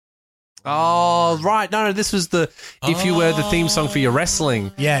Oh, right. No, this was if you were the theme song for your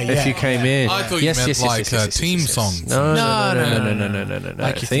wrestling. If you came in. I thought you meant team songs. No.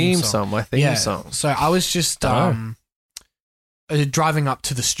 Like your theme song. My theme song. So I was just driving up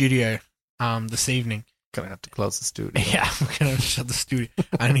to the studio this evening. Gonna have to close the studio. Yeah, I'm gonna shut the studio.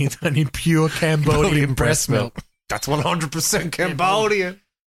 I need pure Cambodian breast milk. That's 100% Cambodian.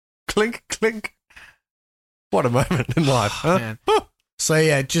 Clink, clink. What a moment in life, huh? Man. So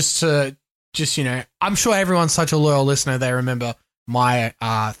yeah, just I'm sure everyone's such a loyal listener. They remember my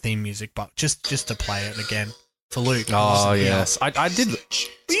theme music, but just to play it again for Luke. Oh yes, I did. Were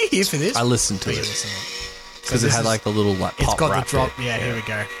you here for this? I listened to it because it had like the little like pop. It's got rap the drop. bit. Yeah, here we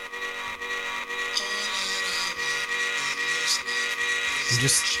go. And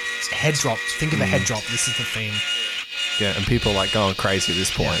just head drop. Think of a head drop. This is the theme. Yeah, and people are like going crazy at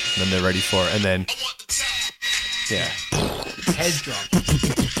this point, and then they're ready for it, and then head drop.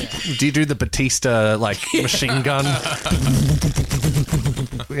 Do you do the Batista like machine gun?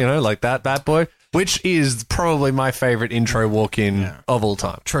 Like that bad boy, which is probably my favorite intro walk-in of all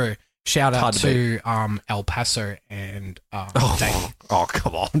time. True. Shout out to El Paso and Dayton. Oh,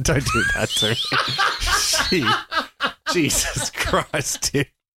 come on. Don't do that to me. Jesus Christ, dude.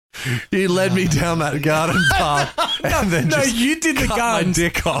 You led me down that garden path and then you did the cut guns. my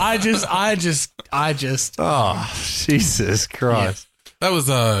dick off. I just. Oh, Jesus Christ. That was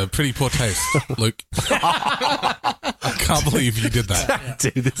pretty poor taste, Luke. I can't believe you did that.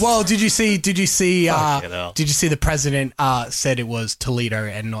 Dude, well, did you see the president said it was Toledo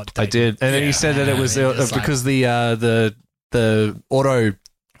and not Dayton? I did. And then he said that it was because the auto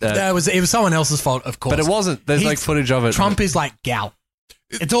it was someone else's fault, of course. But it wasn't. There's like footage of it. Trump is like gout.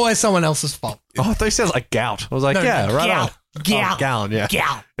 It's always someone else's fault. Oh, I thought he said like gout. I was like, right on. Gout. Oh, gown, yeah.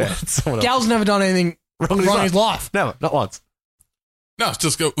 Gout. Yeah, Gal's never done anything wrong in his life. Never, not once. No, it's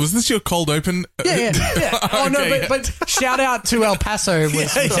just go. Was this your cold open? Yeah. Oh no, but shout out to El Paso was Luke.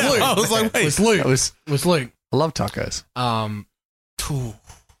 I was like, wait, was Luke. Was Luke. I love tacos.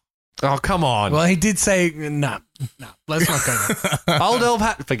 Oh, come on. Well, he did say no. Let's not go there. Old El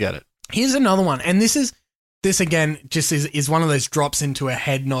Paso. Forget it. Here's another one, and this again just is one of those drops into a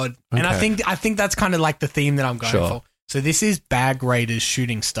head nod, and I think that's kind of like the theme that I'm going for. So this is Bag Raiders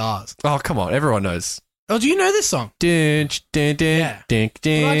Shooting Stars. Oh, come on. Everyone knows. Oh, do you know this song? Yeah. Well,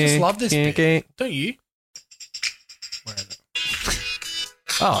 I just love this bit. Don't you? Where is it?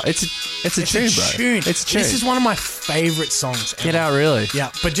 Oh, it's a tune, bro. It's a tune. This is one of my favorite songs ever. Get out, really?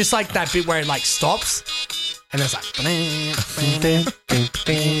 Yeah, but just like that bit where it like stops and it's like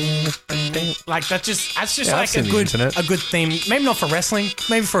like that's just like a good theme. Maybe not for wrestling,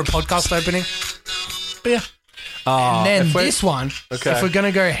 maybe for a podcast opening. But yeah. And then this one, if we're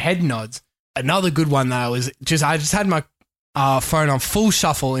gonna go head nods, another good one that I just had my phone on full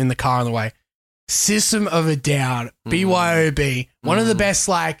shuffle in the car on the way. System of a Down, BYOB, one of the best,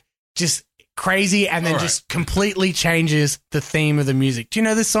 like just crazy, and then just completely changes the theme of the music. Do you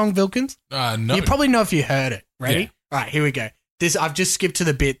know this song, Vilkins? No. You probably know if you heard it. Ready? Yeah. All right, here we go. This I've just skipped to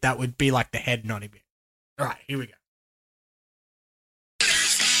the bit that would be like the head noddy bit. All right, here we go.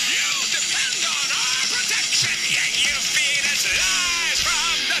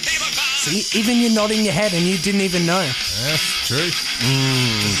 See, even you're nodding your head and you didn't even know. That's true.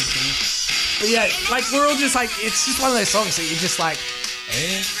 But yeah, like we're all just like, it's just one of those songs that you're just like,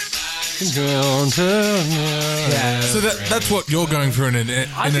 Yeah. So that's what you're going for in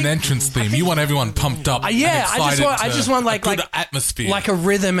an entrance theme. You want everyone pumped up. I just want like good atmosphere, like a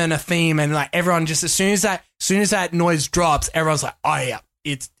rhythm and a theme, and like everyone just as soon as that noise drops, everyone's like, oh yeah,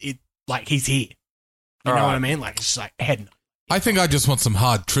 it like he's here. You know what I mean? Like it's just like head. I think I just want some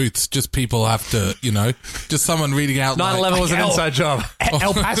hard truths. Just people have to, just someone reading out. 9/11 was an inside job.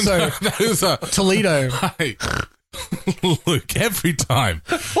 El Paso, Toledo. Hey, Luke, every time.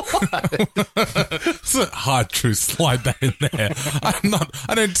 It's a hard truth. Slide that in there.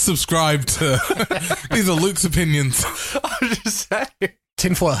 I don't subscribe to. These are Luke's opinions. I'm just saying.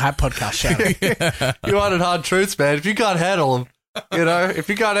 Tinfoil Hat podcast show. Yeah. You wanted hard truths, man. If you can't handle them, if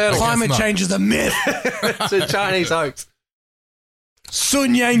you can't handle climate change is a myth. It's a Chinese hoax.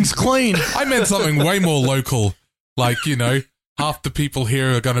 Sun Yang's clean. I meant something way more local. Like, half the people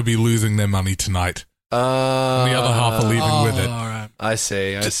here are going to be losing their money tonight. And the other half are leaving with it. All right. I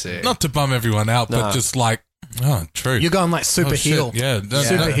see. Not to bum everyone out, but just like, true. You're going like super heel. Yeah.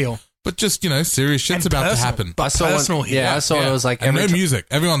 Super heel. But just, serious shit's and about personal, to happen. But personal heel. Yeah, I saw it was like... And no music.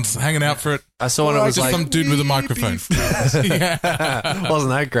 Everyone's hanging out for it. I saw when it was just like... some dude with a microphone. Wasn't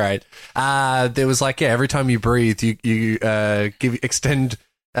that great? There was like, every time you breathe, you extend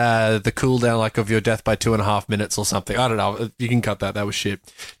the cooldown like of your death by 2.5 minutes or something. I don't know. You can cut that. That was shit.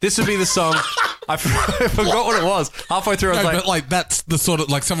 This would be the song. I forgot what it was. Halfway through, I was but like that's the sort of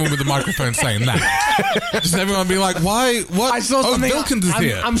like someone with a microphone saying that. Just everyone being like, "Why? What? I saw something. Vilkins is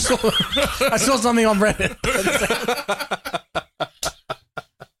here." I saw something on Reddit.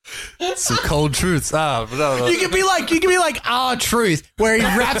 Some cold truths. You could be like our truth, where he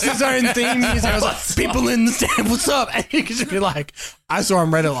raps his own theme music. I was like, people in the stand, what's up? And you could just be like, I saw on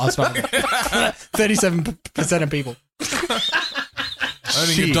Reddit last night. 37% of people.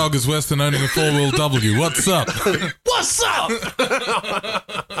 Owning a dog is worse than owning a 4-wheel W. What's up? What's up?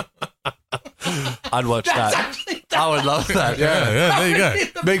 I'd watch that. I would love that. Yeah, there you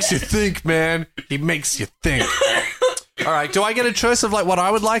go. Makes you think, man. He makes you think. All right, do I get a choice of like what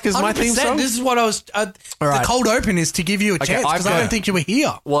I would like as my theme song? This is what I was. All right. The cold open is to give you a chance because I don't think you were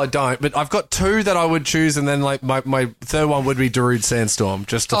here. Well, I don't, but I've got 2 that I would choose, and then like my third one would be Darude Sandstorm,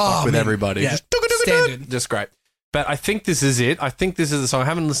 just to fuck with everybody. Yeah. Standard. Just great. But I think this is it. I think this is the song. I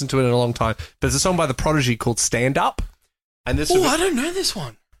haven't listened to it in a long time, but it's a song by The Prodigy called Stand Up. And this. Oh, I don't know this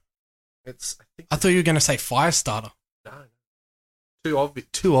one. I thought you were going to say Firestarter. No.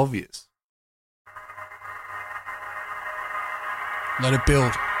 Too obvious. Let it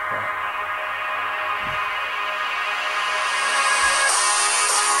build.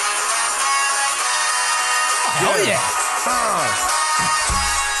 Oh, yeah.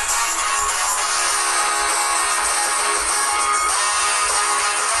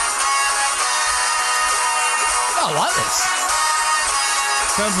 I like this.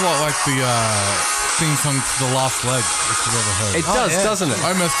 Sounds a lot like the theme song to The Last Leg, if you've ever heard. It does, doesn't it?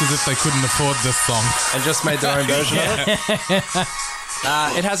 Almost as if they couldn't afford this song. And just made their own version of it.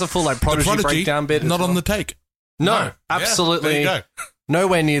 It has a full like Prodigy breakdown bit. Not on the take. No, absolutely. There you go.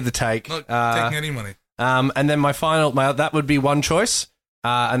 Nowhere near the take. Not taking any money. And then that would be one choice.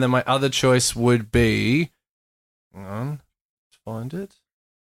 And then my other choice would be, hang on, let's find it.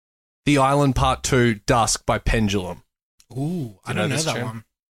 The Island Part 2, Dusk by Pendulum. Ooh, I don't know that tune? One.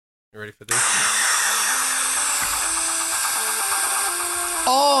 You ready for this?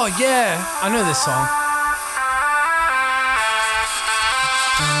 Oh, yeah. I know this song.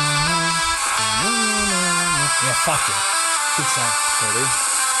 Yeah, fuck yeah. Good song. Ready?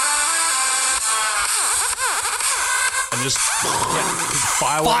 And just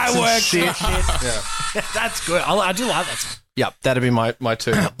fireworks and shit. Yeah. That's good. I do like that song. Yep, that'd be my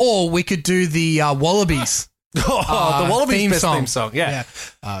 2. Or we could do the Wallabies. The Wallabies theme best song. Theme song. Yeah.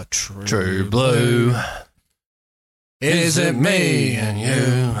 True Blue. Is it me and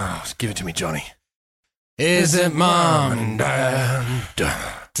you? Oh, give it to me, Johnny. Is it Mom and Dad?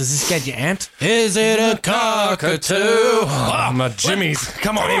 Does this get you amped? Is it a cockatoo? Oh, my Jimmy's.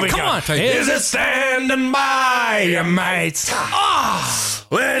 Come on, here we go. Come on. Is it standing by your mates?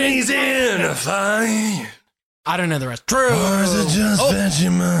 When he's in a fight? I don't know the rest. True. Or is it just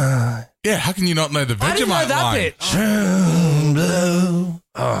Vegemite? Yeah, how can you not know the Vegemite I didn't know that line? bit. True Blue.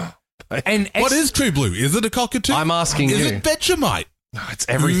 Oh. And what is True Blue? Is it a cockatoo? I'm asking is you. Is it Vegemite? No, it's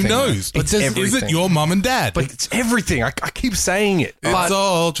everything. Who knows? But is it your mum and dad? But it's everything. I keep saying it. It's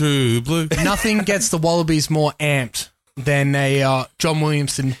all True Blue. Nothing gets the Wallabies more amped than a John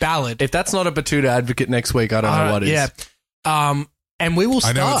Williamson ballad. If that's not a Batuta advocate next week, I don't know what is. Yeah. And we will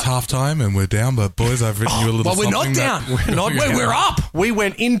start. I know it's halftime and we're down, but boys, I've written you a little well, we're not down. We're not down. We're up. We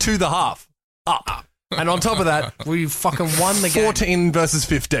went into the half. Up. And on top of that, we fucking won the game. 14 versus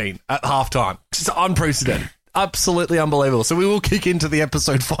 15 at halftime. It's unprecedented. Absolutely unbelievable. So we will kick into the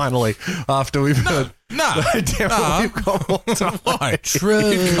episode finally after we've heard. We've got more time. Why?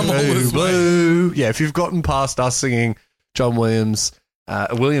 True Blue. Yeah, if you've gotten past us singing John Williamson,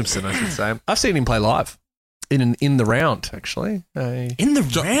 I should say. I've seen him play live in the round, actually. In the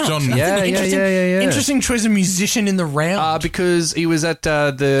round? John, yeah. Interesting choice of musician in the round. Because he was at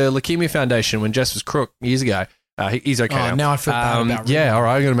the Leukemia Foundation when Jess was crook years ago. He's okay now I feel bad about Ruben. Yeah, all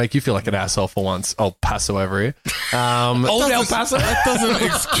right. I'm going to make you feel like an asshole for once. El Paso over here. Old El Paso? That doesn't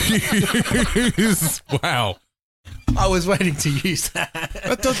excuse... Wow. I was waiting to use that.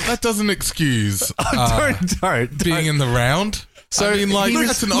 That doesn't excuse... Don't. Being in the round. So, I mean, like,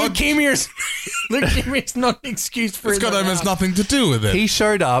 that's an odd... Leukemia's not an excuse for it. It's got almost nothing to do with it. He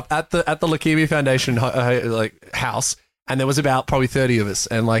showed up at the Leukemia Foundation house, and there was about probably 30 of us,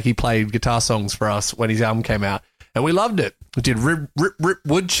 and like he played guitar songs for us when his album came out, and we loved it. We did Rip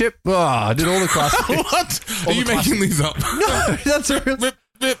Wood Chip. I did all the classics. What? Are you making these up? No, that's a real...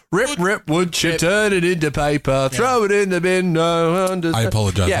 Rip, would you turn it into paper, throw it in the bin, no under. I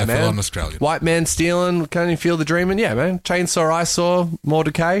apologise, yeah, I man. feel I'm Australian. White man stealing, can't you feel the dreaming? Yeah, man. Chainsaw I saw, more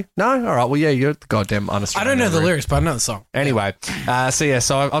decay. No? All right, well, yeah, you're the goddamn un-Australian. I don't know the lyrics, but I know the song. Anyway,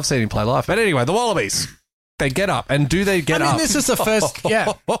 so I've seen him play live. But anyway, the Wallabies, they get up, and do they get up? This is the first,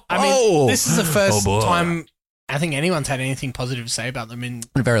 this is the first time I think anyone's had anything positive to say about them in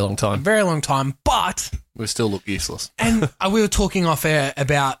a very long time. A very long time, but we still look useless. And we were talking off air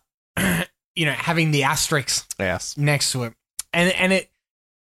about, having the asterisks next to it. And it...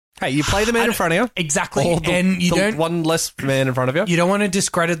 Hey, you play the man in front of you. Exactly. And you don't... One less man in front of you. You don't want to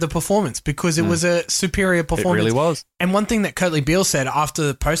discredit the performance because it was a superior performance. It really was. And one thing that Curtly Beale said after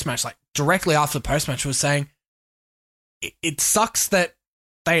the post-match, like directly after the post-match, was saying it sucks that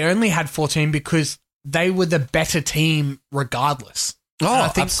they only had 14 because they were the better team regardless.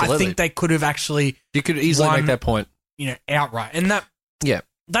 Oh, absolutely. I think they could have actually... You could easily make that point. Outright. And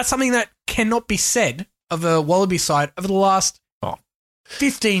that's something that cannot be said of a Wallaby side over the last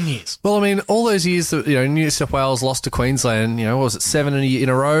 15 years. Well, I mean, all those years that, New South Wales lost to Queensland, what was it, 7 in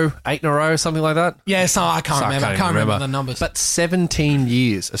a row, 8 in a row, something like that? Yeah, I can't remember. I can't remember the numbers. But 17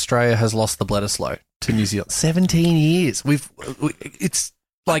 years Australia has lost the Bledisloe to New Zealand. 17 years. It's...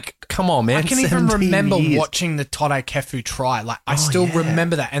 Like, come on, man. I can even remember watching the Tode Kefu try. Like, I still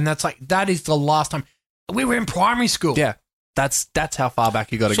remember that. And that is the last time. We were in primary school. Yeah. That's how far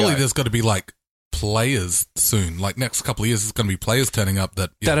back you got to go. Surely there's got to be, players soon. Next couple of years, there's going to be players turning up that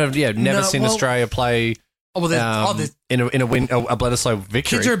have never seen Australia play in a win, a Bledisloe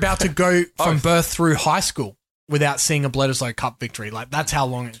victory. Kids are about to go from birth through high school without seeing a Bledisloe Cup victory. That's how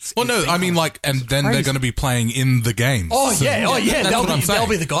long it's... Well, no, I mean, and then they're going to be playing in the games. Oh, so, yeah. That's what I'm saying. They'll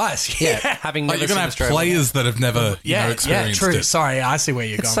be the guys. Yeah. Having never you're going to have Australia players that have never experienced it. True. Sorry, I see where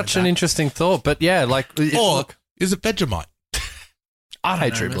you're going. It's such an interesting thought, but yeah, is it Vegemite? I don't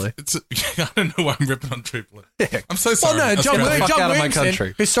know. True Blue. I don't know why I'm ripping on True Blue. I'm so sorry. Well, no, John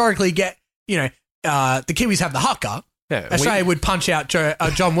Williamson historically the Kiwis have the haka. Yeah, Australia would punch out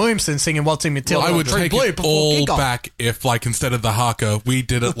John Williamson singing Waltzing Matilda. I would take it all back if, instead of the haka, we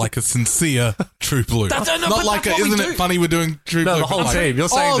did it like a sincere True Blue. Not like isn't it funny we're doing True Blue? No, the whole team. You're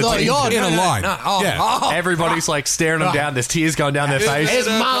saying the team in a line. Everybody's everybody's them down. There's tears going down their face. His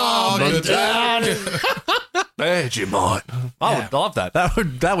mom and dad. Vegemite. I would love that.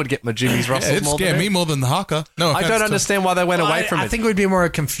 That would get my Jimmy's rustled. It'd scare me more than the haka. No, I don't understand why they went away from it. I think it would be more a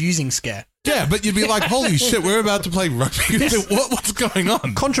confusing scare. Yeah, but you'd be like, holy shit, we're about to play rugby. What's going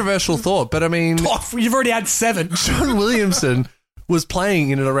on? Controversial thought, but I mean... you've already had 7. John Williamson was playing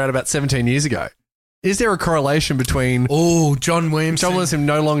in it around about 17 years ago. Is there a correlation between... Oh, John Williamson. John Williamson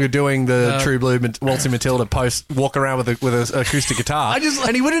no longer doing the True Blue Waltzing Matilda post, walk around with an acoustic guitar.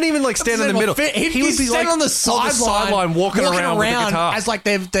 And he wouldn't even stand in the middle. He would be on the sideline walking around with the guitar. As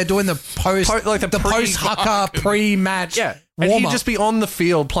they're doing the post-haka pre-match. Yeah. And he'd just be on the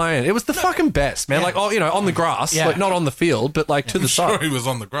field playing. It was the fucking best, man. On the grass. Yeah. Not on the field, but to the side. I'm sure he was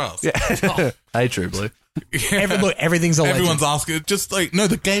on the grass. Yeah. Hey, True Blue. Everything's a legend. Everyone's asking, no,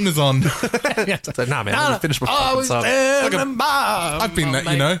 the game is on. Nah, man, I finished my fucking song. I've been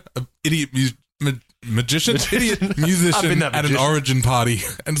that, an idiot magician, idiot musician at an Origin party,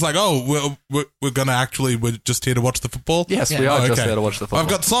 and it's we're gonna we're just here to watch the football. Yes, we are just here to watch the football. I've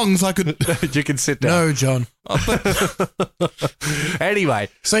got songs I could. You can sit down. No, John. Anyway,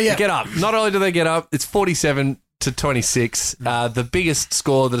 so get up. Not only do they get up, it's 47-26, the biggest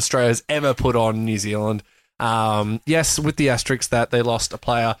score that Australia's ever put on New Zealand. Yes, with the asterisk that they lost a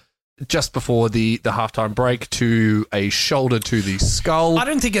player just before the halftime break to a shoulder to the skull. I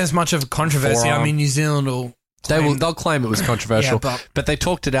don't think there's much of a controversy. I mean, New Zealand they'll claim it was controversial, but they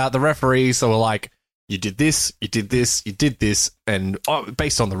talked it out. The referees were like, you did this, you did this, you did this, and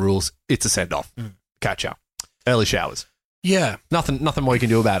based on the rules, it's a send-off. Catch up. Early showers. Yeah. Nothing more you can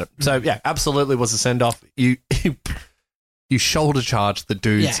do about it. So, yeah, absolutely was a send-off. You shoulder charge the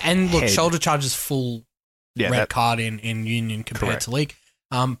dude's and look, head. Shoulder charge is full red card in Union compared to League.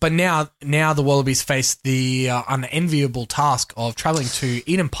 But now the Wallabies face the unenviable task of travelling to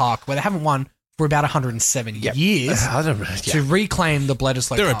Eden Park, where they haven't won for about 107 years, to reclaim the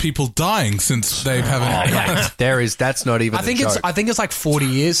Bledisloe There Cup. are people dying since they haven't. That's not even. I think it's like 40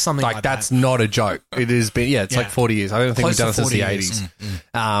 years, something like that. That's not a joke. It has been. Yeah, it's like 40 years. I don't think we've done it since the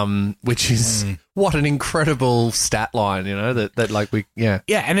 80s. Which is what an incredible stat line. Yeah,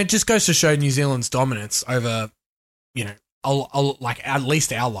 and it just goes to show New Zealand's dominance over, at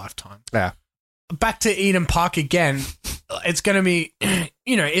least our lifetime. Yeah. Back to Eden Park again. It's going to be,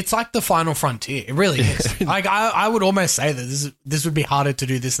 it's like the final frontier. It really is. I would almost say that this would be harder to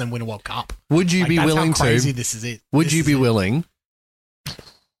do this than win a World Cup. Would you be willing how crazy this is it. Would you be willing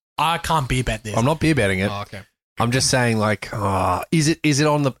I can't beer bet this. I'm not beer betting it. Oh, okay. I'm just saying, like, is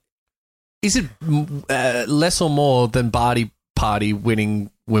it less or more than Barty Party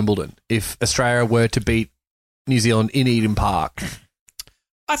winning Wimbledon if Australia were to beat New Zealand in Eden Park?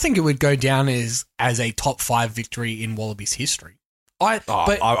 I think it would go down as a top 5 victory in Wallabies history. I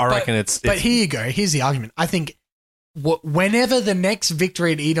reckon it's. But here you go. Here's the argument. I think whenever the next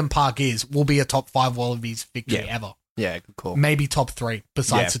victory at Eden Park will be a top 5 Wallabies victory ever. Yeah, good call. Maybe top 3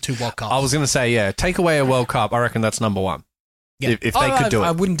 besides the 2 World Cups. I was going to say, take away a World Cup. I reckon that's number 1. Yeah. If they could do it.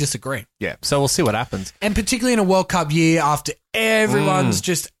 I wouldn't disagree. Yeah, so we'll see what happens. And particularly in a World Cup year after everyone's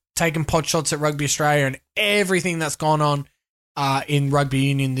just taking pot shots at Rugby Australia and everything that's gone on in rugby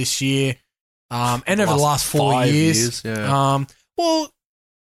union this year and over the last 4 years. Yeah.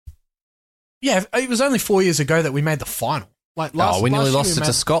 It was only 4 years ago that we made the final. We nearly lost it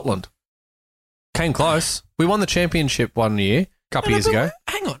to Scotland. Came close. We won the championship one year, a couple years ago.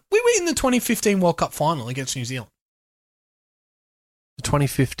 Hang on. We were in the 2015 World Cup final against New Zealand.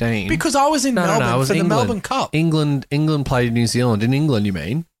 2015? Because I was in Melbourne for the Melbourne Cup. England played New Zealand. In England, you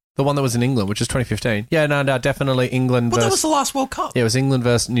mean? The one that was in England, which is 2015. Yeah, no, definitely England that was the last World Cup. Yeah, it was England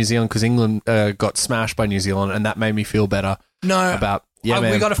versus New Zealand because England got smashed by New Zealand, and that made me feel better. No. About, we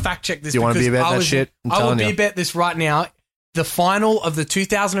got to fact check this. Do you want to be about that shit? I will be bet this right now. The final of the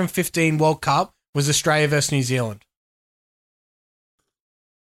 2015 World Cup was Australia versus New Zealand.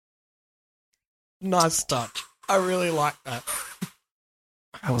 Nice touch. I really like that.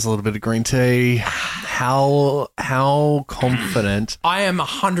 That was a little bit of green tea. How confident? I am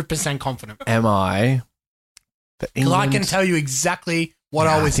 100% confident. Am I? Because I can tell you exactly what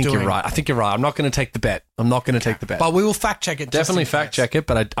I was doing. I think you're right. I'm not going to take the bet. But we will fact check it. Definitely fact check it.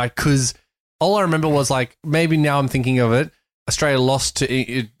 But because all I remember was like, maybe now I'm thinking of it, Australia lost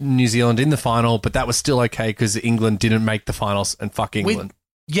to New Zealand in the final, but that was still okay because England didn't make the finals and fuck England.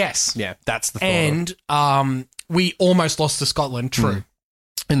 Yes. Yeah, that's the thought. And we almost lost to Scotland, true.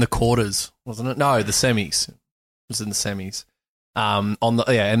 In the quarters, wasn't it? No, the semis. It was in the semis. And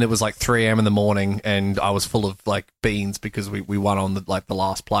it was like 3 a.m. in the morning, and I was full of like beans because we won on the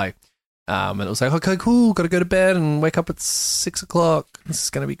last play. And it was like, okay, cool, got to go to bed and wake up at 6 o'clock. This is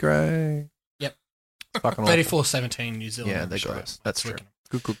going to be great. Yep. 34-17 New Zealand. Yeah, they got us. That's true.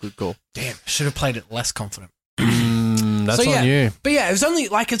 Good goal. Damn, should have played it less confident. That's on you. But yeah, it's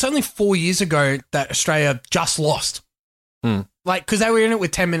only 4 years ago that Australia just lost. Because they were in it with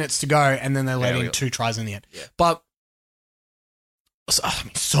 10 minutes to go, and then they let in 2 tries in the end. Yeah. But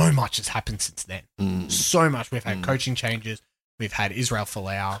so much has happened since then. So much. We've had coaching changes. We've had Israel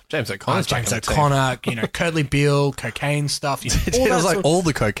Folau, James O'Connor, Curtly Beale, cocaine stuff. It was like all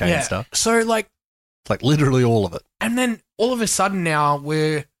the cocaine stuff. So like literally all of it. And then all of a sudden now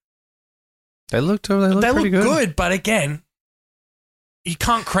they look pretty good. But again, you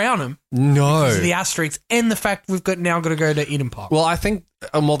can't crown them. No. Because of the asterisks and the fact we've now got to go to Eden Park. Well, I think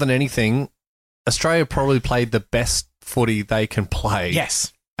more than anything, Australia probably played the best footy they can play.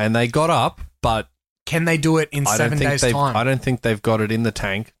 Yes. And they got up, but... Can they do it in 7 days' time? I don't think they've got it in the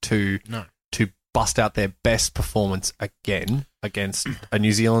tank to bust out their best performance again against a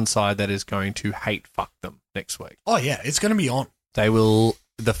New Zealand side that is going to hate fuck them next week. Oh, yeah. It's going to be on. They will...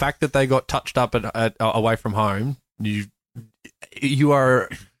 The fact that they got touched up away from home, you are...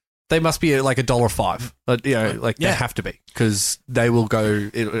 They must be like $1.05. They have to be because they will go...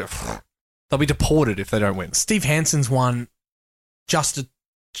 They'll be deported if they don't win. Steve Hansen's won just a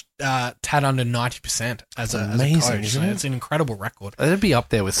tad under 90% as a coach. Isn't it? It's an incredible record. It'd be up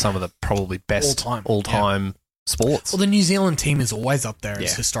there with some of the probably best all-time sports. Well, the New Zealand team is always up there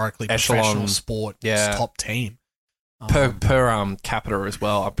as historically professional sport top team. Per capita as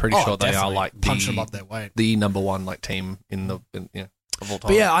well. I'm pretty sure they are like punching above their weight. The number one team of all time.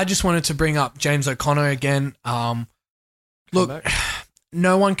 But yeah, I just wanted to bring up James O'Connor again. Look,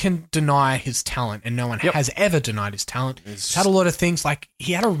 no one can deny his talent, and no one has ever denied his talent. He's had a lot of things, like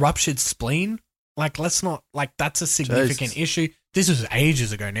he had a ruptured spleen. Let's not, that's a significant issue. This was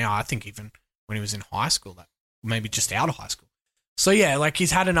ages ago now. I think even when he was in high school, maybe just out of high school. So yeah,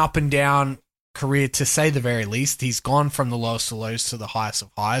 he's had an up and down career, to say the very least. He's gone from the lowest of lows to the highest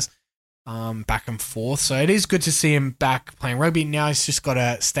of highs, back and forth. So it is good to see him back playing rugby. Now he's just got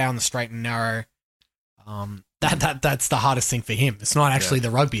to stay on the straight and narrow. That's the hardest thing for him. It's not actually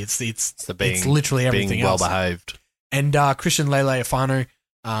the rugby. It's literally everything being else. Well behaved. And Christian Le'Le'ifano,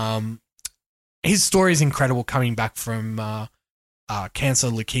 his story is incredible, coming back from cancer,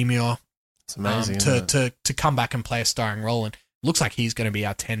 leukemia. It's amazing. To come back and play a starring role, and it looks like he's going to be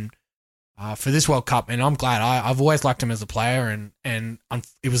our 10 for this World Cup. And I'm glad. I've always liked him as a player, and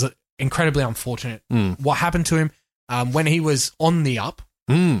it was incredibly unfortunate what happened to him when he was on the up.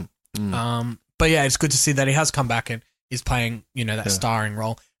 But yeah, it's good to see that he has come back and is playing, that starring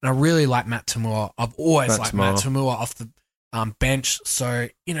role. And I really like Matt Tamua. I've always liked Matt Tamua off the bench. So,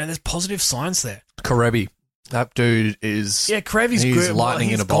 there's positive signs there. Karevi. That dude is... Yeah, Karevi's good. Lightning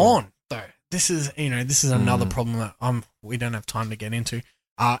in a bottle. Though. This is another problem that we don't have time to get into.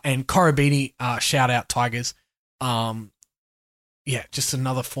 And Korobidi, shout out Tigers. Just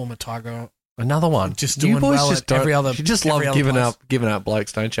another former Tiger. Another one. Just doing well at every other. You just love giving out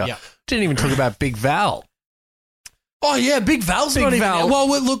blokes, don't you? Yeah. Didn't even talk about Big Val. Oh, yeah, Big Val's not even... Well,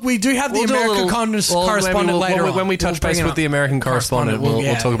 look, we do have the American correspondent later on. When we touch base with the American correspondent,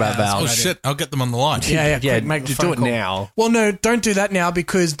 we'll talk about Val. Oh, shit, I'll get them on the line. Yeah, do it now. Well, no, don't do that now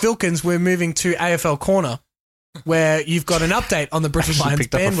because, Vilkins, we're moving to AFL Corner where you've got an update on the British Lions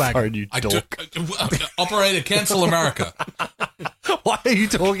bandwagon. You dork. Operator, cancel America. Why are you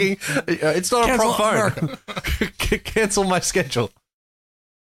talking? It's not cancel a prop phone. Cancel my schedule.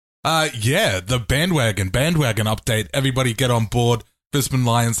 The bandwagon update. Everybody get on board. Brisbane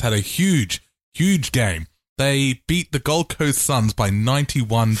Lions had a huge game. They beat the Gold Coast Suns by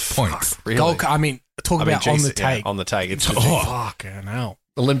 91 points. Really? On the take. Yeah, on the take. It's fucking hell.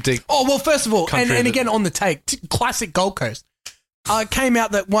 Olympic. Oh, well, first of all, and again on the take, classic Gold Coast. Came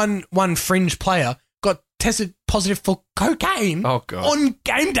out that one fringe player got tested positive for cocaine on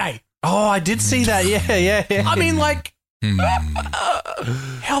game day. Oh, I did see that. Yeah. I mean, like...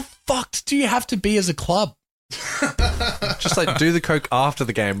 how fucked do you have to be as a club? Just like do the coke after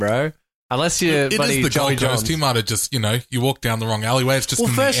the game, bro. Unless you're it is the Gold Coast. He might have just, you walk down the wrong alleyway. It's just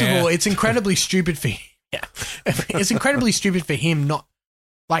first of all, it's incredibly stupid for him. Yeah, it's incredibly stupid for him not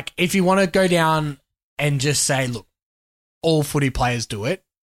like if you want to go down and just say, look, all footy players do it,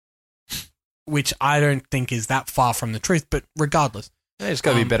 which I don't think is that far from the truth. But regardless. Yeah, it's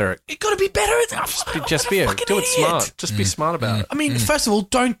got to be better. You got to be better at that. Do it smart. Just be smart about it. I mean, first of all,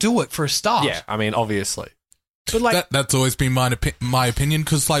 don't do it for a start. Yeah, I mean, obviously. But like that's always been my opinion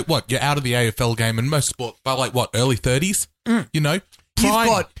because, like, you're out of the AFL game in most sport by early 30s.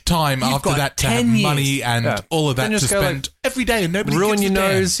 Prime time after that to have money and all of that to spend every day, and nobody ruin your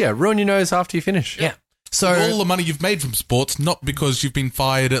nose. Yeah, ruin your nose after you finish. Yeah. So all the money you've made from sports, not because you've been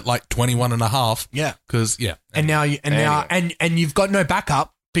fired at like 21 and a half. Yeah. Because, And now you've got no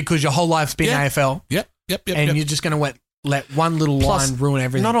backup because your whole life's been AFL. Yep. And you're just going to let one little line ruin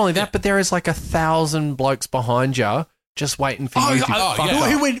everything. Not only that, but there is like 1,000 blokes behind you just waiting for you to fuck up.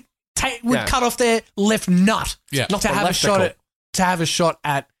 Who would cut off their left nut to have a shot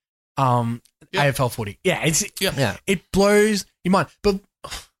at AFL footy. Yeah, it blows your mind. But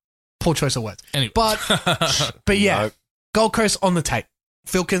poor choice of words. Anyway. But yeah, Gold Coast on the tape.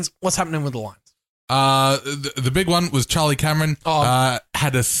 Filkins, what's happening with the Lions? The big one was Charlie Cameron.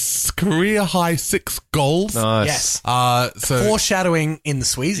 Had a career high 6 goals. Nice. Yes. So foreshadowing in the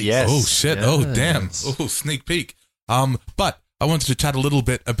Sweezies. Yes. Oh shit. Yes. Oh damn. Oh, sneak peek. But I wanted to chat a little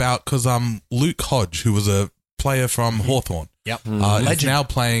bit about because Luke Hodge, who was a player from Hawthorn, is now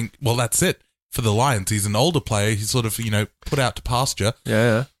playing. Well, that's it for the Lions. He's an older player. He's sort of put out to pasture.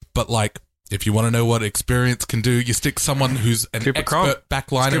 Yeah. But like, if you want to know what experience can do, you stick someone who's an expert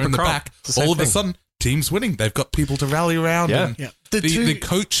backliner in the back. All of a sudden, team's winning. They've got people to rally around. Yeah. And the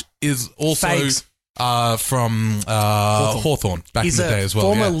coach is also from Hawthorn back in the day as well.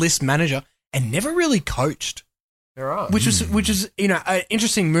 Former list manager and never really coached. Which is an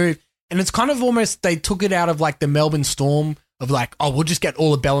interesting move. And it's kind of almost they took it out of like the Melbourne Storm of like, oh, we'll just get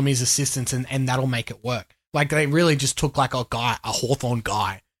all of Bellamy's assistants and that'll make it work. Like they really just took like a Hawthorn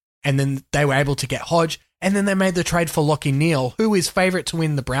guy. And then they were able to get Hodge, and then they made the trade for Lachie Neale, who is favourite to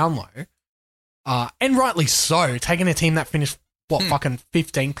win the Brownlow, and rightly so, taking a team that finished, fucking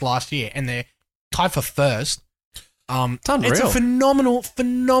 15th last year, and they're tied for first. It's unreal. It's a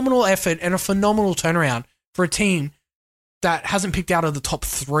phenomenal effort and a phenomenal turnaround for a team that hasn't picked out of the top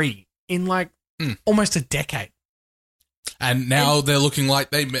 3 in like almost a decade. And now they're looking like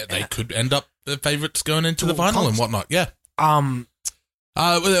they could end up the favourites going into the final and whatnot. Yeah. I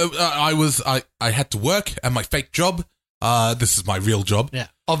had to work at my fake job. This is my real job. Yeah,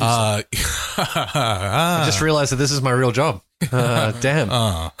 obviously. I just realized that this is my real job.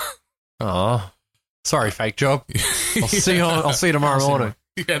 Damn. Sorry, fake job. I'll see you tomorrow morning.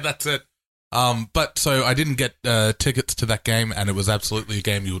 Yeah, that's it. But so I didn't get tickets to that game, and it was absolutely a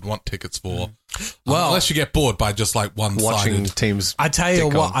game you would want tickets for. Well, unless you get bored by just like one watching teams. I tell you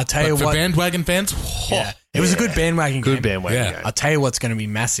what. For bandwagon fans, it was a good bandwagon game. Good bandwagon game. I tell you what's going to be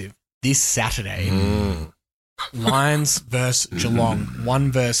massive this Saturday. Lions versus Geelong,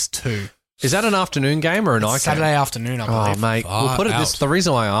 1 versus 2. Is that an afternoon game or a night game? Saturday afternoon, I believe. Oh, mate. We'll put it this. The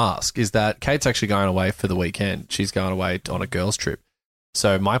reason why I ask is that Kate's actually going away for the weekend. She's going away on a girls' trip.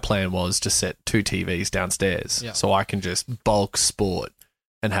 So my plan was to set 2 TVs downstairs so I can just bulk sport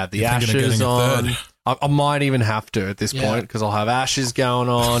and have the Ashes on. I might even have to at this point because I'll have Ashes going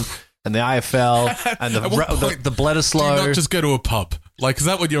on and the AFL and the Bledisloe. Do you not just go to a pub? Like, is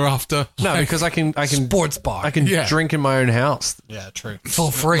that what you're after? No, because I can sports bar. I can drink in my own house. Yeah, true.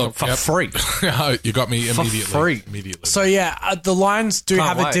 For free. For free. You got me immediately. For free. Immediately. So yeah, the Lions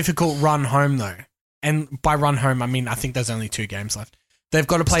have a difficult run home though. And by run home, I mean I think there's only 2 games left. They've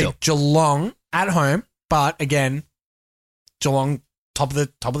got to play Geelong at home, but again, Geelong top of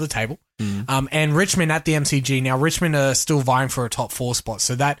the table. And Richmond at the MCG. Now Richmond are still vying for a top 4 spot,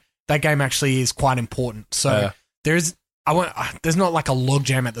 so that game actually is quite important. So there's not like a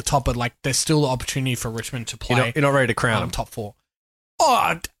logjam at the top, but like there's still the opportunity for Richmond to play. You're not ready to crown them top 4.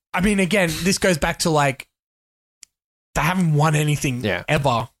 Oh, I mean, again, this goes back to like they haven't won anything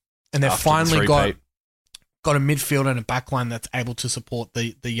ever, and they've finally got a midfield and a backline that's able to support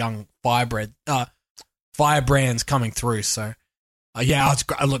the young firebrands coming through. So it's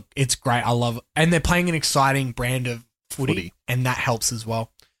great. Look, it's great. I love it, and they're playing an exciting brand of footy, and that helps as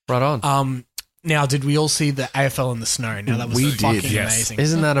well. Right on. Now, did we all see the AFL in the snow? Now that was fucking amazing.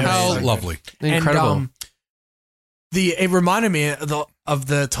 Isn't that amazing? How lovely, incredible. And, it reminded me of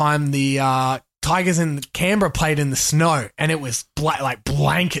the time the Tigers in Canberra played in the snow, and it was like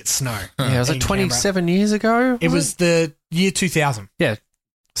blanket snow. Yeah, it was like 27 years ago. It was the year 2000. Yeah,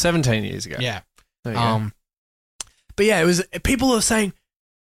 17 years ago. Yeah. But yeah, it was. People are saying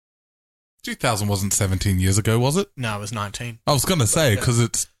 2000 wasn't 17 years ago, was it? No, it was 19. I was going to say because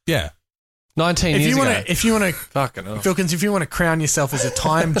it's 19 years ago. If you want to, fucking hell. Filkins, if you want to crown yourself as a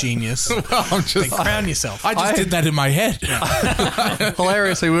time genius, then crown yourself. I just did that in my head.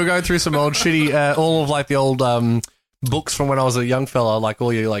 Hilariously, we were going through some old shitty, all of like the old books from when I was a young fella, like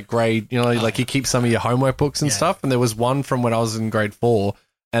all your like grade, like you keep some of your homework books and stuff. And there was one from when I was in grade 4,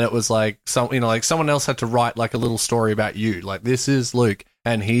 and it was like like someone else had to write like a little story about you, like this is Luke,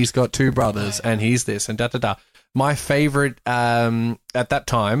 and he's got 2 brothers, and he's this, and da da da. My favorite at that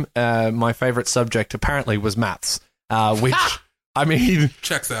time, my favorite subject apparently was maths, which I mean,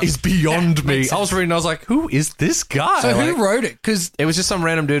 checks out. Is beyond me. I was reading, I was like, who is this guy? So who wrote it? Because it was just some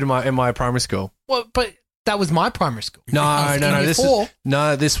random dude in my primary school. Well, but that was my primary school. No.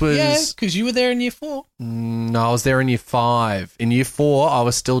 This was because you were there in year 4. No, I was there in year 5. In year 4, I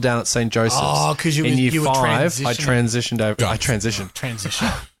was still down at St. Joseph's. Oh, because in year 5, I transitioned transitioned over. I transitioned. Transition.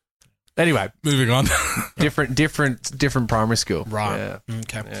 Anyway, moving on. different primary school. Right. Yeah.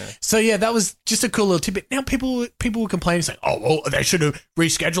 Okay. Yeah. So yeah, that was just a cool little tidbit. Now people were complaining, saying, "Oh, well, they should have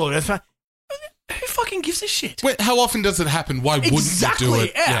rescheduled it." Who fucking gives a shit? Wait, how often does it happen? Why wouldn't you do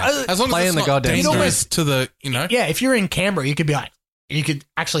it? Yeah. As long as it's not dangerous to the, Yeah, if you're in Canberra, you could be like, you could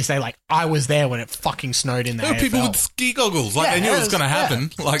actually say like, I was there when it fucking snowed in the AFL. People with ski goggles, like they knew it was going to happen.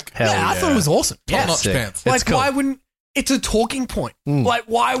 Like, I thought it was awesome. Top-notch pants. Like, why wouldn't? It's a talking point. Like,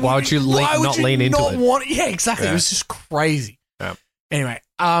 why would you not lean into it? Yeah, exactly. It was just crazy. Yeah. Anyway,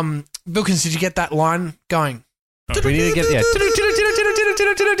 Bilkins, did you get that line going? We need to get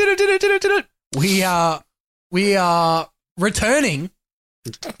We are returning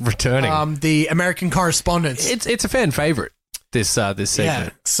the American Correspondents. It's a fan favorite. This segment. Yeah.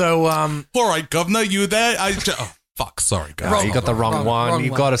 So all right, Governor, you there? Fuck, sorry, guys. You got the wrong one.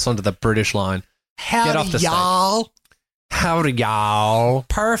 You got us onto the British line. Howdy, y'all. Howdy, y'all.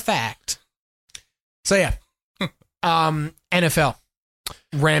 Perfect. So yeah, NFL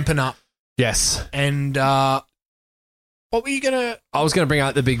ramping up. Yes. And what were you gonna? I was gonna bring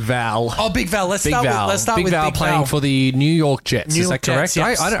out the Big Val. Oh, Big Val. Let's start with Big Val playing for the New York Jets. Is that correct?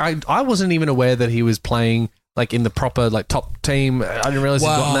 Yes. I wasn't even aware that he was playing like in the proper like top team. I didn't realize he'd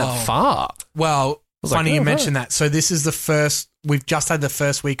gotten that far. Well, funny you mentioned that. So this is the first. We've just had the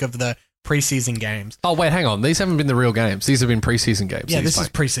first week of the preseason games. Oh wait, hang on. These haven't been the real games. These have been preseason games. Yeah, this is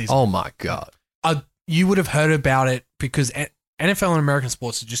preseason. Oh my god. You would have heard about it because NFL and American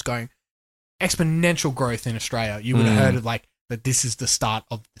sports are just going exponential growth in Australia. You would have heard of like that. This is the start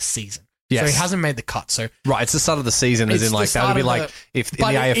of the season. Yes. So he hasn't made the cut. So right, it's the start of the season. As in, like that would be like if in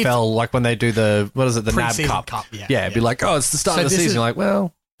the AFL, like when they do the the NAB Cup. It'd be like, oh, it's the start of the season. You're like,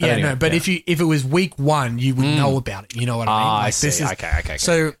 well. But if it was week 1, you would know about it. You know what I mean? Like, I see. Okay.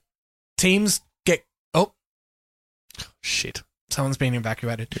 So teams get shit. Someone's being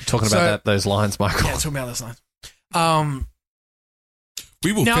evacuated. You're talking about those lines, Michael. Yeah, talking about those lines.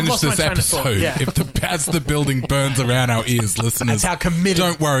 We will finish this episode as the building burns around our ears, listeners. That's how committed.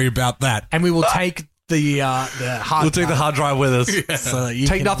 Don't worry about that. And we will take the hard. We'll take the hard drive with us. Yeah. So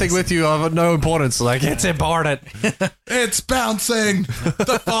take nothing with you of no importance. Like it's important. It's bouncing.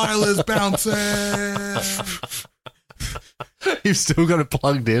 The file is bouncing. You've still got it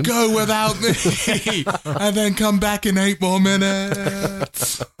plugged in. Go without me, and then come back in 8 more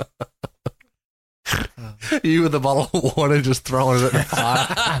minutes. You with the bottle of water just throwing it at the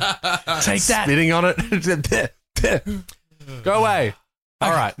fire. Take that. Spitting on it. Go away.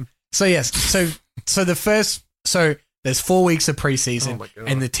 All right. So, yes. So there's 4 weeks of preseason,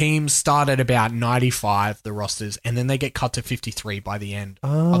 and the teams start at about 95, the rosters, and then they get cut to 53 by the end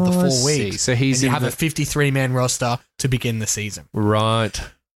of the 4 weeks. So you have a 53-man roster to begin the season. Right.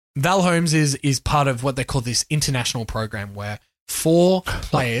 Val Holmes is part of what they call this international program where 4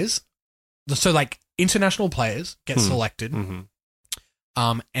 players, so like international players get selected, and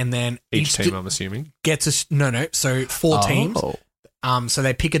then each team, I'm assuming, gets a so 4 teams. So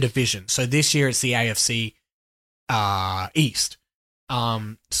they pick a division. So this year it's the AFC East.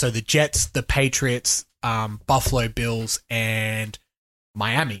 So the Jets, the Patriots, Buffalo Bills, and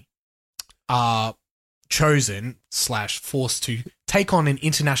Miami are chosen / forced to take on an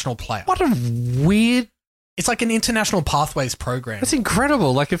international player. What a weird... It's like an international pathways program. That's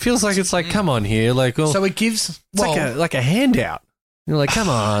incredible. Like, it feels like it's like, come on here. Like, well, so it gives... It's like a handout. You're like, come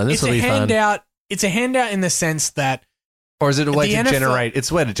on, this will be fun. It's a handout in the sense that... Or is it a way to generate... It's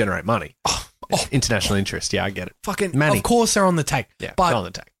a way to generate money. International interest. Yeah, I get it. Fucking money. Of course they're on the take. Yeah, but they're on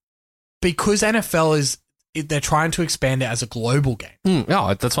the take. Because NFL they're trying to expand it as a global game.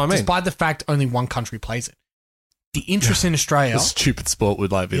 Oh, that's what I mean. Despite the fact only one country plays it. The interest in Australia... A stupid sport would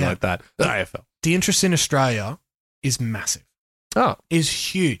be like that. The AFL. The interest in Australia is massive. Oh. Is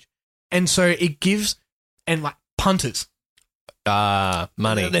huge. And so it gives... And like punters.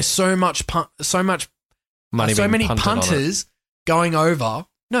 Money. There's so many punters going over.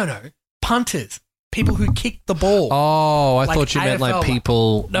 No. Punters. People who kick the ball. Oh, I thought you meant like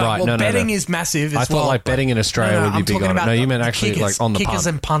people. No, betting is massive. I thought like betting in Australia would be big on it. No, you meant actually kickers, like on the kickers punt.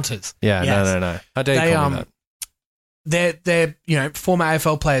 and punters. Yeah, yes. No. I dare call me that. They're former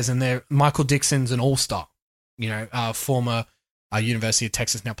AFL players, and they're Michael Dixon's an all-star. Former University of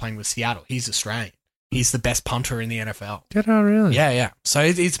Texas, now playing with Seattle. He's Australian. He's the best punter in the NFL. Oh, really? Yeah. So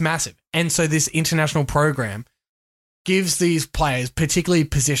it's massive, and so this international program gives these players, particularly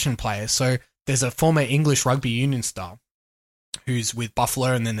position players. So there's a former English rugby union star who's with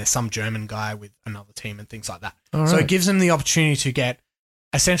Buffalo, and then there's some German guy with another team and things like that. So it gives them the opportunity to get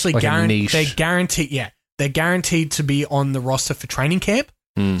essentially they're guaranteed to be on the roster for training camp.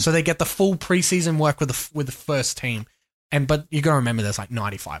 So they get the full preseason work with the first team. But you got to remember there's like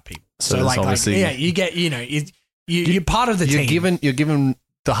 95 people. So you get you're part of the team. You're given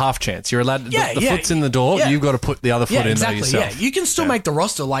the half chance. You're allowed the foot's in the door. Yeah. You've got to put the other foot in there yourself. Yeah, you can still make the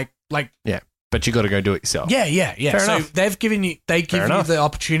roster but you got to go do it yourself. Yeah. Fair enough. They give you the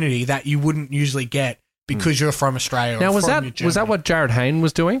opportunity that you wouldn't usually get because you're from Australia. Now, was that what Jared Hayne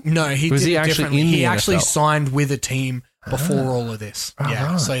was doing? No, he actually signed with a team before all of this.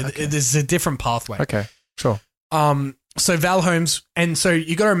 There's a different pathway. Okay, sure. So Val Holmes, and so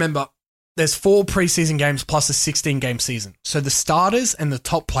you got to remember, there's 4 preseason games plus a 16-game season. So the starters and the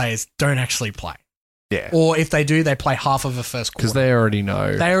top players don't actually play. Yeah. Or if they do, they play half of a first quarter. Because they already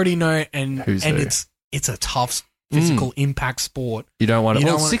know. And it's a tough physical impact sport. You don't want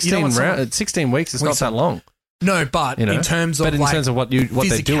to. 16 weeks is not that long. No, but in terms of what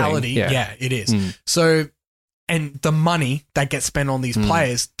they're doing, it is. So, and the money that gets spent on these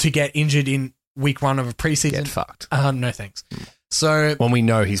players to get injured in week 1 of a preseason, get fucked. No thanks. So when we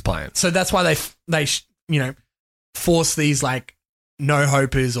know he's playing, so that's why they force these like no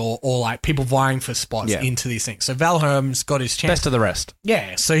hopers or like people vying for spots into these things. So Val Holmes got his chance. Best of the rest.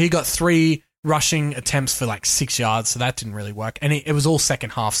 Yeah. So he got 3 rushing attempts for like 6 yards. So that didn't really work. And it was all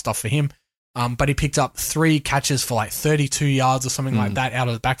second half stuff for him. But he picked up 3 catches for like 32 yards or something like that out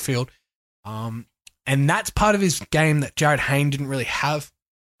of the backfield. And that's part of his game that Jared Hayne didn't really have.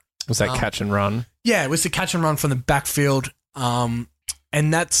 Was that catch and run? Yeah, it was the catch and run from the backfield. And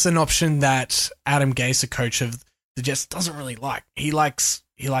that's an option that Adam Gase, a coach of the Jets, doesn't really like. He likes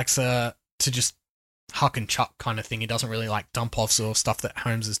to just huck and chuck kind of thing. He doesn't really like dump offs or stuff that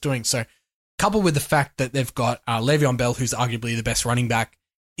Holmes is doing. So coupled with the fact that they've got Le'Veon Bell, who's arguably the best running back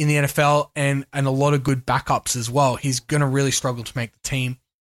in the NFL, and a lot of good backups as well, he's going to really struggle to make the team.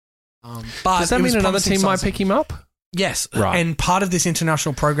 But does that mean another team might pick him up? Yes. Right. And part of this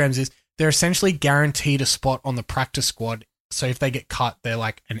international programs is they're essentially guaranteed a spot on the practice squad. So if they get cut, they're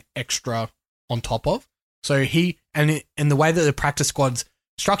like an extra on top of. So and the way that the practice squad's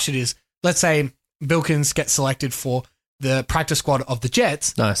structured is, let's say Bilkins gets selected for the practice squad of the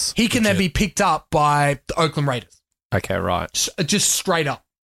Jets. Nice. He can then be picked up by the Oakland Raiders. Okay, right. Just straight up.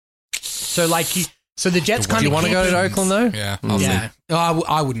 So like so the Jets kind of. Do you want to go to Oakland though? Yeah.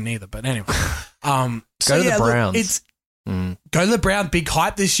 I wouldn't either, but anyway. Go to the Browns. Go to the Browns. Big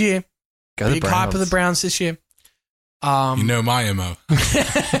hype this year. Big hype of the Browns this year. You know my MO.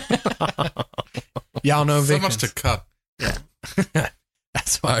 Y'all know so much to cut. Yeah.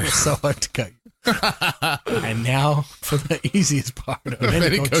 That's why it's so hard to cut. And now for the easiest part of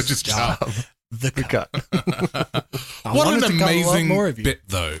any coach's job, the cut. What an amazing bit,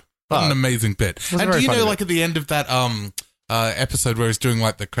 though. What an amazing bit. And do you know, like, at the end of that episode where he's doing,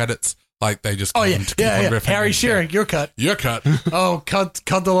 like, the credits, like, they just on Harry Shearer, you're cut. You're cut. Oh, cut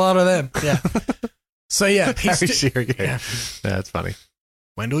a lot of them. Yeah. So, yeah. Harry Shearer, yeah, that's funny.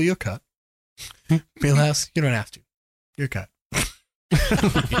 Wendell, you're cut. Millhouse, you don't have to. You're cut.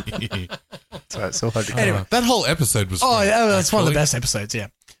 It's so hard to anyway, that whole episode was great, that's one of the best episodes, yeah.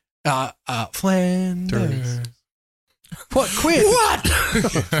 Flanders. What? Quit. What?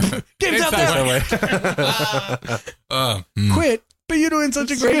 Get him out there. Quit. But you're doing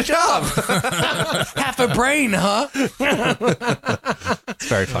such a great job. Half a brain, huh? It's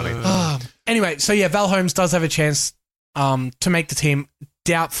very funny. Anyway, so yeah, Val Holmes does have a chance to make the team.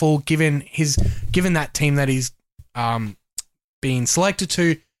 Doubtful, given that team that he's being selected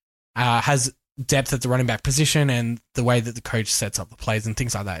to has depth at the running back position and the way that the coach sets up the plays and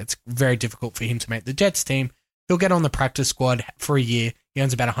things like that. It's very difficult for him to make the Jets team. He'll get on the practice squad for a year. He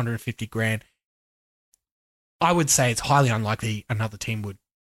earns about $150,000. I would say it's highly unlikely another team would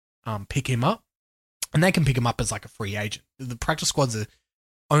pick him up, and they can pick him up as like a free agent. The practice squads are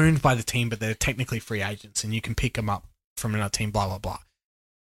owned by the team, but they're technically free agents, and you can pick them up from another team, blah, blah, blah.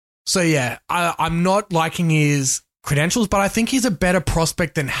 So, yeah, I'm not liking his credentials, but I think he's a better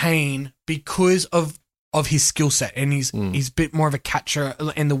prospect than Hayne because of his skill set, and he's a bit more of a catcher,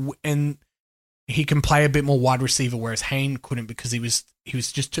 and he can play a bit more wide receiver, whereas Hayne couldn't because he was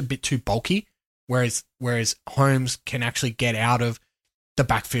just a bit too bulky, whereas Holmes can actually get out of the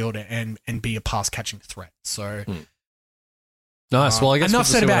backfield and be a pass catching threat. So nice. Well, I guess enough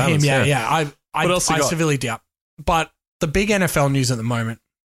said about him. Yeah. I severely severely doubt. But the big NFL news at the moment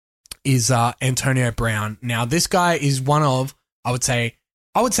is Antonio Brown. Now, this guy is one of, I would say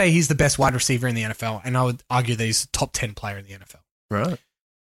he's the best wide receiver in the NFL, and I would argue that he's a top 10 player in the NFL. Right.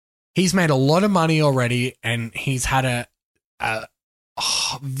 He's made a lot of money already, and he's had a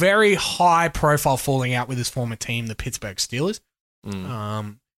very high profile falling out with his former team, the Pittsburgh Steelers.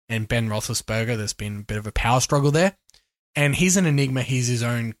 And Ben Roethlisberger. There's been a bit of a power struggle there. And he's an enigma. He's his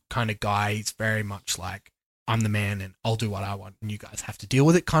own kind of guy. He's very much like, I'm the man and I'll do what I want and you guys have to deal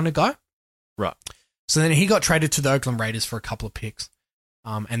with it kind of guy. Right. So then he got traded to the Oakland Raiders for a couple of picks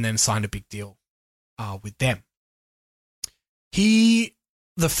and then signed a big deal with them. The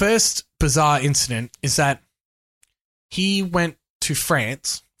first bizarre incident is that he went to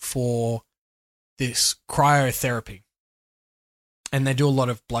France for this cryotherapy. And they do a lot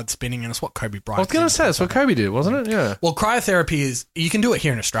of blood spinning, and it's what Kobe Bryant did. I was going to say, that's what Kobe did, wasn't it? Yeah. Well, cryotherapy is, you can do it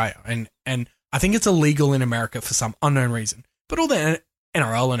here in Australia, and I think it's illegal in America for some unknown reason. But all the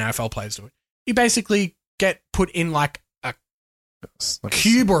NRL and AFL players do it. You basically get put in like a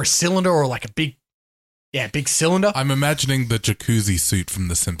cube or a cylinder or like a big cylinder. I'm imagining the jacuzzi suit from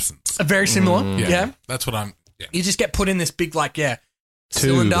The Simpsons. Very similar, yeah. That's what I'm... Yeah. You just get put in this big,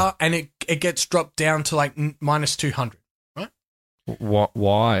 cylinder, and it gets dropped down to like minus 200.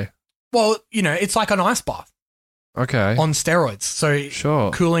 Why? Well, it's like an ice bath. Okay. On steroids. So sure.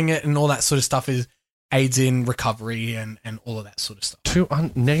 Cooling it and all that sort of stuff aids in recovery and all of that sort of stuff.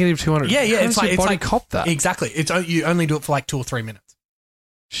 Negative 200. Yeah. How does your body cop that? Exactly. You only do it for like 2 or 3 minutes.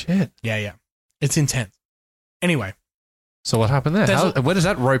 Shit. Yeah. It's intense. Anyway. So what happened there? Where does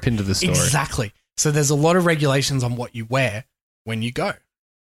that rope into the story? Exactly. So there's a lot of regulations on what you wear when you go.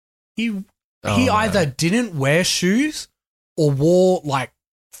 He either didn't wear shoes or wore like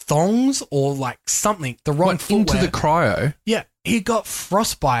thongs or like something, the wrong footwear. Into the cryo? Yeah. He got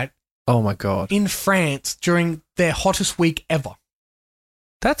frostbite. Oh my God. In France during their hottest week ever.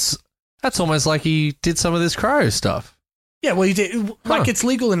 That's almost like he did some of this cryo stuff. Yeah, well, he did. Like it's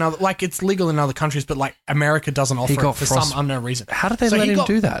legal in other countries, but like America doesn't offer it for some unknown reason. How did they let him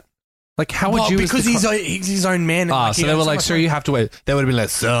do that? Like, how would you? Because he's his own man. And so they were like, "Sir, you have to wear." They would have been like,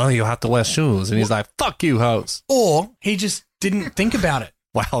 "Sir, you have to wear shoes," and he's like, "Fuck you, hoes." Or he just didn't think about it.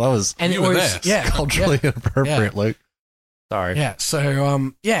 Wow, that was culturally inappropriate, Luke. Sorry. Yeah.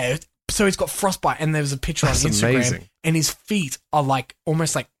 So so he's got frostbite, and there's a picture on Instagram, amazing. And his feet are like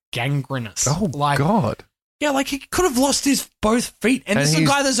almost like gangrenous. Oh like, God. Yeah, like he could have lost his both feet, and this is a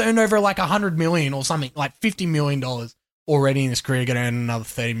guy that's earned over like $100 million or something, like $50 million already in his career, going to earn another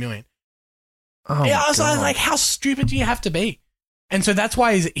 $30 million. Oh, yeah, I was like, how stupid do you have to be? And so that's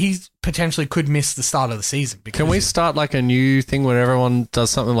why he's potentially could miss the start of the season. Can we start like a new thing where everyone does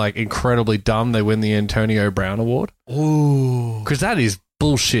something like incredibly dumb? They win the Antonio Brown Award. Ooh, because that is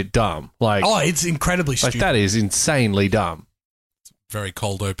bullshit dumb. Like, it's incredibly stupid. Like that is insanely dumb. It's very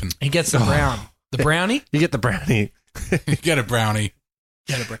cold open. He gets the brownie. You get the brownie. You get a brownie.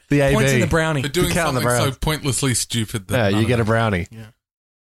 The AB. Points in the brownie. They're doing something so pointlessly stupid. That you get a brownie. Yeah.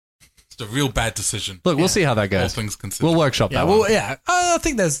 It's a real bad decision. Look, we'll see how that goes. All things considered. We'll workshop that. Well, yeah. I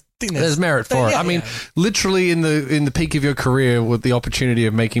think there's merit for it. I mean, literally in the peak of your career with the opportunity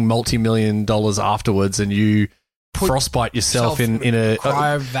of making multi-million dollars afterwards, and you frostbite yourself in a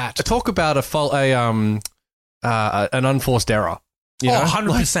cryovat. Talk about an unforced error. You know?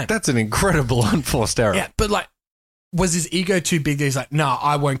 100%. Like, that's an incredible unforced error. Yeah, but like, was his ego too big that he's like, no,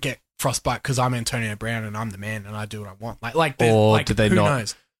 I won't get frostbite because I'm Antonio Brown and I'm the man and I do what I want. Or did they who not?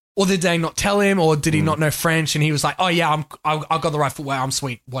 Knows? Or did they not tell him? Or did he not know French? And he was like, oh yeah, I got the right footwear. I'm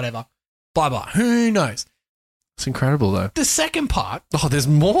sweet. Whatever. Bye bye. Who knows? It's incredible though. The second part. Oh, there's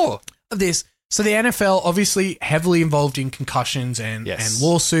more of this. So the NFL obviously heavily involved in concussions and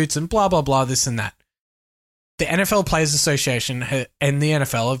lawsuits and blah blah blah, this and that. The NFL Players Association and the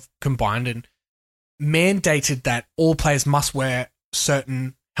NFL have combined and mandated that all players must wear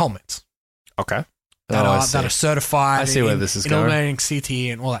certain helmets. Okay. That are certified. I see where this is going. Eliminating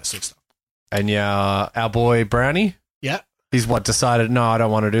CTE and all that sort of stuff. And our boy Brownie? Yeah. He's decided, no, I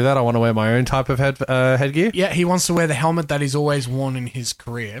don't want to do that. I want to wear my own type of headgear? Yeah, he wants to wear the helmet that he's always worn in his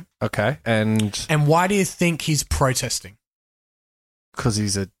career. Okay. And why do you think he's protesting? Because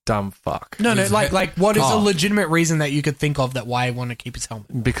he's a dumb fuck. No, like what is a legitimate reason that you could think of that why he want to keep his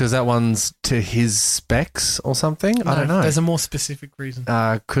helmet? Because that one's to his specs or something? No, I don't know. There's a more specific reason.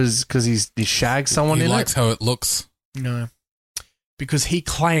 Because he shagged someone in it? He likes how it looks. No. Because he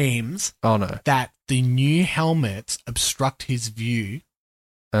claims that the new helmets obstruct his view.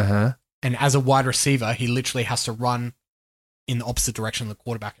 Uh-huh. And as a wide receiver, he literally has to run in the opposite direction of the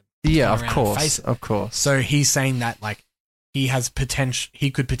quarterback. Yeah, of course. So he's saying that like he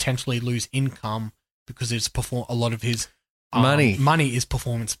could potentially lose income because a lot of his money is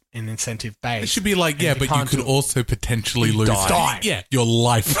performance and incentive based. It should be like, but you could also potentially lose your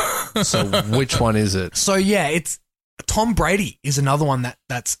life. So which one is it? So it's Tom Brady is another one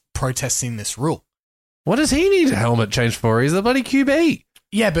that's protesting this rule. What does he need a helmet change for? He's the bloody QB.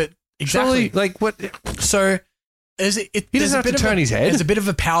 Yeah, but exactly. Surely, like what? So he doesn't have to turn his head. There's a bit of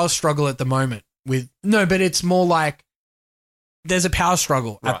a power struggle at the moment but it's more like there's a power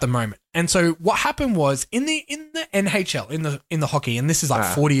struggle at the moment. And so what happened was in the NHL, in the hockey, and this is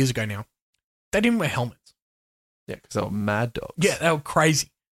like 40 years ago now, they didn't wear helmets. Yeah, because they were mad dogs. Yeah, they were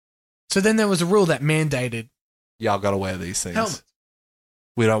crazy. So then there was a rule that mandated y'all got to wear these things. Helmets.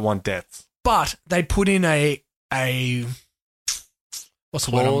 We don't want deaths. But they put in a what's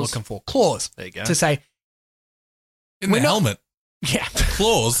the word I'm looking for? Clause. There you go. To say in the helmet. Yeah.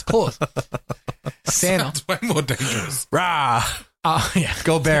 Clause. Santa. Sounds way more dangerous. Rah. Yeah.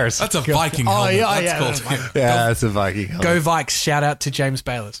 Go Bears. That's a Viking helmet. That's a Viking helmet. Go Vikes. Shout out to James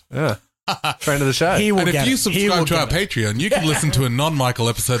Bayless. Yeah. Friend of the show. If you subscribe to our Patreon, you can listen to a non-Michael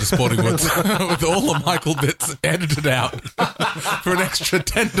episode of Sporting Woods with all the Michael bits edited out for an extra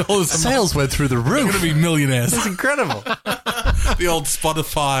 $10 a month. Sales went through the roof. We're going to be millionaires. It's incredible. The old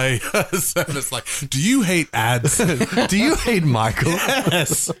Spotify service, like, do you hate ads? Do you hate Michael?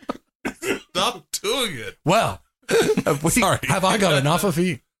 Yes. Stop doing it. Well, have I got enough of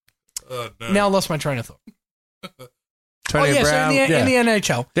you? No. Now I lost my train of thought. Brown. So in the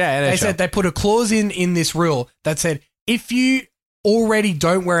NHL, they said they put a clause in this rule that said if you already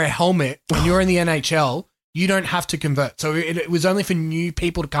don't wear a helmet when you're in the NHL, you don't have to convert. So it was only for new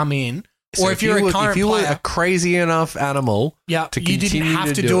people to come in, or if you're a current player, were a crazy enough animal, you didn't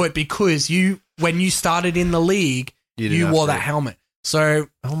have to do it because when you started in the league, you wore that helmet. So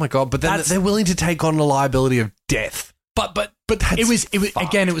oh my god! But then they're willing to take on the liability of death. But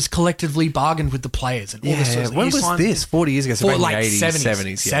it was collectively bargained with the players and all this sort of when was this? 40 years ago, so like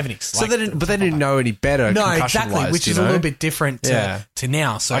 80s, 70s. So they didn't know any better. No, exactly, which is a little bit different to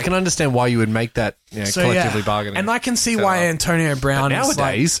now. So I can understand why you would make that collectively bargaining. And I can see why Antonio Brown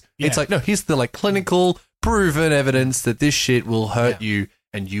nowadays it's like no, here's the clinical proven evidence that this shit will hurt you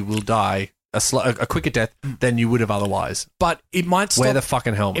and you will die a quicker death than you would have otherwise. But it might stop, wear the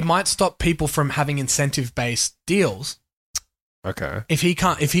fucking helmet. It might stop people from having incentive based deals. Okay. If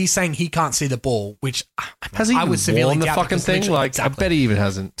he's saying he can't see the ball, which has he even worn the fucking thing? Like I bet he even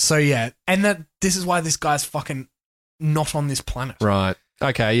hasn't. So and this is why this guy's fucking not on this planet. Right.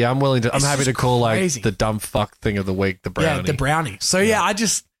 Okay. Yeah, I'm happy to call the dumb fuck thing of the week the brownie. Yeah, the brownie. So I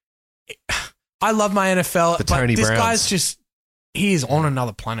love my NFL, but this guy's he is on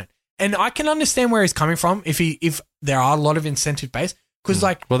another planet. and I can understand where he's coming from if there are a lot of incentive based because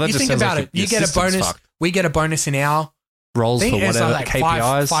you think about it, you get a bonus. Fucked. We get a bonus in our roles for whatever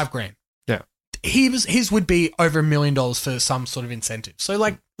KPIs. $5,000. Yeah, his would be over $1 million for some sort of incentive. So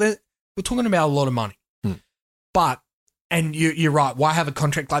we're talking about a lot of money. But and you're right. Why have a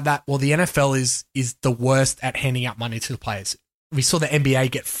contract like that? Well, the NFL is the worst at handing out money to the players. We saw the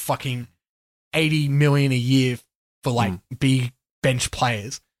NBA get fucking $80 million a year for big bench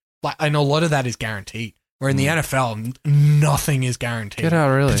players. And a lot of that is guaranteed. Where in the NFL, nothing is guaranteed. Get out,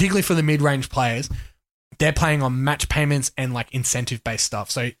 really? Particularly for the mid-range players, they're playing on match payments and incentive-based stuff.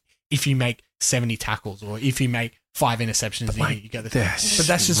 So if you make 70 tackles or if you make 5 interceptions, you get the thing. But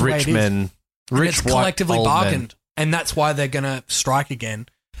that's just rich the way it men, is. rich it's collectively white, bargained, and that's why they're going to strike again.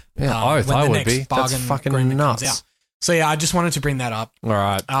 Yeah, I would be. That's fucking nuts. So yeah, I just wanted to bring that up. All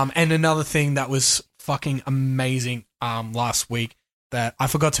right. And another thing that was fucking amazing last week that I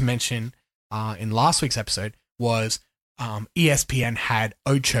forgot to mention in last week's episode was ESPN had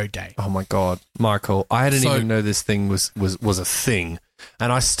Ocho Day. Oh my God, Michael, I didn't even know this thing was a thing,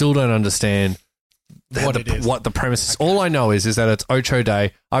 and I still don't understand what the premise is. Okay. All I know is that it's Ocho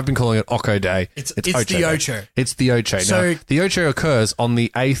Day. I've been calling it Ocho Day. It's Ocho the Ocho. It's the Ocho. So, now, the Ocho occurs on the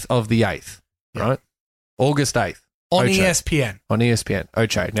 8th of the 8th, right? August 8th. On Ocho. ESPN. On ESPN.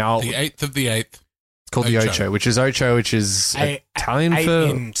 Ocho. Now, the 8th of the 8th. It's called the Ocho, which is Italian eight for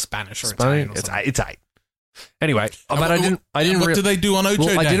in Spanish or Italian. Or it's 8. Anyway, but I didn't. What do they do on Ocho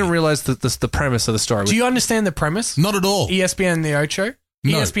Day? I didn't realize that the premise of the story. Do you understand the premise? Not at all. ESPN the Ocho.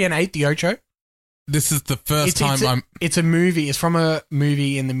 No. ESPN 8 the Ocho. This is the first time It's a movie. It's from a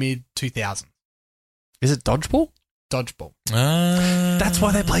movie in the mid 2000s. Is it Dodgeball? Dodgeball. That's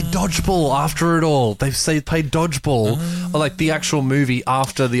why they played Dodgeball after it all. They played Dodgeball, or like the actual movie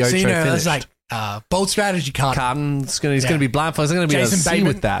after the Ocho finished. It's like bold strategy card. He's going to be blindfolded. He's going to be Jason able to see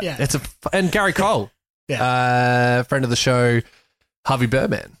with that. Yeah. And Gary Cole, friend of the show, Harvey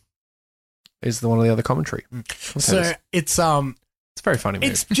Birdman, is one of the other commentary. So it's a very funny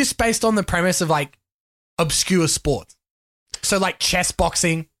movie. It's just based on the premise of obscure sports. So chess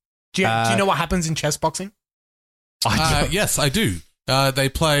boxing. Do you know what happens in chess boxing? Yes, I do. They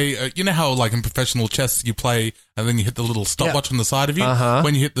play, you know how in professional chess you play and then you hit the little stopwatch on the side of you? Uh-huh.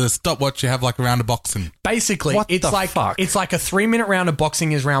 When you hit the stopwatch, you have a round of boxing. Basically, it's a 3-minute round of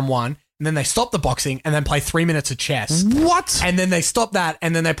boxing is round 1, and then they stop the boxing and then play 3 minutes of chess. What? And then they stop that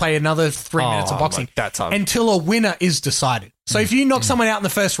and then they play another 3 minutes of boxing until a winner is decided. So if you knock someone out in the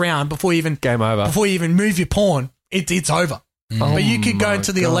first round before you even game over, before you even move your pawn, it's over. But you could go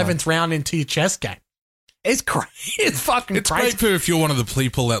into the 11th round into your chess game. It's crazy. It's fucking crazy. It's great for if you're one of the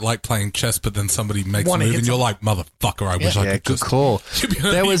people that like playing chess, but then somebody makes a move and you're like, motherfucker, I wish I could good call.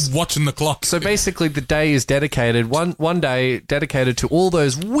 There was watching the clock. So basically the day is dedicated, one day dedicated to all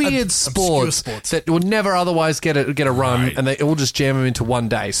those weird sports that would never otherwise get a run, and they all just jam them into one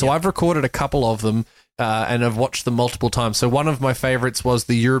day. So I've recorded a couple of them and I've watched them multiple times. So one of my favorites was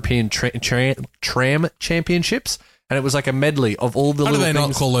the European Tram Championships. And it was like a medley of all the little things. How do they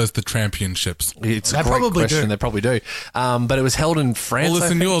not call those the championships? It's a great question. They probably do. But it was held in France. Well,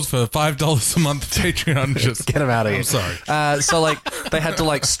 listen, yours for $5 a month Patreon. Just get them out of here. I'm sorry. So they had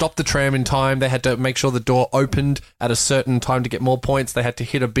to stop the tram in time. They had to make sure the door opened at a certain time to get more points. They had to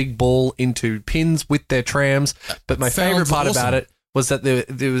hit a big ball into pins with their trams. But my favorite part about it was that they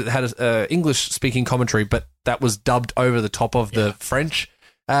had English speaking commentary, but that was dubbed over the top of the French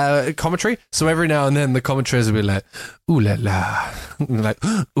commentary. So every now and then the commentators would be like, ooh la la,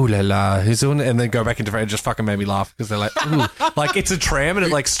 ooh la la, and then go back into French. It just fucking made me laugh because they're like, ooh, it's a tram and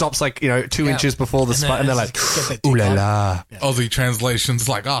it stops 2 inches before the spot, and they're like, ooh la la. Aussie translations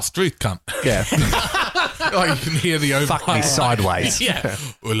street cunt. Yeah. You can hear the over. Fuck me sideways. Yeah.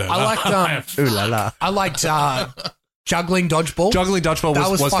 Ooh la la. I liked ooh la la. I liked juggling dodgeball. Juggling dodgeball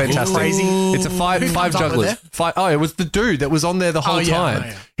was fantastic. Crazy. It's a five jugglers. It was the dude that was on there the whole time.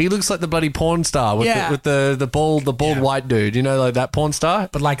 Yeah. He looks like the bloody porn star with the bald white dude. You know, that porn star,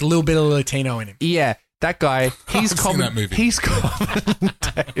 but a little bit of Latino in him. Yeah. That guy, he's that movie. He's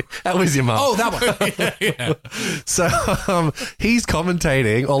that was your mum. Oh, that one. Yeah. So he's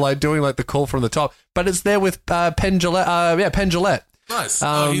commentating or doing the call from the top, but it's there with Penn Jillette. Nice.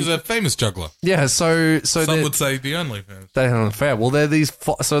 He's a famous juggler. Yeah. So some would say the only famous. They're unfair. Well, they're these.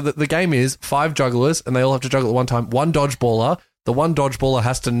 So the game is 5 jugglers, and they all have to juggle at one time. One dodgeballer. The one dodgeballer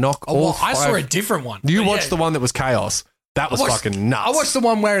has to knock all. I saw a different one. You watched the one that was chaos. That was fucking nuts. I watched the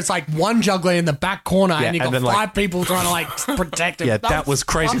one where it's like one juggler in the back corner and you got then, five people trying to like protect him. Yeah, that was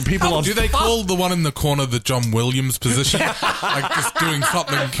crazy. People on. Do they call the one in the corner the John Williams position? Like just doing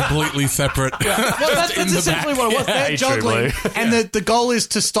something completely separate. Well, that's essentially what it was. They're juggling, and the goal is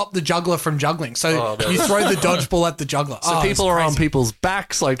to stop the juggler from juggling. So you throw the dodgeball at the juggler. So people are on people's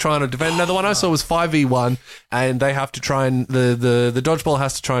backs, like trying to defend. Now, the one I saw was 5v1, and they have to try and the dodgeball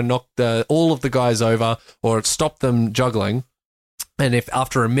has to try and knock all of the guys over or stop them juggling. And if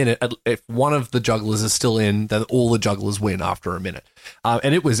after a minute, if one of the jugglers is still in, then all the jugglers win after a minute.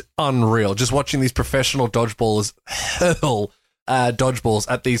 And it was unreal. Just watching these professional dodgeballers hurl dodgeballs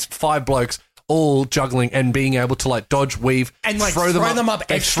at these 5 blokes all juggling and being able to like dodge, weave, and like throw them up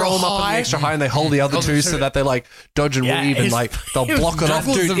extra high, and they hold the other two so that they like dodge and weave and like they'll block it off.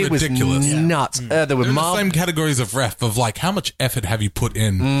 Dude, it was ridiculous. Nuts. There were the same categories of ref of like how much effort have you put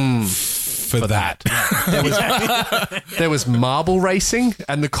in for that? There was marble racing,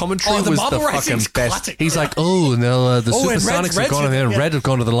 and the commentary was the fucking best. Classic. He's like, no, the Supersonics have gone in there, and Red have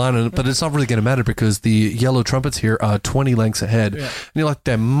gone to the line, but it's not really going to matter because the yellow trumpets here are 20 lengths ahead. Yeah. And you're like,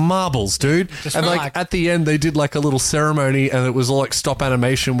 they're marbles, dude. Just and like at the end, they did like a little ceremony, and it was all like stop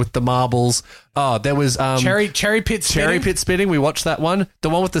animation with the marbles. Oh, there was cherry pit spitting. We watched that one. The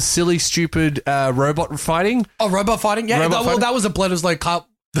one with the silly, stupid robot fighting. Oh, robot fighting. Yeah, that was a Bledisloe Cup.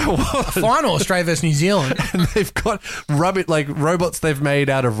 Final Australia versus New Zealand. And they've got robots they've made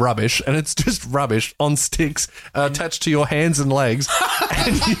out of rubbish, and it's just rubbish on sticks attached to your hands and legs.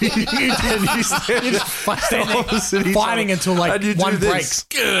 And you stand fighting until like one breaks.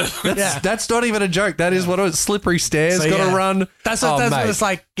 That's not even a joke. That is what it is. Slippery stairs, gotta run. That's what it's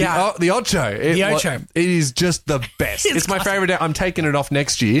like. Yeah. The Ocho. It is just the best. It's my favorite day. I'm taking it off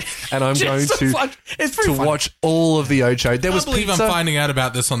next year, and I'm going to watch all of the Ocho. There was pizza. I'm finding out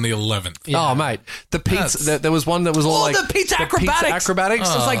about this on the 11th. Yeah. Oh, mate. The pizza. There was one that was all like the pizza acrobatics.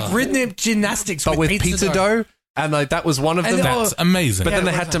 It's like rhythmic gymnastics, but with pizza dough. And like that was one of them. That's amazing. But then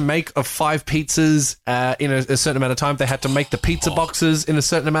they had to make 5 pizzas in a certain amount of time. They had to make the pizza boxes in a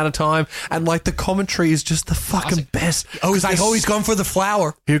certain amount of time. And like the commentary is just the fucking best. Oh, he's like, he's gone for the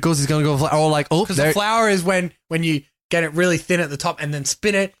flour. Here goes, he's going to go for the flour. Or like, because the flour is when you get it really thin at the top and then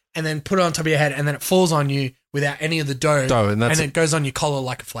spin it and then put it on top of your head and then it falls on you without any of the dough. And it goes on your collar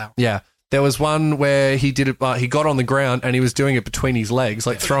like a flour. Yeah. There was one where he did it. He got on the ground and he was doing it between his legs,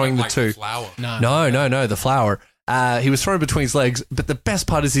 like throwing the two. Flour. No, the flour. He was throwing it between his legs, but the best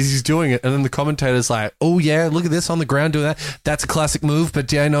part is he's doing it, and then the commentator's like, "Oh yeah, look at this on the ground doing that. That's a classic move,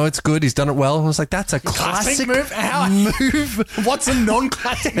 but yeah, no, it's good. He's done it well." And I was like, "That's a classic move. What's a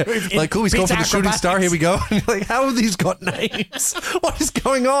non-classic move? Like, cool, he's gone for the shooting star. Here we go." And you're like, how have these got names? What is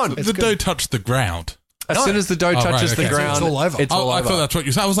going on? The dough touched the ground. As soon as the dough touches the ground, it's all over. I thought that's what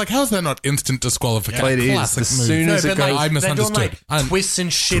you said. I was like, how is that not instant disqualification? Yeah, it is. As soon as it goes, I misunderstood. Like twists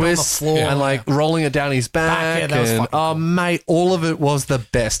and shit on the floor. And like rolling it down his back. Mate, all of it was the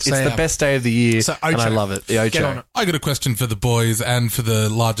best. It's the best day of the year, and I love it. The Ocho. I got a question for the boys and for the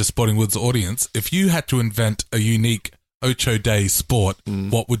larger Sporting Woods audience. If you had to invent a unique Ocho Day sport,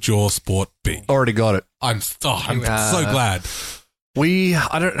 what would your sport be? Already got it. I'm so glad.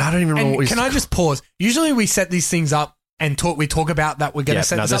 I don't even remember what we... Can I just pause? Usually we set these things up and we talk about that we're going to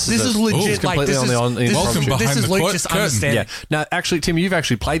set this up. This is legit. This is Luke just understanding. Yeah. Now, actually, Tim, you've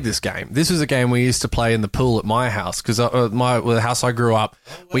actually played this game. This was a game we used to play in the pool at my house because the house I grew up,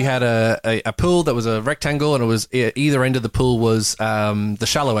 we had a pool that was a rectangle, and it was either end of the pool was the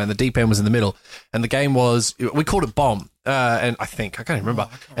shallow end, the deep end was in the middle, and the game was, we called it bomb, and I can't even remember,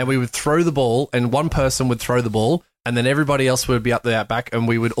 and we would throw the ball, and one person would throw the ball, and then everybody else would be up there back, and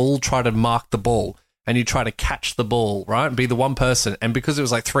we would all try to mark the ball. And you try to catch the ball, right? And be the one person. And because it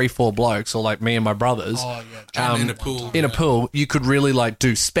was like 3-4 blokes, or like me and my brothers, in a pool, you could really like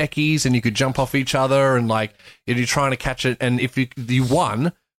do speckies, and you could jump off each other, and like you're trying to catch it. And if you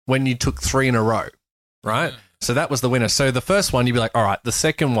won when you took 3 in a row, right? So that was the winner. So the first one, you'd be like, all right. The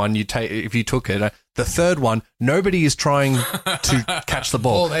second one, if you took it. The third one, nobody is trying to catch the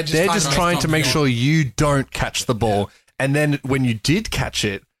ball. They're just trying to make sure you don't catch the ball. Yeah. And then when you did catch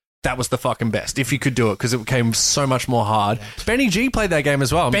it, that was the fucking best, if you could do it, because it became so much more hard. Yeah. Benny G played that game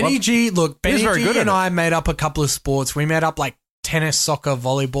as well. Benny G and I made up a couple of sports. We made up like tennis, soccer,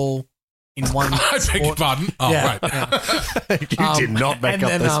 volleyball in one I beg your pardon. Oh, right. Yeah. You did not make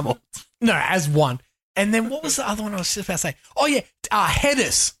up those sports. No, as one. And then what was the other one I was just about to say? Oh, yeah,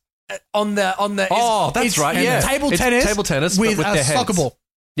 headers on the. Oh, that's right, yeah. Table tennis with a soccer ball.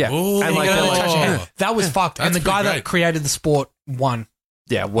 Yeah. Ooh, and that was fucked. And the guy that created the sport won.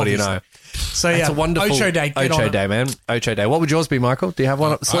 Yeah, what do you know? So yeah, it's a wonderful Ocho Day, man. Ocho Day. What would yours be, Michael? Do you have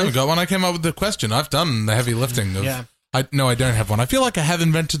one up the sleeve? I haven't got one. I came up with the question. I've done the heavy lifting of I don't have one. I feel like I have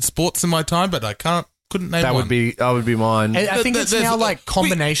invented sports in my time, but I couldn't name that one. That would be mine. I think it's now like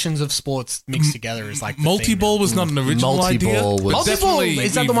combinations of sports mixed together is like multi-ball was not an original idea. Multi-ball,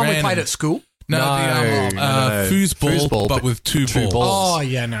 is that the one we played at school? No, foosball, but with two balls. Oh,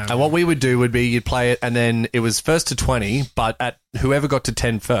 yeah, no. And what we would do would be you'd play it, and then it was first to 20, but at whoever got to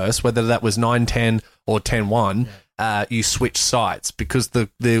 10 first, whether that was 9-10 or 10-1, you switch sides, because the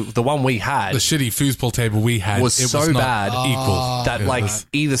one we had, the shitty foosball table we had, was so bad equal that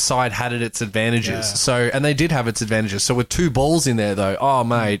either side had its advantages. Yeah. So, and they did have its advantages. So with two balls in there, though, oh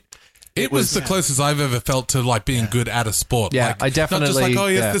mate. It was the closest I've ever felt to like being good at a sport. Yeah, like, I definitely. Not just like, oh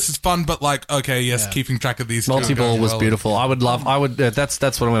yes, this is fun, but like, okay, yes, keeping track of these. Multi-ball was beautiful. I would. That's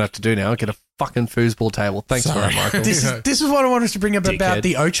what I'm gonna have to do now. Get a fucking foosball table. Thanks for that, Michael. This is what I wanted to bring up about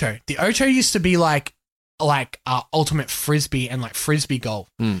the Ocho. The Ocho used to be like ultimate frisbee and like frisbee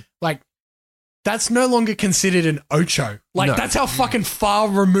golf. Like that's no longer considered an Ocho. Like that's how fucking far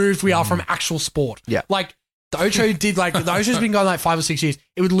removed we are from actual sport. Yeah, like. The Ocho the Ocho's been going like 5 or 6 years.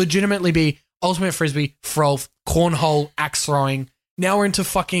 It would legitimately be ultimate frisbee, frolf, cornhole, axe throwing. Now we're into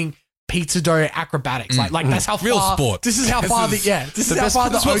fucking pizza dough acrobatics. Like that's how real far. sport. This is how far the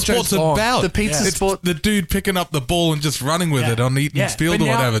Ocho's gone. About. The pizza sport. The dude picking up the ball and just running with it on Eaton's field or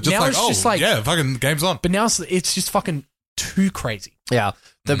whatever. Fucking game's on. But now it's just fucking too crazy. Yeah.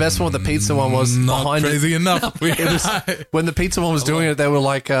 The best one, the pizza one, was not behind crazy enough. When the pizza one was doing it, they were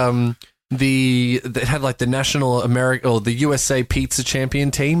like it had like the national America or the USA pizza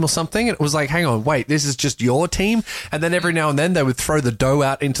champion team or something. And it was like, hang on, wait, this is just your team? And then every now and then they would throw the dough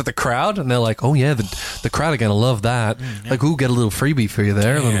out into the crowd, and they're like, oh yeah, the crowd are going to love that. Like, we'll get a little freebie for you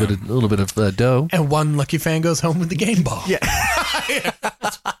there, a little bit of dough. And one lucky fan goes home with the game ball. Yeah.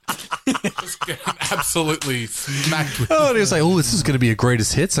 Just getting absolutely smacked with and he was like, oh, this is going to be a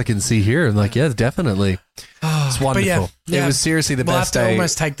greatest hits I can see here. And like, yeah, definitely. It's wonderful. It was seriously the best day. I'll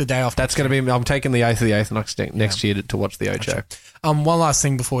almost take the day off. That's going to be, I'm taking the 8th of the 8th next year to watch the Ocho. Gotcha. One last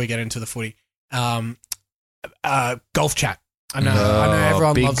thing before we get into the footy. Golf chat. I know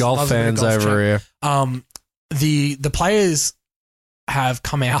everyone big loves golf fans over here. The players have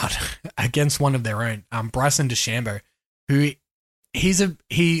come out against one of their own, Bryson DeChambeau, who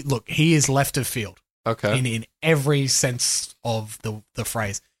he is left of field. Okay. In every sense of the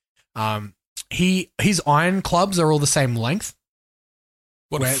phrase. His iron clubs are all the same length.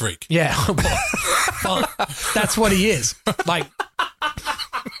 What a freak. Yeah. Well, that's what he is. Like,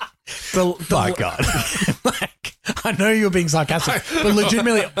 my God. Like, I know you're being sarcastic, but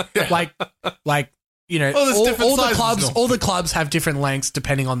legitimately, like, you know, all the clubs have different lengths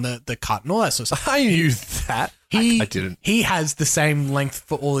depending on the cut and all that sort of stuff. I knew that. I didn't. He has the same length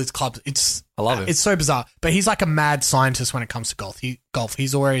for all his clubs. I love it. It's so bizarre. But he's like a mad scientist when it comes to golf.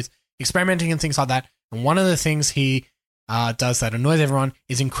 He's always experimenting and things like that. And one of the things he does that annoys everyone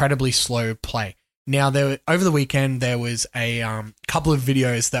is incredibly slow play. Now, over the weekend, there was a couple of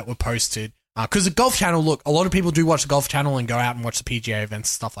videos that were posted. Because the Golf Channel, look, a lot of people do watch the Golf Channel and go out and watch the PGA events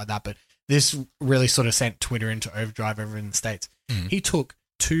and stuff like that. But this really sort of sent Twitter into overdrive over in the States. He took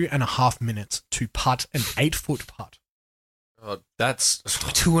 2.5 minutes to putt an 8-foot putt. Oh, that's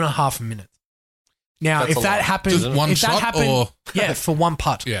 2.5 minutes. Now, if that happened, yeah, for one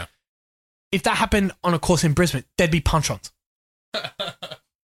putt. Yeah. If that happened on a course in Brisbane, there'd be punch-ons.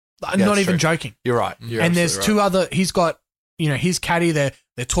 I'm not even joking. You're right. And there's two other. He's got, his caddy. They're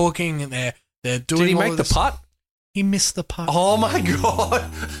talking and they're doing. Did he make the putt? He missed the putt. Oh my God!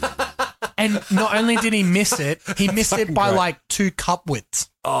 And not only did he miss it, he missed it by like 2 cup widths.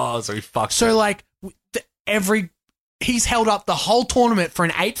 Oh, so he fucked. So like he's held up the whole tournament for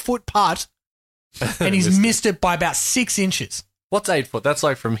an 8-foot putt, and he's missed it by about 6 inches. What's 8 foot? That's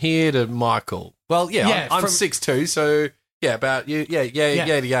like from here to Michael. Well, yeah, I'm 6'2", so yeah, about yeah.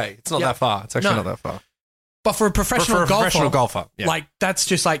 It's not that far. It's actually not that far. But for a professional golfer, like that's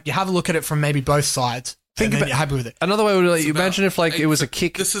just like you have a look at it from maybe both sides. Think about, you're happy with it. Another way would like, you imagine if like it was a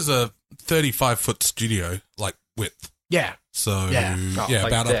kick. This is a 35-foot studio like width. Yeah. So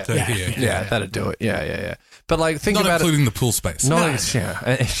about up to here. Yeah, that'd do it. Yeah. But like think not about including the pool space.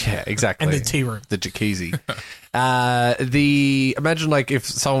 Yeah, exactly. And the tea room, the jacuzzi. Imagine like if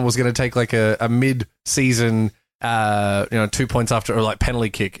someone was going to take like a mid-season 2 points after or like penalty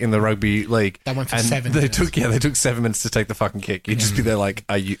kick in the rugby league. That went for 7 minutes. They took 7 minutes to take the fucking kick. You'd just be there like,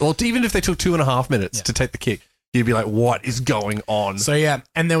 are you? Or even if they took 2.5 minutes to take the kick, you'd be like, what is going on? So yeah,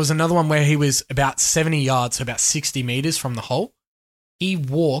 and there was another one where he was about 70 yards, so about 60 meters from the hole. He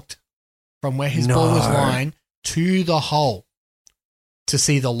walked from where his ball was lying to the hole to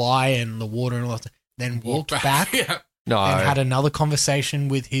see the lie and the water and all that. Then walked back and had another conversation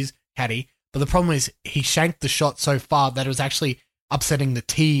with his caddy. But the problem is he shanked the shot so far that it was actually upsetting the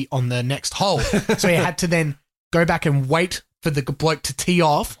tee on the next hole. So he had to then go back and wait for the bloke to tee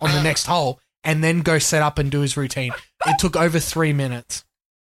off on the next hole and then go set up and do his routine. It took over 3 minutes.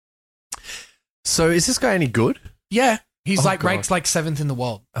 So is this guy any good? Yeah. He's ranked 7th in the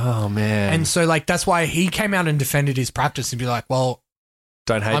world. Oh, man. And so that's why he came out and defended his practice and be like, well,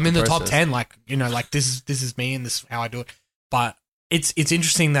 don't hate I'm in the process. top 10. This is me and this is how I do it. But it's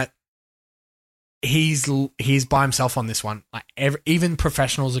interesting that he's by himself on this one. Even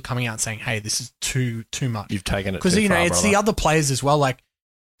professionals are coming out and saying, hey, this is too much. You've taken it because it's brother. The other players as well.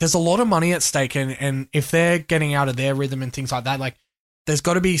 There's a lot of money at stake, and if they're getting out of their rhythm and things like that, there's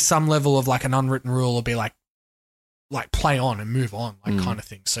got to be some level of an unwritten rule or be play on and move on, kind of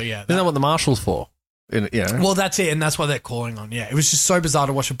thing. So yeah, isn't that what the marshal's for? Well, that's it, and that's what they're calling on. Yeah, it was just so bizarre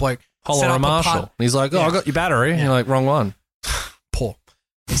to watch a bloke holler a marshal. He's like, I got your battery. Yeah. And you're like, wrong one. Poor.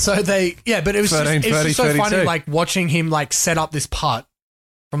 So but it was 13, just, 30, it's just so 32. Funny, watching him set up this putt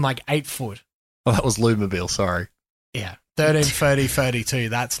from 8 foot. Oh, that was Lubemobile. Sorry. Yeah. 13, 30, 32.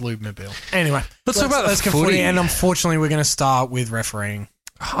 That's Lubemobile. Anyway, let's talk about the footy. And unfortunately, we're going to start with refereeing.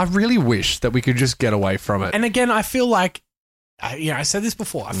 I really wish that we could just get away from it. And again, I feel like, I said this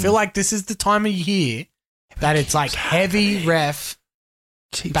before, I feel like this is the time of year that it's heavy ref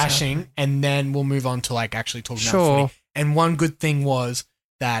bashing, and then we'll move on to actually talking about footy. And one good thing was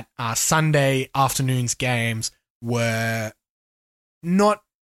that Sunday afternoon's games were not.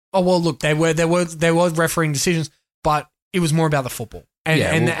 Oh well, look, there were refereeing decisions, but it was more about the football.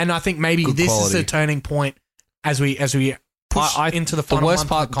 And I think maybe this quality. Is a turning point as we push into the final. The worst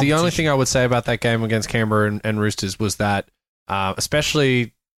part, the only thing I would say about that game against Canberra and Roosters was that,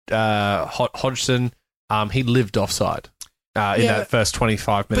 especially Hodgson, he lived offside. In that first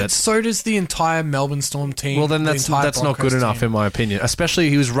 25 minutes. But so does the entire Melbourne Storm team. Well, then that's not good enough, in my opinion. Especially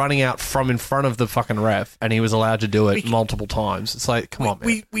he was running out from in front of the fucking ref, and he was allowed to do it multiple times. It's come on,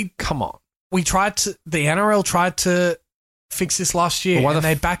 man. Come on. The NRL tried to fix this last year, and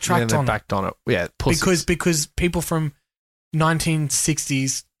they backtracked on it. Backed on it. Yeah, because people from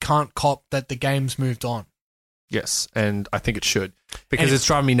 1960s can't cop that the game's moved on. Yes, and I think it should, because it's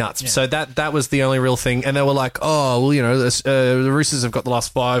driving me nuts. Yeah. So that was the only real thing. And they were like, oh, well, the Roosters have got the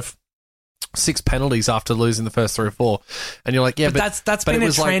last 6 penalties after losing the first 3 or 4. And you're like, yeah, but that's been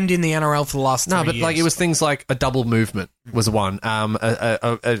a trend in the NRL for the last 3 years. No, but it was things like a double movement was one,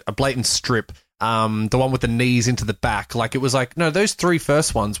 a blatant strip, the one with the knees into the back. It was those 3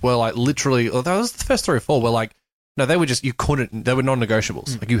 first ones were literally, those the first 3 or 4 were no, they were just, you couldn't, they were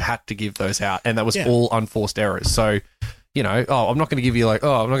non-negotiables. You had to give those out, and that was all unforced errors. So, I'm not going to give you I'm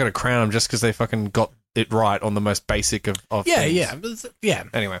not going to crown them just because they fucking got it right on the most basic of things. Yeah.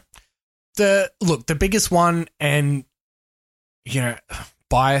 Anyway. The biggest one, and,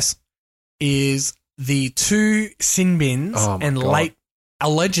 bias, is the 2 sin bins and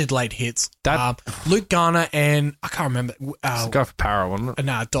alleged late hits. Luke Garner and I can't remember. It's the guy for Para, wasn't it?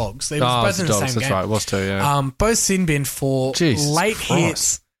 Nah, Dogs. They were both in the same game. That's right. It was too. Yeah. Both sin bin for late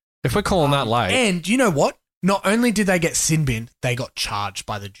hits. If we're calling that late, and you know what? Not only did they get sin bin, they got charged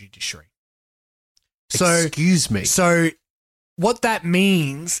by the judiciary. Excuse me. So what that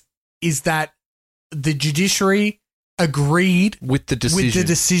means is that the judiciary agreed with the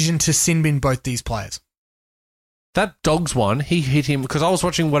decision to sin bin both these players. That Dogs one, he hit him because I was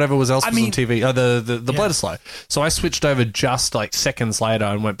watching whatever was else was on TV, the Bledisloe. So I switched over just seconds later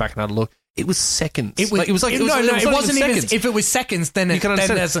and went back and had a look. It was seconds. It wasn't even. If it was seconds, then you can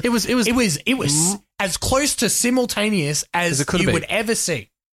understand. It was as close to simultaneous as you would ever see.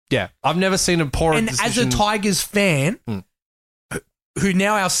 Yeah, I've never seen a poorer decision. As a Tigers fan, who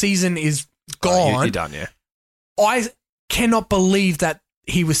now our season is gone, you're done. Yeah, I cannot believe that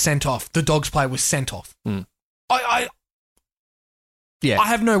he was sent off. The Dogs player was sent off. I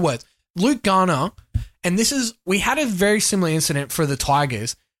have no words. Luke Garner, and we had a very similar incident for the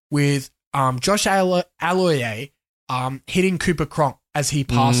Tigers with Josh Aloiai hitting Cooper Cronk as he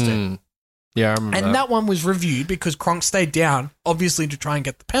passed it. Yeah, I remember and that one was reviewed because Cronk stayed down, obviously to try and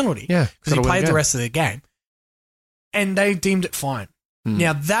get the penalty. Yeah, because he played the rest of the game. And they deemed it fine.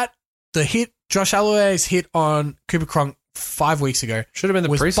 Now the hit, Josh Aloiai's hit on Cooper Cronk 5 weeks ago should have been the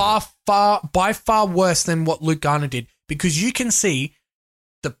was by far worse than what Luke Garner did, because you can see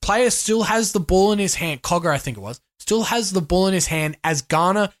the player still has the ball in his hand. Cogger, I think it was, still has the ball in his hand as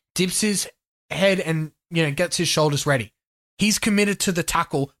Garner dips his head and gets his shoulders ready. He's committed to the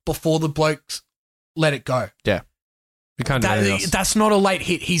tackle before the blokes let it go. Yeah, you can't do anything else. That's not a late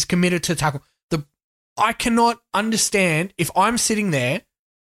hit. He's committed to tackle. I cannot understand if I'm sitting there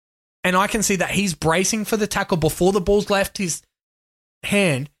and I can see that he's bracing for the tackle before the ball's left his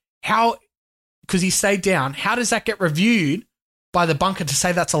hand. How because he stayed down. How does that get reviewed by the bunker to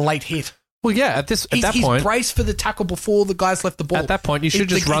say that's a late hit? Well, yeah, at that point, he's braced for the tackle before the guys left the ball. At that point, you should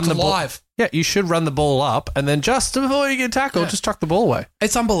just run the ball. Yeah, you should run the ball up, and then just before you get tackled, just tuck the ball away.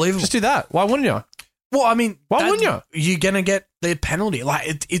 It's unbelievable. Just do that. Why wouldn't you? Well, I mean, why wouldn't you? You're gonna get the penalty.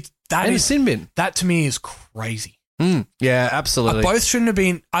 Like that and is a sin bin. That to me is crazy. Yeah, absolutely. Both shouldn't have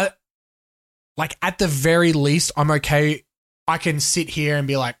been. Like at the very least, I'm okay. I can sit here and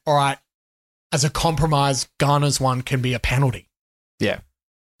be like, all right, as a compromise, Garner's one can be a penalty. Yeah,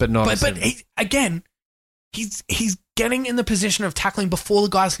 but not. But again, he's getting in the position of tackling before the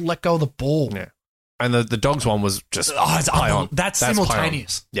guys let go of the ball. Yeah, and the Dogs one was just play on. That's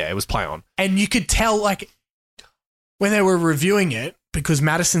simultaneous. Yeah, it was play on, and you could tell like when they were reviewing it because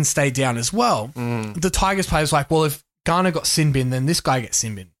Madison stayed down as well. The Tigers players were like, well, if Garner got sin bin, then this guy gets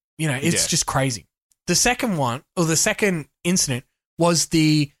sin bin. You know, it's just crazy. The second one, or the second incident, was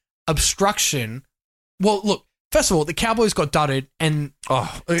the obstruction. Well, look, first of all, the Cowboys got dudded, and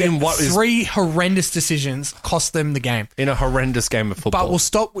three horrendous decisions cost them the game. In a horrendous game of football. But we'll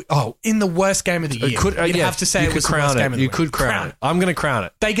stop. In the worst game of the year. You'd have to say it was the worst game of the year. You could crown it. I'm going to crown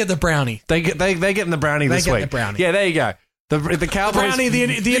it. They get the brownie. They get in the brownie this week. They get the brownie. Yeah, there you go. The Cowboys, brownie,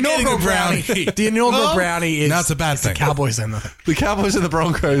 the inaugural brownie. The inaugural brownie is that's a bad thing. The Cowboys and the Cowboys and the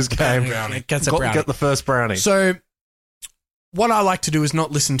Broncos game. It gets a brownie. Get the first brownie. So, what I like to do is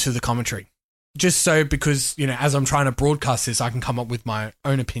not listen to the commentary, just so because as I'm trying to broadcast this, I can come up with my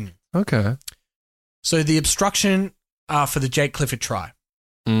own opinion. Okay. So the obstruction for the Jake Clifford try.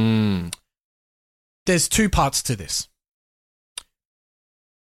 There's two parts to this.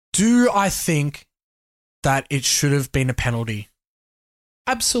 Do I think that it should have been a penalty?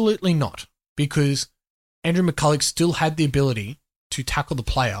 Absolutely not, because Andrew McCulloch still had the ability to tackle the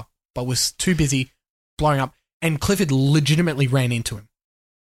player, but was too busy blowing up, and Clifford legitimately ran into him.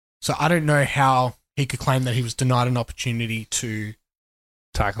 So I don't know how he could claim that he was denied an opportunity to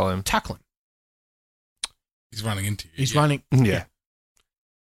tackle him. He's running into you. He's running. Yeah.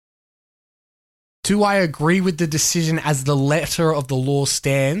 Do I agree with the decision as the letter of the law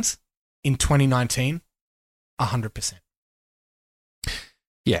stands in 2019? 100%.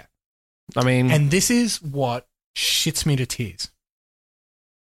 Yeah. I mean... And this is what shits me to tears.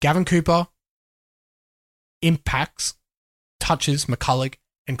 Gavin Cooper impacts, touches McCulloch,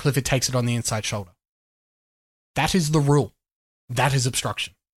 and Clifford takes it on the inside shoulder. That is the rule. That is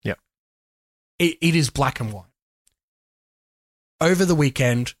obstruction. Yeah. It is black and white. Over the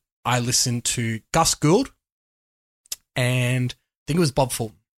weekend, I listened to Gus Gould and I think it was Bob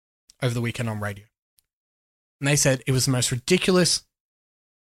Fulton over the weekend on radio. And they said it was the most ridiculous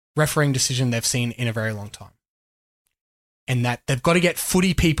refereeing decision they've seen in a very long time. And that they've got to get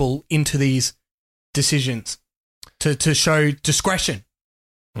footy people into these decisions to show discretion.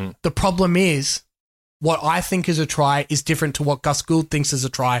 The problem is, what I think is a try is different to what Gus Gould thinks is a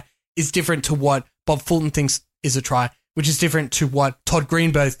try, is different to what Bob Fulton thinks is a try, which is different to what Todd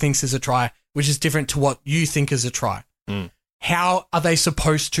Greenberg thinks is a try, which is different to what you think is a try. How are they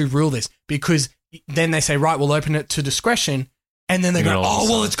supposed to rule this? Because then they say, right, we'll open it to discretion, and then they go, oh,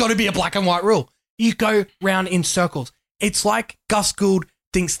 well, it's got to be a black and white rule. You go round in circles. It's like Gus Gould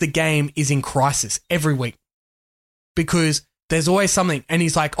thinks the game is in crisis every week because there's always something, and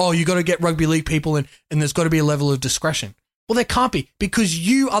he's like, oh, you got to get rugby league people and there's got to be a level of discretion. Well, there can't be, because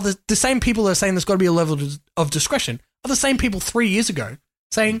you are the same people that are saying there's got to be a level of discretion are the same people 3 years ago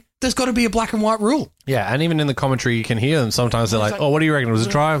saying there's got to be a black and white rule. Yeah, and even in the commentary, you can hear them sometimes. They're like, oh, what do you reckon? Was it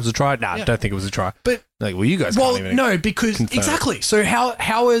a try? Was it a try? Nah, I don't think it was a try. But like, well, you guys can't even no, because confirm. Exactly. So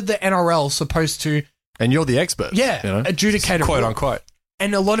how are the NRL supposed to... And you're the expert. Yeah, adjudicate it. Quote unquote.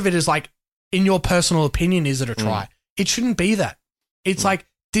 And a lot of it is like, in your personal opinion, is it a try? It shouldn't be that. It's like,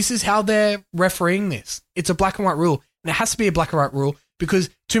 this is how they're refereeing this. It's a black and white rule. And it has to be a black and white rule because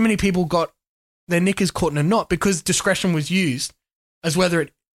too many people got their knickers caught in a knot because discretion was used as whether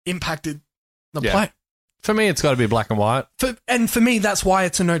it impacted the play. For me, it's got to be black and white. For me, that's why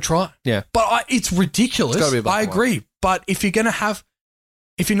it's a no try. Yeah. But it's ridiculous. It's gotta be black I agree. White. But if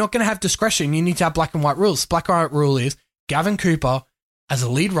you're not going to have discretion, you need to have black and white rules. Black and white rule is Gavin Cooper, as a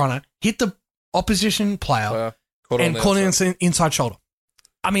lead runner, hit the opposition player and caught an inside shoulder.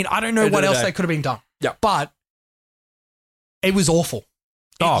 I mean, I don't know what else they could have been done. Yeah. But it was awful.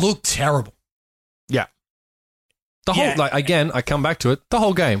 It looked terrible. Yeah. The whole, again, I come back to it. The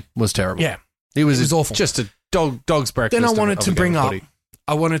whole game was terrible. Yeah. It was awful. Just a dog's breakfast. Then I wanted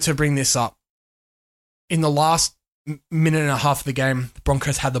to bring this up. In the last minute and a half of the game, the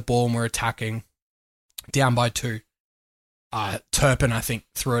Broncos had the ball and were attacking, down by 2. Turpin, I think,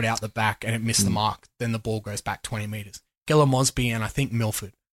 threw it out the back and it missed the mark. Then the ball goes back 20 metres. Gilla Mosby and I think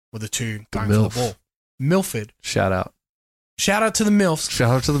Milford were the two going for the ball. Milford. Shout out to the MILFs.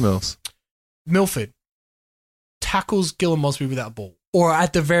 Shout out to the MILFs. Milford tackles Gillum Mosby without a ball. Or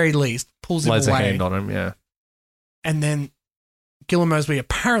at the very least, pulls him away. Lays a hand on him, yeah. And then Gillum Mosby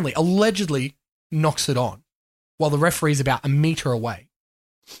allegedly knocks it on while the referee's about a metre away.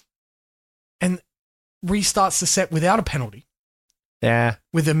 And restarts the set without a penalty. Yeah.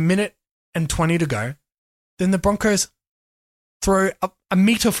 With 1:20 to go. Then the Broncos throw a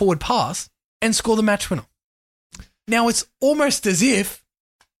metre forward pass and score the match winner. Now it's almost as if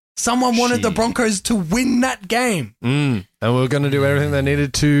someone wanted the Broncos to win that game. And we're going to do everything they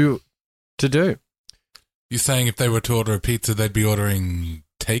needed to do. You're saying if they were to order a pizza, they'd be ordering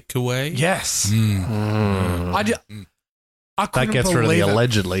takeaway? Yes. I couldn't that gets rid of the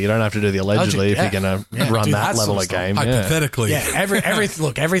allegedly. You don't have to do the allegedly if you're going to run that level of game. Hypothetically. Yeah,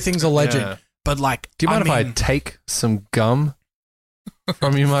 everything's alleged. Yeah. But like, do you mind if I take some gum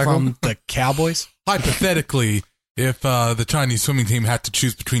from you, Michael? From the Cowboys? Hypothetically, if the Chinese swimming team had to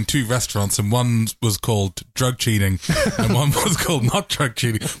choose between two restaurants and one was called drug cheating and one was called not drug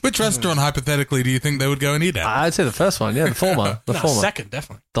cheating, which restaurant, hypothetically, do you think they would go and eat at? I'd say the first one, the former. The former. Second,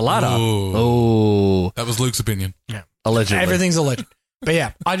 definitely. The latter. Oh. That was Luke's opinion. Yeah. Allegedly. Everything's alleged. But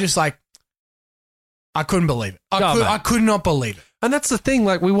yeah, I couldn't believe it. I could not believe it. And that's the thing,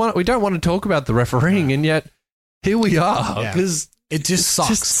 like we don't want to talk about the refereeing, and yet here we are, because it just sucks.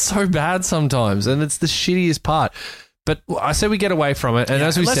 It's just so bad sometimes, and it's the shittiest part. But I say we get away from it, and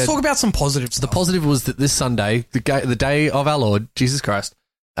as we said, let's talk about some positives. The positive was that this Sunday, the day of our Lord Jesus Christ,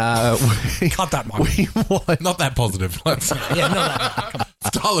 cut that, Michael. We won. Not that positive. Let's not that.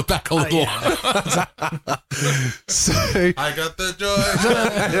 Dial it back a little. So I got the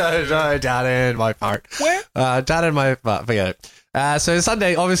joy. Down in my heart. Where? Down in my heart. Forget it. So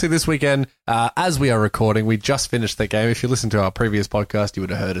Sunday, obviously this weekend, as we are recording, we just finished the game. If you listen to our previous podcast, you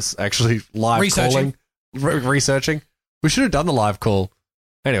would have heard us actually live researching. Researching. We should have done the live call.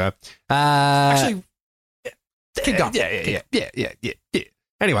 Anyway. Actually, keep going. Yeah.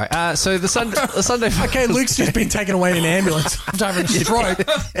 Anyway, so the Sunday... Okay, Luke's just been taken away in an ambulance after having a stroke.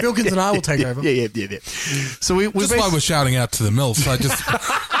 Wilkins and I will take over. Yeah. So we just while we're shouting out to the MILFs, I just...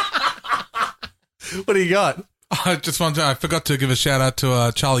 What do you got? I forgot to give a shout out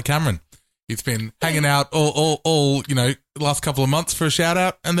to Charlie Cameron. He's been hanging out all the last couple of months for a shout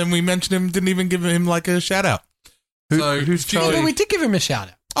out, and then we mentioned him, didn't even give him like a shout out. Who's Charlie? Yeah, we did give him a shout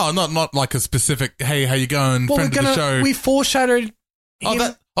out. Oh, not like a specific, hey, how you going, friend of the show. We foreshadowed him.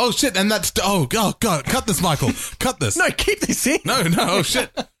 Oh shit! And that's God! Cut this, Michael. Cut this. No, keep this in. No. Oh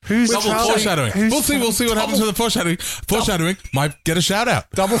shit! Who's double foreshadowing? We'll see what happens to the foreshadowing. Foreshadowing might get a shout out.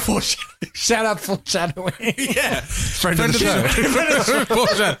 Double foreshadowing. Shout out foreshadowing. Yeah, friend of the show.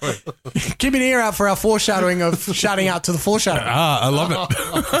 Foreshadowing. Keep an ear out for our foreshadowing of shouting out to the foreshadowing. I love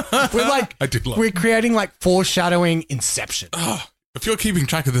it. We're creating like foreshadowing Inception. Oh. If you're keeping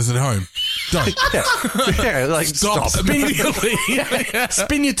track of this at home, don't. Stop immediately.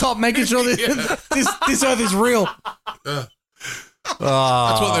 Spin your top, making sure that this earth is real. That's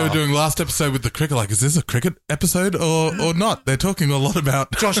what they were doing last episode with the cricket. Like, is this a cricket episode or not? They're talking a lot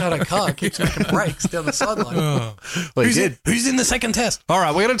about... Josh had a car, keeps making breaks down the sideline. Well, who's in the second test? All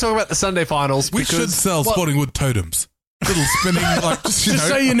right, we're going to talk about the Sunday finals. We should sell sporting wood totems. Little spinning, like, just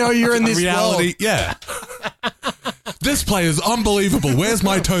so you know you're in this reality. World. Yeah. This play is unbelievable. Where's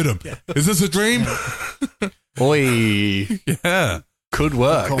my totem? Is this a dream? Oi. Yeah. Could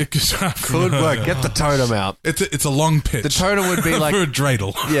work. Could work. Get the totem out. It's a long pitch. The totem would be like... for a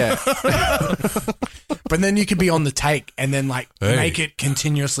dreidel. Yeah. But then you could be on the take and then make it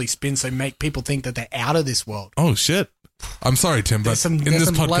continuously spin, so make people think that they're out of this world. Oh, shit. I'm sorry, Tim, but in this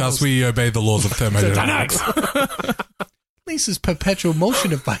podcast, levels. We obey the laws of thermodynamics. Lisa's perpetual motion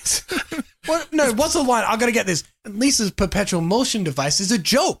device. What's the line? I got to get this. Lisa's perpetual motion device is a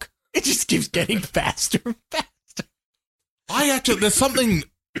joke. It just keeps getting faster and faster. There's something,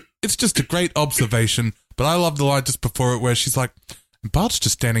 it's just a great observation, but I love the line just before it where she's like, Bart's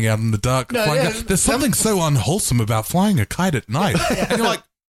just standing out in the dark. There's something so unwholesome about flying a kite at night. And you're like,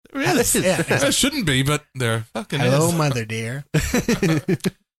 really? It shouldn't be, but there fucking Hello, is. mother dear.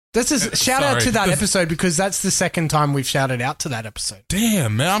 This is shout out to that episode because that's the second time we've shouted out to that episode.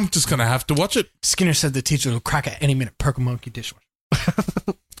 Damn, man, I'm just going to have to watch it. Skinner said the teacher will crack at any minute. Perk a monkey dishwasher.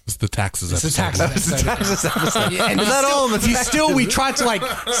 It's the taxes episode. It's the taxes episode. Yeah, and is that all? We tried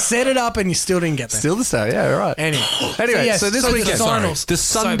to set it up and you still didn't get there. Still the start, yeah, right. Anyway, so this weekend, the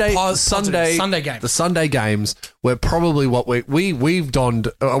Sunday game. The Sunday games were probably what we've donned.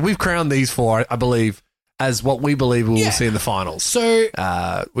 We've crowned these four, I believe, as what we believe we will see in the finals. So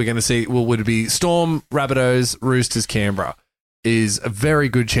we're going to see. Would it be Storm, Rabbitohs, Roosters, Canberra? is a very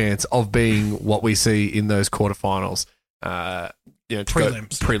good chance of being what we see in those quarterfinals. Prelims. The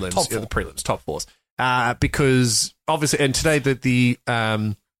prelims, top fours. Because obviously, and today the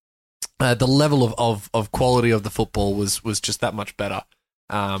level of quality of the football was just that much better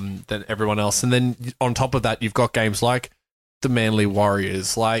than everyone else. And then on top of that, you've got games like the Manly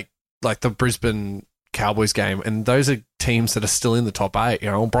Warriors, like the Brisbane Cowboys game, and those are teams that are still in the top 8.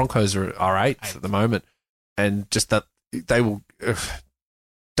 Broncos are 8th at the moment, and just that they will.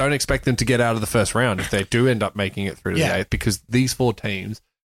 Don't expect them to get out of the first round if they do end up making it through to the 8th, because these 4 teams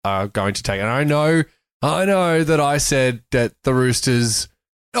are going to take it. And I know that I said that the Roosters.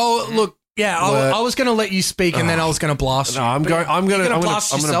 Oh, look, yeah, I was going to let you speak, and then I was going to blast you. No, I'm going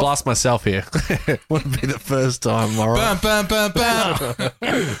to blast myself here. Wouldn't be the first time. All right. Bam, bam, bam,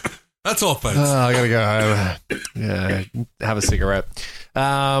 bam. That's all, folks. I gotta go home. Yeah, have a cigarette.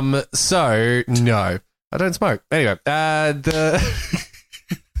 So no, I don't smoke. Anyway, did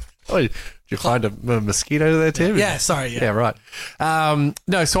you find a mosquito there, Tim? Yeah, sorry. Yeah, right.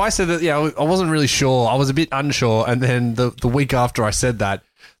 No, so I said that, I wasn't really sure. I was a bit unsure. And then the week after I said that,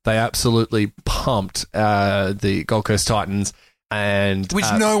 they absolutely pumped the Gold Coast Titans. Which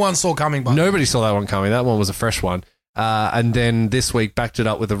no one saw coming, by. Nobody saw that one coming. That one was a fresh one. And then this week backed it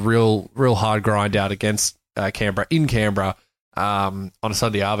up with a real hard grind out against Canberra, in Canberra, on a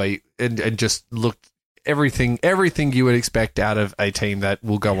Sunday arvo, and just looked everything you would expect out of a team that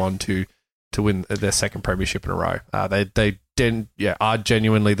will go on to win their second premiership in a row. They are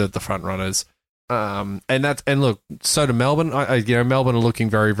genuinely the front runners. And look, so do Melbourne. Melbourne are looking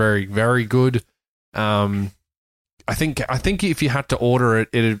very, very, very good. I think if you had to order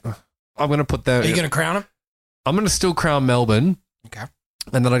it, I'm going to put them. Are you going to crown them? I'm going to still crown Melbourne. Okay.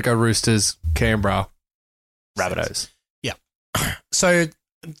 And then I'd go Roosters, Canberra, Rabbitohs. Yeah. So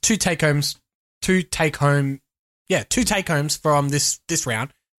two take-homes from this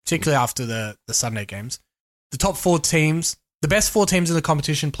round, particularly after the Sunday games. The top 4 teams, the best 4 teams in the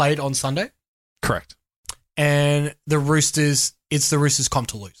competition played on Sunday. Correct. And the Roosters, it's the Roosters' comp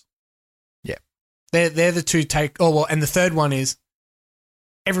to lose. Yeah. They're the 2 and the third one is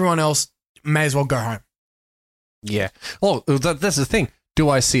everyone else may as well go home. Yeah. Well, that's the thing. Do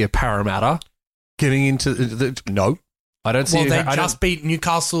I see a Parramatta getting into no. I don't see. Well, they just beat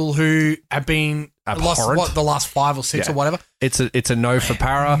Newcastle, who have been lost the last 5 or 6 or whatever. It's a no for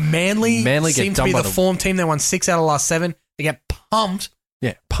Para. Manly seem to be the form team. They won 6 out of the last 7. They get pumped.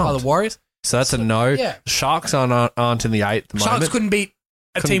 Yeah, by the Warriors. So that's a no. Yeah. Sharks aren't in the 8 at the moment. Sharks couldn't beat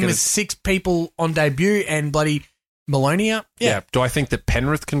a team with 6 people on debut and bloody Malonia. Yeah. Do I think that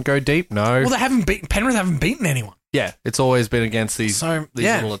Penrith can go deep? No. Well, Penrith haven't beaten anyone. Yeah, it's always been against these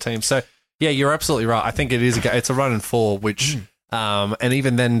little teams. So yeah, you're absolutely right. I think it's a run and 4, which and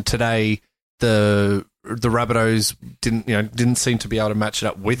even then today the Rabbitohs didn't seem to be able to match it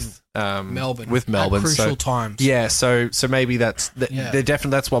up with Melbourne at crucial times. Yeah, so maybe they're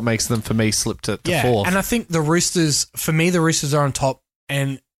definitely that's what makes them for me slip to 4th. And I think the Roosters are on top,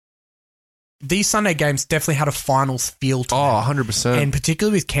 and these Sunday games definitely had a finals feel to them. 100%. And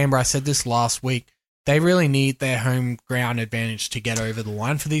particularly with Canberra, I said this last week, they really need their home ground advantage to get over the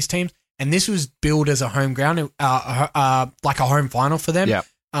line for these teams. And this was billed as a home ground, like a home final for them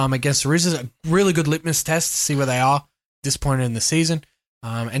against the Roosters. A really good litmus test to see where they are at this point in the season.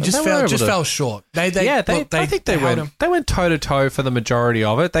 And just fell short. I think they went toe to toe for the majority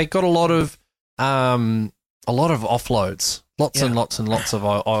of it. They got a lot of offloads, lots and lots of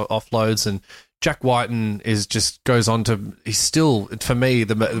offloads, and Jack Whiten goes on to. He's still, for me,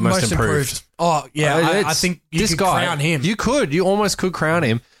 the most improved. Oh yeah, I think you could crown him. You almost could crown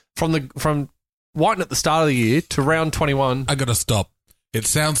him from Whiten at the start of the year to round 21. I gotta stop. It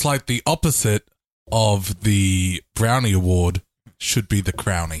sounds like the opposite of the Brownie Award should be the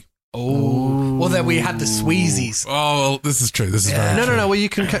Crownie. Oh, well, then we had the Sweezies. Oh, well, this is true. This is very true. No. Well, you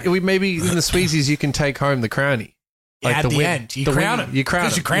can. Maybe in the Sweezies you can take home the Crownie. Like at the end, you crown him. You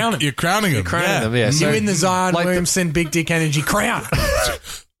crown him. You're crowning them. You're crowning them. Yeah. You win the Zion Williamson Big Dick Energy crown.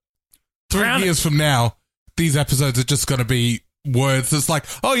 3 years from now, these episodes are just going to be words. It's like,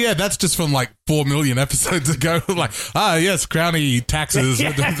 oh yeah, that's just from like 4 million episodes ago. Like, yes, Crownie taxes.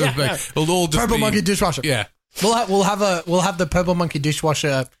 It'll all just Purple Monkey dishwasher. Yeah, we'll have the Purple Monkey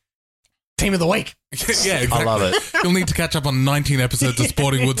dishwasher team of the week. Yeah, exactly. I love it. You'll need to catch up on 19 episodes of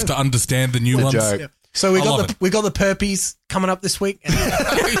Sporting Woods to understand the new ones. Joke. Yeah. So we got the Perpies coming up this week.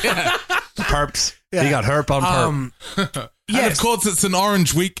 Yeah. Perps. Yeah. You got herp on perp. And of course, it's an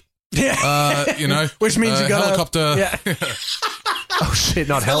orange week. Yeah. Which means you got helicopter. Yeah. Oh shit,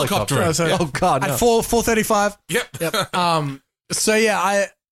 not helicopter. Oh god, no. At 4:35. Yep. So yeah,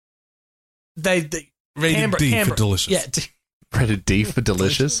 they rated D for delicious. Yeah. Rated D for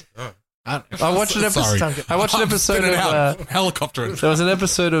delicious. I watched an episode. I watched an episode of helicopter. There was an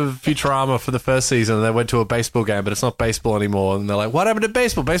episode of Futurama for the first season, and they went to a baseball game, but it's not baseball anymore. And they're like, "What happened to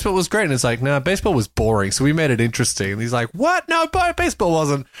baseball? Baseball was great." And it's like, "No, baseball was boring, so we made it interesting." And he's like, "What? No, baseball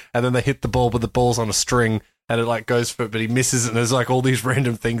wasn't." And then they hit the ball, but the ball's on a string. And it like goes for it, but he misses it. And there's like all these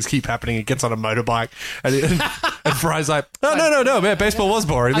random things keep happening. He gets on a motorbike, and Fry's like, "No, man, baseball was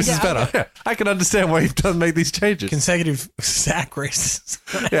boring. This is better. Yeah, I can understand why you've done make these changes." Consecutive sack races.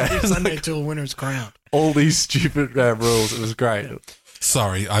 Yeah, Sunday to a winner's crown. All these stupid rules. It was great.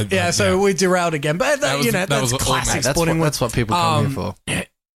 Sorry, so we derailed again, but that's classic sporting. That's what people come here for.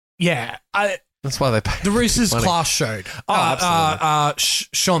 Yeah, that's why they pay. The Roosters class showed. Absolutely.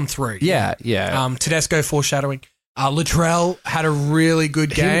 Shone through. Yeah. Tedesco foreshadowing. Latrell had a really good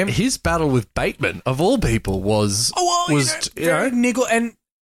game. His battle with Bateman, of all people, was niggle, and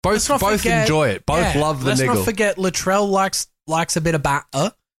both enjoy it. Both love the niggle. Let's not forget Latrell likes a bit of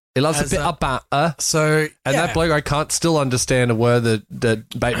batter. He loves a bit of batter. That bloke, I can't still understand a word that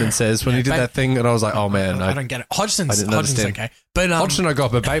Bateman says when he did that thing, and I was like, oh man, I don't get it. Hodgson's okay, but Hodgson I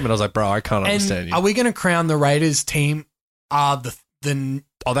got, but Bateman I was like, bro, I can't understand you. Are we going to crown the Raiders team? They are the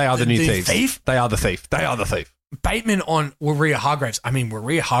new thieves. Thief? They are the thief. They are the thief. Bateman on Waria-Hargreaves. I mean,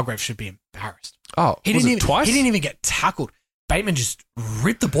 Waria-Hargreaves should be embarrassed. Oh, he didn't even twice. He didn't even get tackled. Bateman just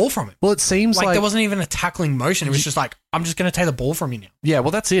ripped the ball from him. Well, it seems like there wasn't even a tackling motion. It was just like, I'm just going to take the ball from you now. Yeah,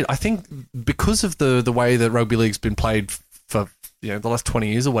 well, that's it. I think because of the way that rugby league's been played for the last 20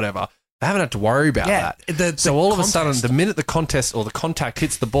 years or whatever, they haven't had to worry about that. So all of a sudden, the minute the contest or the contact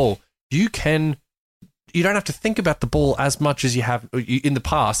hits the ball, you don't have to think about the ball as much as you have in the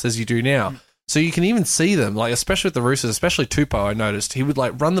past as you do now. So you can even see them, like especially with the Roosters, especially Tupou, I noticed, he would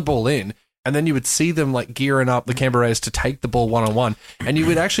like run the ball in, and then you would see them like gearing up the Canberra Raiders to take the ball one-on-one. And you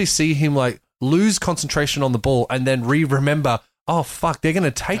would actually see him like lose concentration on the ball and then remember, oh, fuck, they're going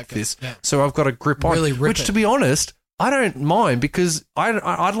to take this. Yeah. So I've got to grip on. Really which, to be honest, I don't mind because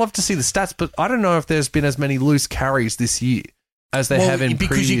I'd love to see the stats, but I don't know if there's been as many loose carries this year as they have in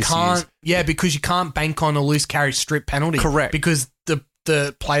previous years. Yeah, because you can't bank on a loose carry strip penalty. Correct. Because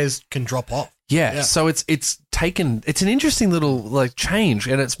the players can drop off. Yeah. So it's an interesting little like change,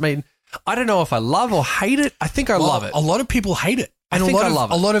 and it's made. I don't know if I love or hate it. I think I love it. A lot of people hate it. And I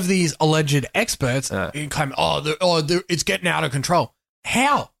love it. A lot of these alleged experts claim, it's getting out of control.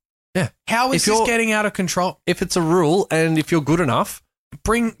 How? Yeah. How is this getting out of control? If it's a rule and if you're good enough,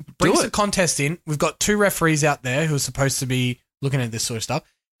 bring the contest in. We've got 2 referees out there who are supposed to be looking at this sort of stuff.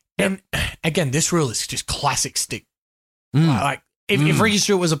 Yep. And again, this rule is just classic stick. If Ricky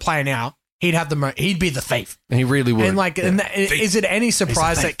Stewart was a player now, he'd be the thief. And he really would. And is it any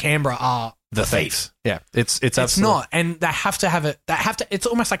surprise that Canberra are the thieves? Yeah, it's It's not, and they have to have it. It's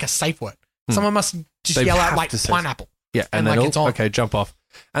almost like a safe word. Someone must just yell out like pineapple. Yeah, and then it's on. Okay, jump off.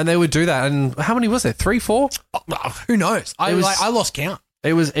 And they would do that. And how many was there? 3, 4? Who knows? I lost count.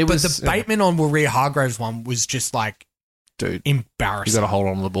 It was. But the Bateman on Waria-Hargreaves one was just like, dude, embarrassing. You got to hold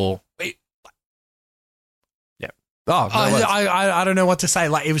on to the ball. Oh, no I don't know what to say.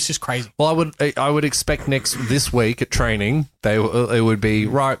 Like, it was just crazy. Well, I would expect this week at training it would be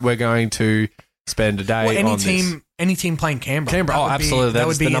right. We're going to spend a day on this. Any team playing Canberra. Absolutely. That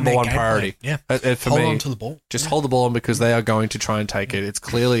would be the number one priority. Yeah, for hold me, on to the ball. Just hold the ball on because they are going to try and take it. It's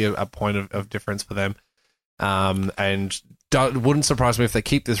clearly a point of difference for them. And wouldn't surprise me if they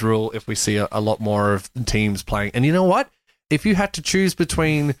keep this rule if we see a lot more of teams playing. And you know what? If you had to choose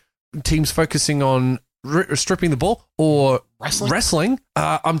between teams focusing on stripping the ball or wrestling,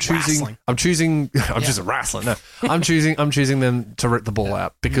 I'm choosing wrestling. No, I'm choosing them to rip the ball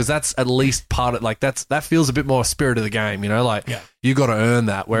out because that's at least part of that feels a bit more spirit of the game, you got to earn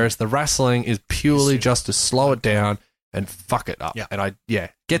that. Whereas the wrestling is purely just to slow it down and fuck it up. And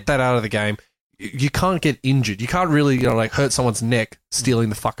get that out of the game. You can't get injured. You can't really hurt someone's neck stealing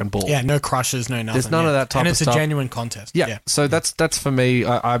the fucking ball. Yeah, no crushes, no nothing. There's none of that type of stuff. And it's a genuine contest. Yeah. So that's for me.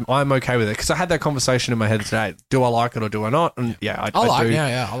 I'm okay with it because I had that conversation in my head today. Do I like it or do I not? And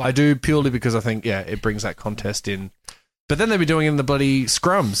I do purely because I think it brings that contest in. But then they'll be doing it in the bloody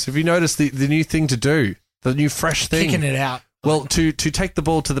scrums. Have you noticed the new thing to do? The new fresh thing. Kicking it out. Well, to take the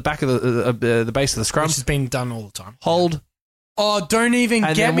ball to the back of the base of the scrum. Which has been done all the time. Hold. Oh, don't even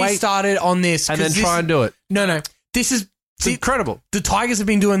get me started on this. And then try and do it. No. It's incredible. The Tigers have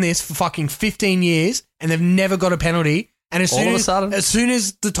been doing this for fucking 15 years and they've never got a penalty. And as soon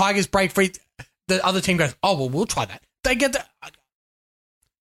as the Tigers break free, the other team goes, oh, well, we'll try that. They get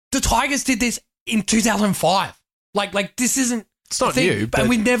the Tigers did this in 2005. Like this isn't... It's not new. But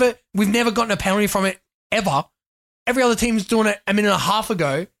we've never gotten a penalty from it ever. Every other team's doing it a minute and a half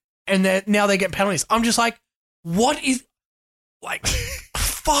ago and now they get penalties. I'm just like, what is... Like,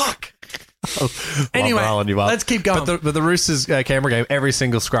 fuck. Anyway, let's keep going. But the Roosters Canberra game, every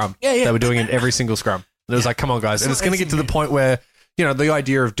single scrum. Yeah. They were doing it every single scrum. And it was like, come on, guys. And it's going to get to the point where, the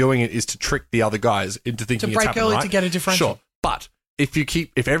idea of doing it is to trick the other guys into thinking to break it's happening, early right? to get a differential. Sure. But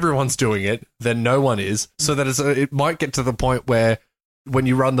if everyone's doing it, then no one is. So that it might get to the point where when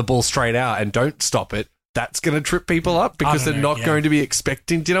you run the ball straight out and don't stop it, that's going to trip people up because they're not going to be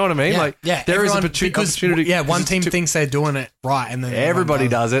expecting. Do you know what I mean? There is an opportunity. Yeah, one team thinks they're doing it right, and then everybody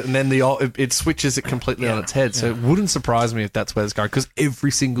does it, and then it switches it completely on its head. So it wouldn't surprise me if that's where it's going because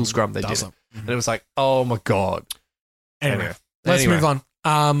every single scrum they did it. And it was like, oh my God. Anyway, let's move on.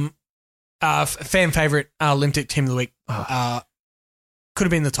 Fan favorite Olympic team of the week. Could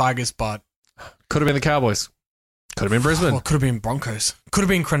have been the Tigers, but could have been the Cowboys. Could have been Brisbane. Could have been Broncos. Could have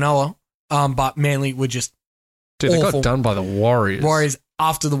been Cronulla. But Manly were just Dude, they got done by the Warriors. Warriors,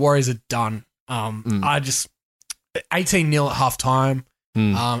 after the Warriors are done. I just 18-0 at halftime.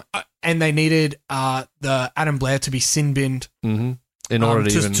 And they needed the Adam Blair to be sin-binned in order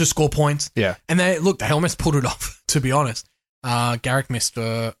to score points. Yeah. And they almost pulled it off, to be honest. Garrick missed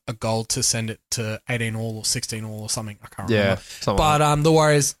a goal to send it to 18 all or 16 all or something. I can't remember. But the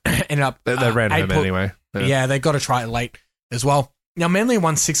Warriors ended up... They ran home anyway. Yeah, they got to try it late as well. Now, Manly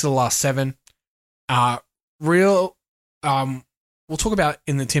won 6 of the last 7. We'll talk about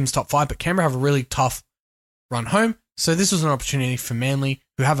in the Tim's top 5, but Canberra have a really tough run home. So this was an opportunity for Manly,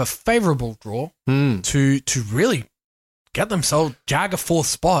 who have a favourable draw, to really get themselves jag a 4th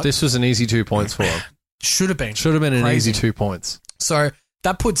spot. This was an easy 2 points for them. Should have been. Should have been an easy 2 points. So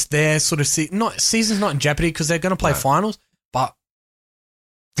that puts their sort of season's not in jeopardy because they're going to play finals, but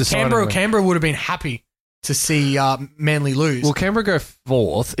Canberra would have been happy to see Manly lose. Well, Canberra go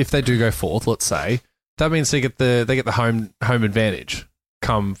 4th. If they do go 4th, let's say, that means they get the home advantage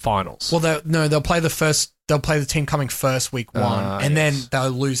come finals. Well, they'll play the team coming first week 1, and then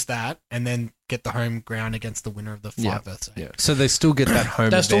they'll lose that, and then get the home ground against the winner of the 5 birthday. Yeah. So they still get that home.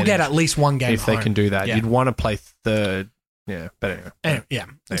 They'll still get at least one game if they can do that. Yeah. You'd want to play third. Yeah, but anyway.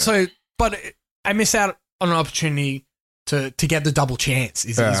 Anyway. So, but I miss out on an opportunity to get the double chance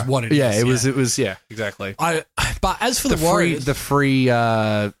is what it is. Yeah, it was exactly. But as for the Warriors, the free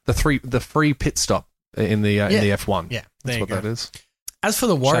pit stop in the F1. Yeah, that's what that is. As for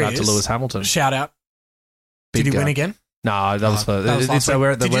the Warriors, shout out to Lewis Hamilton. Shout out. Did he win again? No, that was for.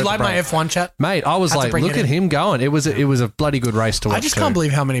 Did you like my F1 chat, mate? I was like, look at him going. It was a bloody good race to watch. I just can't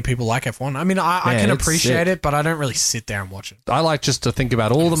believe how many people like F1. I mean, I can appreciate it, but I don't really sit there and watch it. I like just to think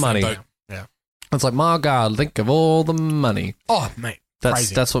about all the money. Yeah, it's like, my God, think of all the money. Oh, mate,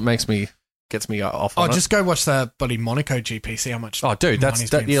 that's what gets me off. Oh, just go watch the bloody Monaco GP. See how much. Oh, dude,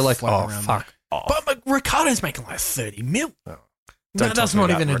 you're like, oh fuck. But Ricardo's making like 30 mil. Oh. That's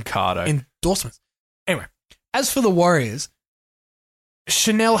not even Ricardo endorsements. Anyway, as for the Warriors,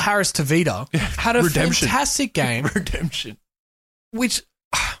 Chanel Harris Tavita had a fantastic game. Redemption. Which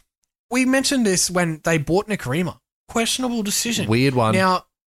we mentioned this when they bought Nikorima. Questionable decision. Weird one. Now,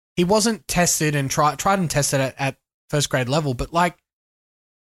 he wasn't tested and tried and tested at first grade level, but like,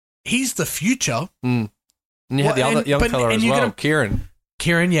 he's the future. And you had the other young fella as well, Kieran.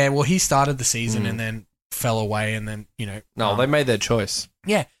 Kieran, yeah. Well, he started the season and then fell away, and then, No, they made their choice.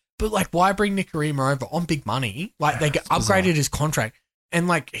 Yeah. But, like, why bring Nikorima over on big money? Like, they upgraded his contract. And,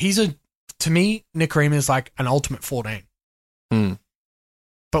 like, to me, Nikorima is like an ultimate 14.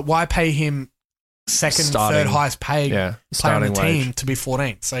 But why pay him third highest paid player on the team to be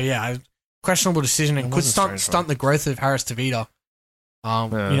 14? So, yeah, questionable decision. It could stunt the growth of Harris Tavita,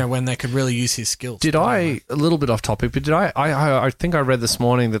 when they could really use his skills. A little bit off topic, but I think I read this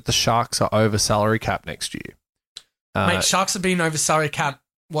morning that the Sharks are over salary cap next year. Mate, Sharks have been over salary cap,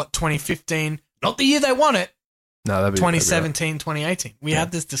 2015? Not the year they won it. No, that'd be 2017, 2018. We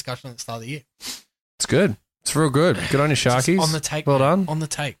had this discussion at the start of the year. It's good. It's real good. Good on your Sharkies. On the take. Well done. On the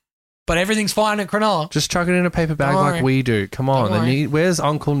take. But everything's fine at Cronulla. Just chuck it in a paper bag like we do. Come on. Where's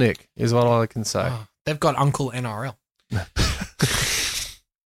Uncle Nick is what all I can say. They've got Uncle NRL.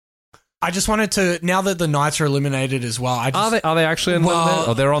 I just wanted to, now that the Knights are eliminated as well. Are they actually eliminated?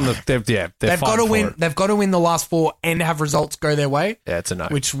 Oh, they're on the. They've got to win. They've got to win the last 4 and have results go their way. Yeah, it's a no.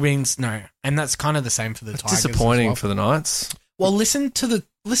 Which means no, and that's kind of the same for the Tigers. Disappointing for the Knights. Well, listen to the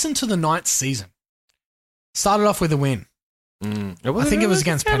Knights season. Started off with a win. I think it was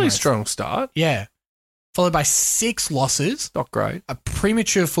against Penrith. Fairly strong start. Yeah, followed by 6 losses. Not great. A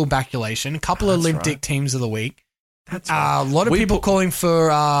premature full backulation. A couple of limp dick teams of the week. That's right. A lot of people calling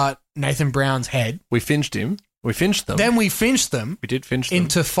for Nathan Brown's head. We finched him. We finched them. Then we finched them. We did finch them.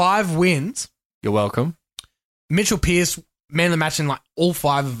 Into 5 wins. You're welcome. Mitchell Pearce, man of the match in like all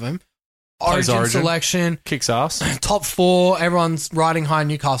 5 of them. Origin selection. Kicks ass. Top 4, everyone's riding high in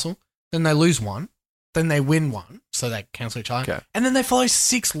Newcastle. Then they lose one. Then they win one. So they cancel each other. Okay. And then they follow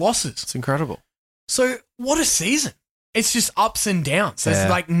 6 losses. It's incredible. So what a season. It's just ups and downs. There's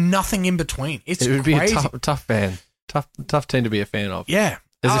like nothing in between. It would crazy. Be a tough fan. Tough team to be a fan of. Yeah.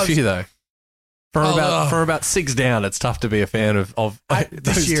 There's a few though. For about 6 down, it's tough to be a fan of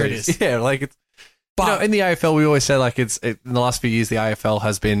this year teams. it is. Yeah, like it's. But in the AFL, we always say like in the last few years, the AFL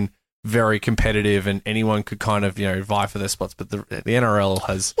has been very competitive, and anyone could kind of vie for their spots. But the NRL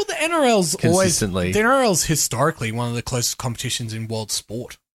has the NRL's historically one of the closest competitions in world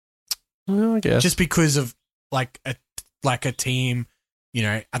sport. Well, I guess just because of like a team,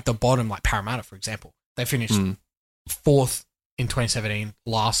 at the bottom, like Parramatta, for example, they finished 4th in 2017,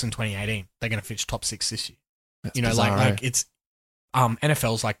 last in 2018. They're going to finish top 6 this year. That's bizarre, like it's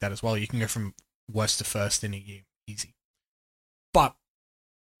NFL's like that as well. You can go from worst to first in a year, easy. But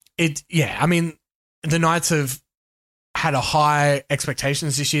the Knights have had a high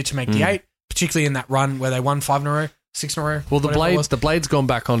expectations this year to make the 8, particularly in that run where they won 5 in a row, 6 in a row. Well, the Blade's gone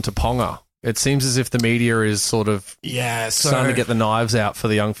back onto Ponga. It seems as if the media is sort of starting to get the knives out for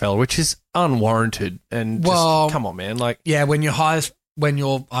the young fella, which is unwarranted. And come on, man! He's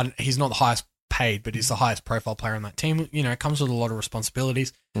not the highest paid, but he's the highest profile player on that team. It comes with a lot of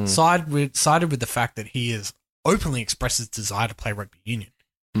responsibilities. Sided with the fact that he has openly expressed his desire to play rugby union,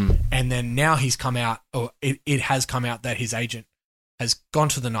 and then now he's come out, or it has come out that his agent has gone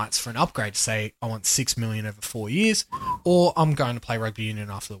to the Knights for an upgrade to say, I want $6 million over 4 years, or I'm going to play rugby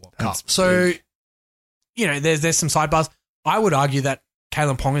union after the World Cup. So, there's some sidebars. I would argue that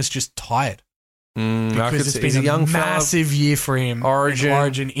Kalyn Ponga is just tired. Because it's been a massive year for him.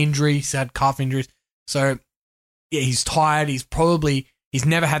 Origin injury. He's had calf injuries. So, yeah, he's tired. He's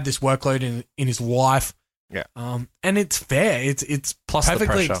never had this workload in his life. Yeah. And it's fair. It's plus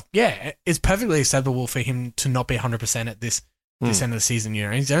perfectly, the pressure. Yeah, it's perfectly acceptable for him to not be 100% at this end of the season.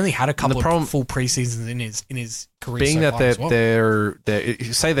 He's only had a couple of full preseasons in his career. Being so that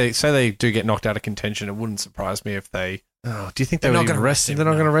they're say they do get knocked out of contention, it wouldn't surprise me if they. Oh, do you think they're not going to rest him? They're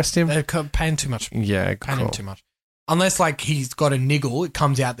not going to rest him. They're paying too much. Yeah, paying him too much. Unless he's got a niggle, it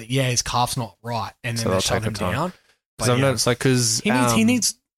comes out that his calf's not right, and then they shut him down. Because I've noticed because he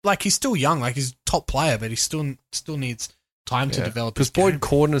needs he's still young, he's a top player, but he still needs time to develop. Because Boyd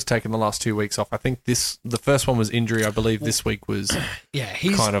Corden has taken the last 2 weeks off. I think the first one was injury. I believe this week was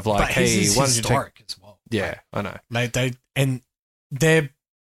he's kind of like, hey, why don't you take as well? Yeah, I know. They're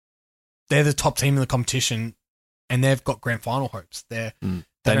the top team in the competition, and they've got grand final hopes. They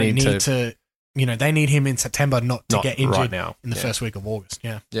need to they need him in September, not to get injured right now. In the first week of August.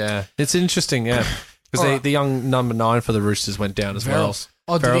 Yeah, it's interesting. Yeah, because the young number 9 for the Roosters went down as well.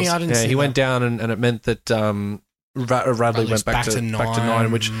 Oh, did he? I didn't see he that. went down, and it meant that Radley went back to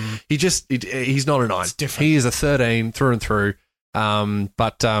 9, which he's not a 9. It's different. He is a 13 through and through.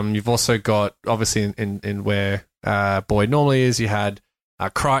 But you've also got obviously in where Boyd normally is, you had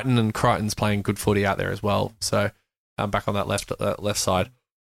Crichton, and Crichton's playing good footy out there as well. So back on that left side.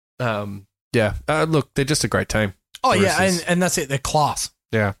 Look, they're just a great team. Oh yeah, and that's it. They're class.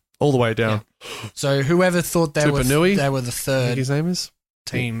 Yeah, all the way down. Yeah. So whoever thought they were the third, I think his name is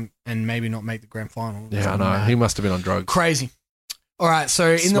team, and maybe not make the grand final. Yeah, I know. He must have been on drugs. Crazy. All right,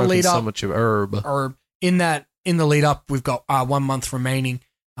 so in the lead up, so much of herb. In the lead up, we've got 1 month remaining.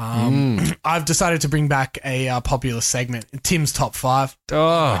 I've decided to bring back a popular segment, Tim's Top 5.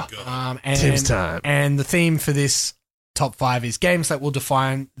 Oh, Tim's time. And the theme for this Top 5 is games that will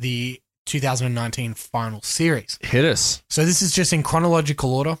define the 2019 final series. Hit us. So this is just in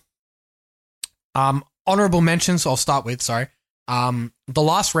chronological order. Honorable mentions, I'll start with, sorry. The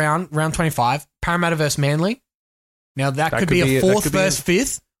last round 25, Parramatta versus Manly. Now that could be a 4th versus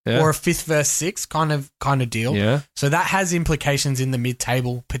 5th. Yeah. Or a 5th versus 6th kind of deal. Yeah. So that has implications in the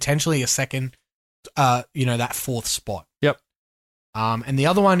mid-table, potentially a second, that 4th spot. Yep. And the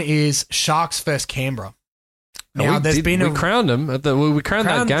other one is Sharks versus Canberra. Now, we crowned them. We crowned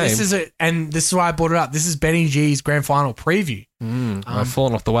that game. This is why I brought it up. This is Benny G's grand final preview. I've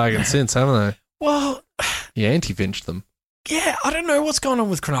fallen off the wagon since, haven't they? Well, you anti-vinched them. Yeah, I don't know what's going on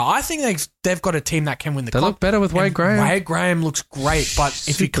with Cronulla. I think they've got a team that can win the cup. They look better with Wade Graham. Wade Graham looks great, but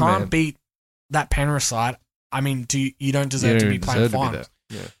if you can't beat that Penrith side, I mean, you don't deserve to be playing finals.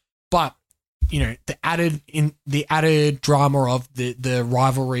 Yeah. But the added drama of the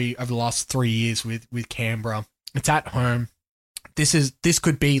rivalry over the last 3 years with Canberra. It's at home. This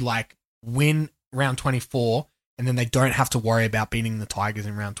could be like win round 24, and then they don't have to worry about beating the Tigers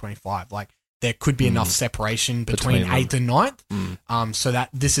in round 25. Like, there could be enough separation between 8th and 9th, so that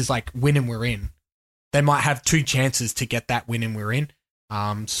this is like win and we're in. They might have 2 chances to get that win and we're in.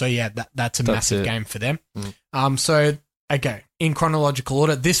 So yeah, that's a massive game for them. So okay, in chronological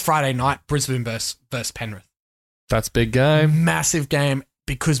order, this Friday night, Brisbane versus Penrith. That's a big game. Massive game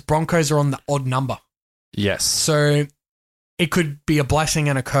because Broncos are on the odd number. Yes. So it could be a blessing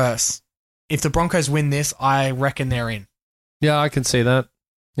and a curse. If the Broncos win this, I reckon they're in. Yeah, I can see that.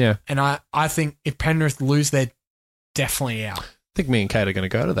 Yeah. And I think if Penrith lose, they're definitely out. I think me and Kate are going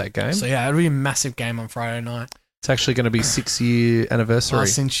to go to that game. So yeah, it'll be a massive game on Friday night. It's actually going to be 6-year anniversary.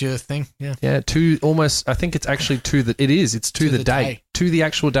 Since your thing, yeah. Yeah, I think it's actually it's to the day. To the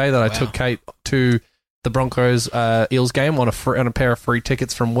actual day that I took Kate to the Broncos Eels game on a pair of free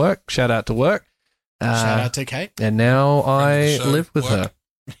tickets from work. Shout out to work. Shout out to Kate. And now I live with her.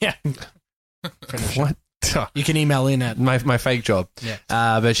 Yeah. What? You can email in at my fake job. Yeah.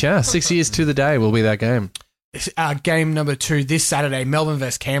 But yeah, 6 years to the day will be that game. Game number 2 this Saturday, Melbourne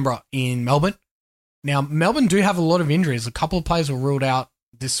versus Canberra in Melbourne. Now, Melbourne do have a lot of injuries. A couple of players were ruled out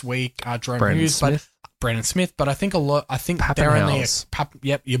this week. Jerome Hughes, Brandon Smith, but I think they're only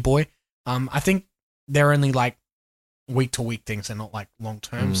your boy. I think they're only like week-to-week things. They're not like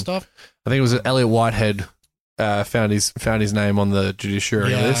long-term stuff. I think it was Elliot Whitehead found his name on the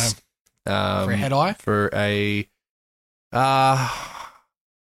judiciary list. For a head eye?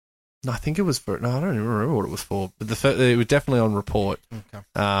 I think it was I don't even remember what it was for. But it was definitely on report. Okay.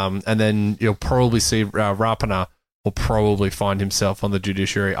 And then you'll probably see Rapana will probably find himself on the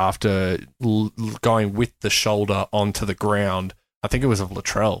judiciary after going with the shoulder onto the ground. I think it was of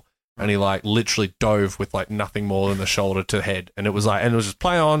Latrell. And he literally dove with nothing more than the shoulder to head. And it was just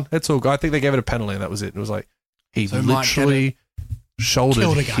play on. It's all good. I think they gave it a penalty and that was it. It was he literally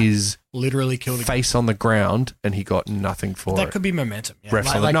shouldered his face on the ground and he got nothing for it. That could be momentum. Yeah.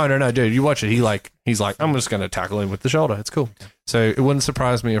 No, dude. You watch it. He's like, I'm just going to tackle him with the shoulder. It's cool. Okay. So it wouldn't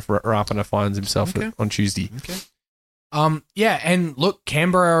surprise me if Rapana finds himself on Tuesday. Okay. Yeah, and look,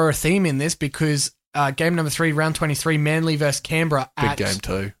 Canberra are a theme in this because game number 3, round 23, Manly versus Canberra. Big game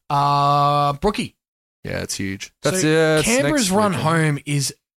too. Brookie. Yeah, it's huge. Canberra's run home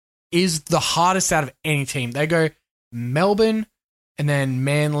is the hardest out of any team. They go Melbourne and then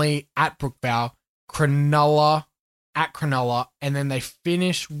Manly at Brookvale, Cronulla at Cronulla, and then they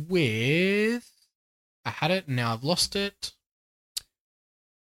finish with... I had it, and now I've lost it.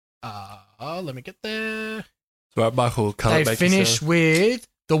 Let me get there. Right, Michael. They finish with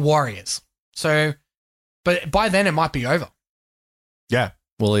the Warriors. So, but by then it might be over. Yeah,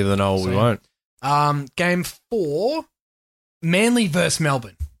 we'll either know or we won't. Game 4, Manly versus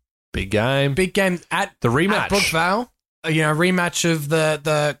Melbourne. Big game at the rematch at Brookvale. Rematch of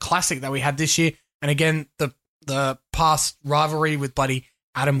the classic that we had this year, and again the past rivalry with bloody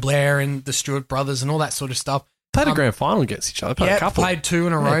Adam Blair and the Stewart brothers and all that sort of stuff. Played a grand final against each other. Played 2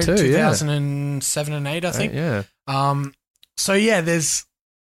 in a row, 2007 and 8, I think. So yeah, there's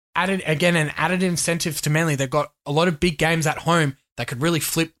an added incentive to Manly. They've got a lot of big games at home that could really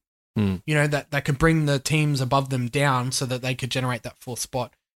flip. That could bring the teams above them down so that they could generate that 4th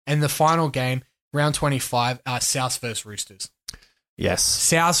spot. And the final game, round 25, South versus Roosters. Yes.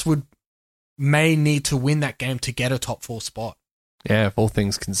 South may need to win that game to get a top 4 spot. Yeah, if all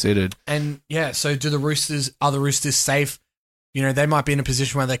things considered. And yeah, so are the Roosters safe? They might be in a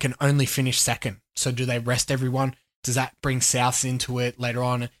position where they can only finish second. So do they rest everyone? Does that bring South into it later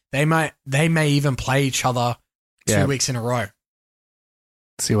on? They may even play each other 2 weeks in a row.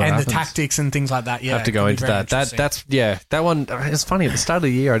 See what happens. The tactics and things like that. Yeah, have to go into that. That one. It's funny at the start of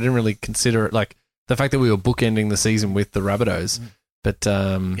the year. I didn't really consider it, the fact that we were bookending the season with the Rabbitohs. But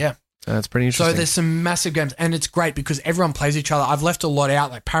that's pretty interesting. So there's some massive games, and it's great because everyone plays each other. I've left a lot out,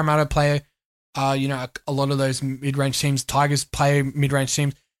 like Parramatta play. A lot of those mid-range teams. Tigers play mid-range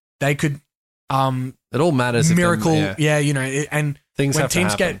teams. They could. It all matters. Miracle, and things when have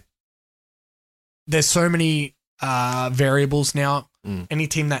teams to happen. get. There's so many variables now. Any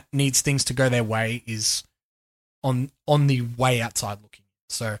team that needs things to go their way is on the way outside looking.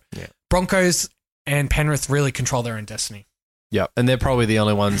 So Broncos and Penrith really control their own destiny. Yeah, and they're probably the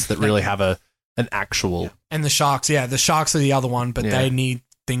only ones that really have an actual. Yeah. And the Sharks, the Sharks are the other one, but they need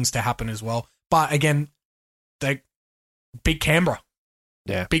things to happen as well. But again, they beat Canberra.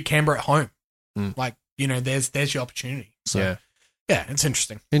 Yeah, beat Canberra at home. There's your opportunity. So yeah, it's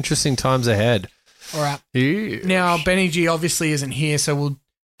interesting. Interesting times ahead. All right. Yeah. Now Benny G obviously isn't here, so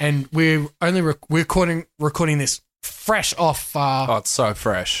we're only recording this fresh off. It's so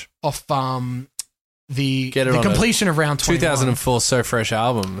fresh off. The completion of round 21. 2004 So Fresh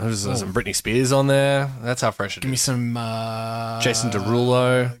album. There's some Britney Spears on there. That's how fresh it is. Give me some Jason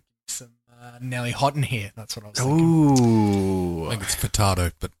Derulo. Some Nelly Houghton here. That's what I was thinking. Ooh. I think it's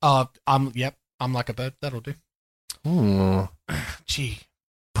potato, but I'm like a bird. That'll do. Gee.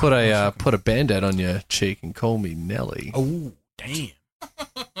 Put a Band-Aid on your cheek and call me Nelly. Oh, damn.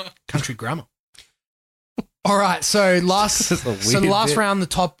 Country grammar. All right, so last round, the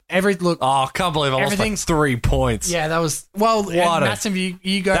top look. Oh, I can't believe I lost by 3 points. Yeah, that was massive.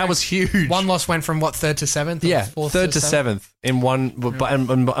 You go. That was huge. One loss went from what, third to seventh? Yeah, third to seventh in one,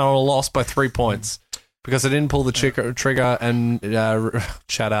 and I lost by 3 points because I didn't pull the trigger. And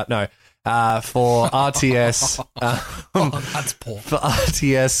shout out, no. For RTS, that's poor. For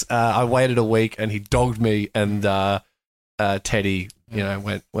RTS, I waited a week and he dogged me, and Teddy,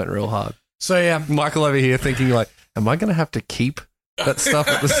 went real hard. So yeah, Michael over here thinking like, am I going to have to keep that stuff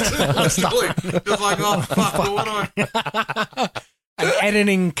at the start? Just like, oh fuck, what do I? An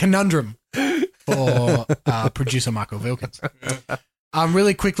editing conundrum for producer Michael Wilkins.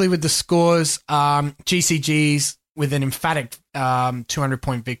 Really quickly with the scores, GCGs with an emphatic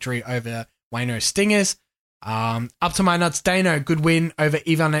 200-point victory over Wayno Stingers. Up to my nuts, Dano, good win over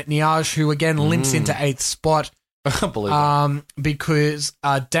Ivan Niaj, who again limps into 8th spot. I can't believe it. Because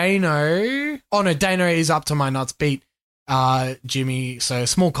Dano is up to my nuts, beat Jimmy, so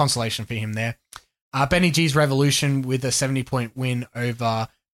small consolation for him there. Benny G's Revolution with a 70-point win over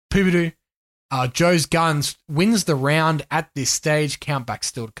Pubudu. Joe's Guns wins the round at this stage. Countback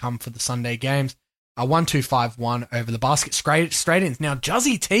still to come for the Sunday games. 1-2-5-1 over the Basket Straight-Ins. Now,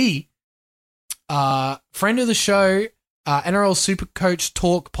 Juzzy T, friend of the show, NRL Supercoach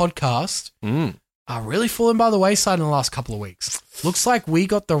Talk podcast, really fallen by the wayside in the last couple of weeks. Looks like we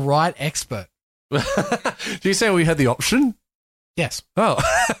got the right expert. Do you say we had the option? Yes. Oh.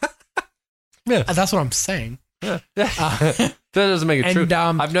 Yeah. That's what I'm saying. Yeah. That doesn't make it true.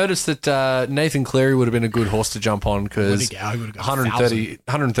 I've noticed that Nathan Cleary would have been a good horse to jump on because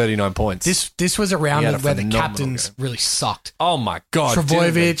 139 points. This was a round where the captains really sucked. Oh my God.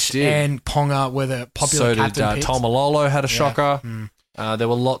 Trbojevic and Ponga were the popular captain picks. Tom Malolo had a shocker. There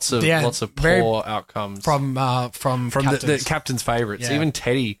were lots of poor outcomes from the captain's favourites. Yeah. Even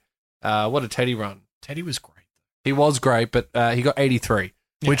Teddy. What did Teddy run? Teddy was great. He was great, but he got 83.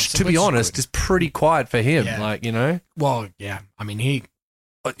 Which, to be honest, is pretty quiet for him. Yeah. Well, yeah. I mean, he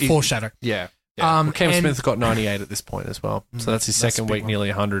foreshadow. Yeah. Cam Smith got 98 at this point as well. So that's his second week, nearly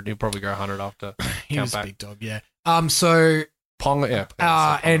 100. He'll probably go 100 after. He was a big dog, yeah. So Ponga,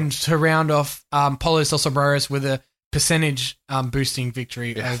 and to round off, Paulo Sosobreros with a percentage boosting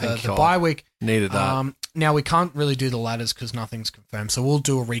victory over the bye week. Needed that. Now, we can't really do the ladders because nothing's confirmed. So we'll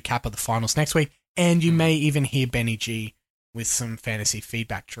do a recap of the finals next week. And you may even hear Benny G with some fantasy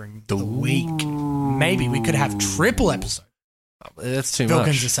feedback during the week. Maybe we could have triple episode. That's too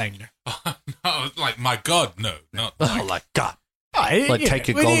Wilkins much. is saying no. No, like, my God, no. Not like God. Take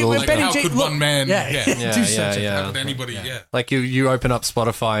your goggles. Like, how could one man... do such how could anybody... Yeah. Like, you open up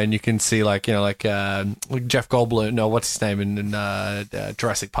Spotify and you can see, like Jeff Goldblum, no, what's his name, in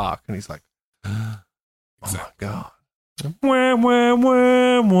Jurassic Park, and he's like, oh my God.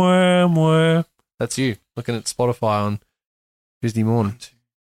 That's you, looking at Spotify on Tuesday morning.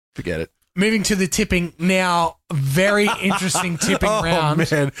 Forget it. Moving to the tipping now. Very interesting tipping round.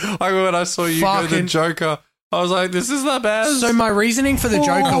 Man, when I saw you go to the Joker, I was like, "This is the best." So my reasoning for the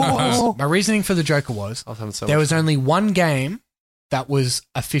Joker was, there was only one game that was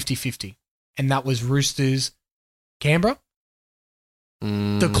a 50-50, and that was Roosters Canberra.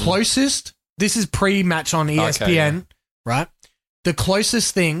 The closest. This is pre-match on ESPN, right? The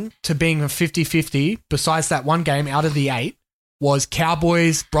closest thing to being a 50-50, besides that one game out of the 8, was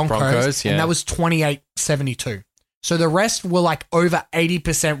Cowboys, Broncos, and that was 28-72. So the rest were like over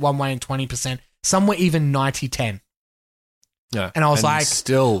 80% one way and 20%. Some were even 90-10. Yeah. And I was I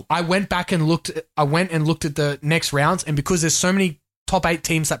went and looked at the next rounds, and because there's so many top 8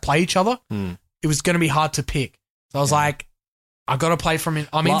 teams that play each other, it was going to be hard to pick. So I was like, I got to play from in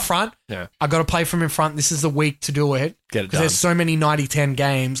front. Yeah. I got to play from in front. This is the week to do it. Get it done. Because there's so many 90-10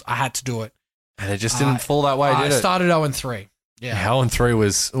 games, I had to do it. And it just didn't fall that way, did it? I started 0-3. Yeah. 0-3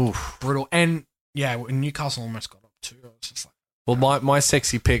 was brutal. And Newcastle almost got up too. I was just like, well, my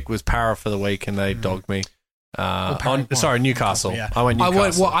sexy pick was Para for the week, and they dogged me. Newcastle. Yeah. I went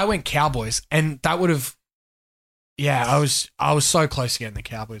Newcastle. I went Cowboys, and that would have. Yeah, I was so close to getting the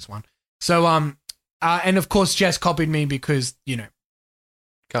Cowboys one. So and of course Jess copied me because can't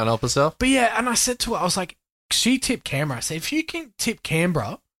help herself. But yeah, and I said to her, I was like, she tipped Canberra. I said, if you can tip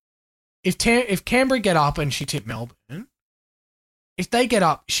Canberra, if Canberra get up and she tipped Melbourne, if they get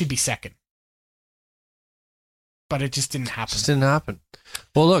up, she'd be second. but it just didn't happen.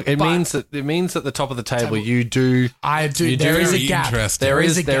 Well, look, it means that at the top of the table you do. I do. There is a gap. There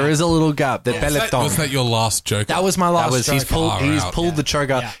is a little gap. The peloton. Was that your last joker? That was my last joker. He's pulled the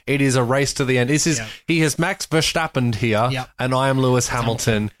trigger. Yeah. It is a race to the end. He has Max Verstappen here, and I am Lewis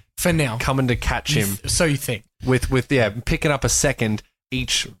Hamilton for now, coming to catch him. So you think with picking up a second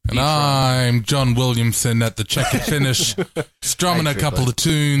each. And I'm John Williamson at the checkered finish, strumming a couple of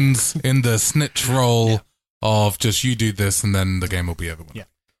tunes in the snitch role of just you do this and then the game will be over. Yeah.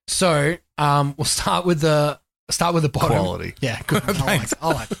 So we'll start with the bottom. Quality. Yeah, good.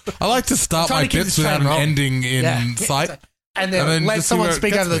 I like to start my bits without an ending in sight. And then let someone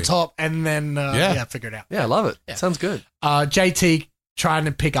speak over the top and then figure it out. Yeah, I love it. Yeah. Sounds good. JT trying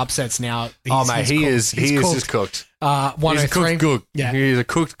to pick upsets now. He is just cooked. 103. He's a cooked gook. Yeah. He's a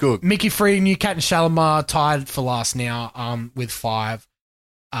cooked gook. Mickey Free, Newcat and Shalimar tied for last now with 5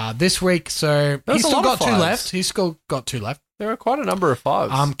 this week. So he's still got 2 left. He's still got 2 left. There are quite a number of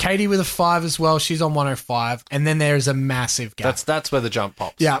 5s. Katie with a 5 as well. She's on 105. And then there's a massive gap. That's where the jump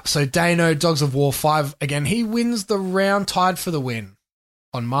pops. Yeah. So Dano, Dogs of War 5 again. He wins the round, tied for the win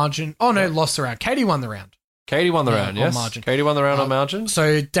on margin. Oh no, lost the round. Katie won the round. Katie won the round, yes. On margin. Katie won the round on margin.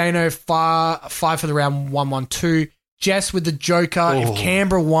 So Dano 5 for the round, 112. Jess with the Joker. If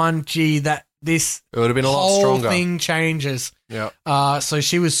Canberra won, it would have been a lot stronger. Whole thing changes. Yeah. So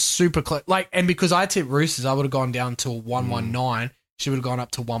she was super close. And because I tipped Roosters, I would have gone down to 119. She would have gone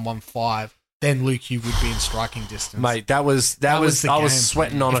up to 115. Then Luke, you would be in striking distance. Mate, that was I was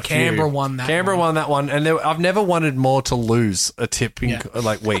sweating on a few. Canberra won that one. And I've never wanted more to lose a tip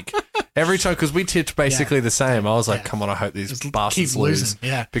week. Every time, because we tipped basically the same. I was like, come on, I hope these bastards lose.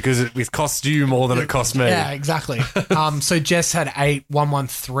 Yeah. Because it costs you more than it cost me. Yeah, exactly. So Jess had 8,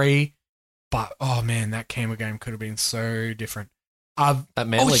 113. But, oh man, that Canberra game could have been so different. That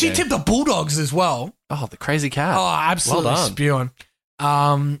Manly she game. tipped the Bulldogs as well. Oh, the crazy cat. Oh, absolutely spewing.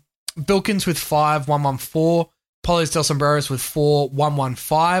 Bilkins with 5, 114. Polos del Sombreros with 4,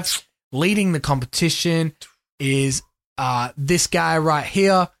 115. Leading the competition is this guy right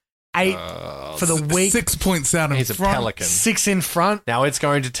here. 8 for the week. 6 points out in He's front. a pelican. 6 in front. Now it's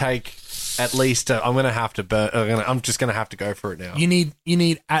going to take at least. I'm going to have to. I'm just going to have to go for it now. You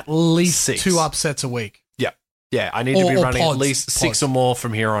need at least 6. 2 upsets a week. Yeah. I need to be running at least 6 or more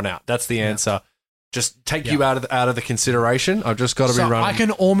from here on out. That's the answer. Just take you out of the consideration. I've just got to be running. I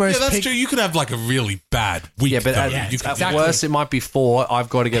can almost. Yeah, that's true. You could have like a really bad week. Yeah, but at worst, it might be 4. I've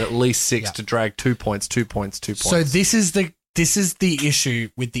got to get at least 6 to drag 2 points. So this is the issue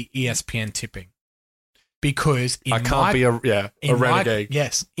with the ESPN tipping, because I can't be a renegade.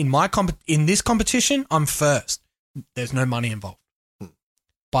 Yes, in this competition, I'm first. There's no money involved,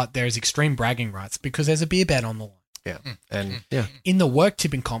 but there is extreme bragging rights because there's a beer bet on the line. Yeah, and in the work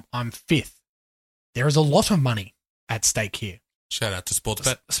tipping comp, I'm 5th. There is a lot of money at stake here. Shout out to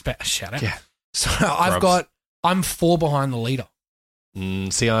Sportsbet. Shout out. Yeah. So I'm 4 behind the leader.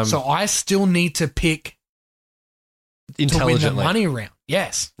 So I still need to pick intelligently to win the money round.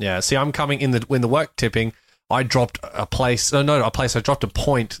 Yes. Yeah. See, I'm coming in the work tipping. I dropped a place. I dropped a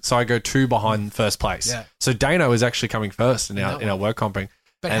point, so I go 2 behind first place. Yeah. So Dano is actually coming first in our work comping.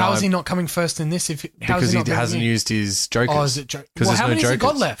 But how is he not coming first in this? Because he hasn't used his jokers. Oh, is it Well, how many has he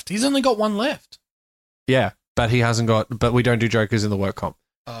got left? He's only got 1 left. Yeah, but he hasn't got. But we don't do jokers in the work comp.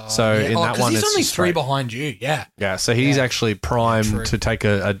 So in that one, he's it's only just 3 behind you. Yeah. Yeah. So he's actually primed to take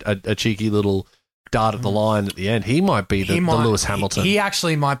a cheeky little dart at the line at the end. He might be the Lewis Hamilton. He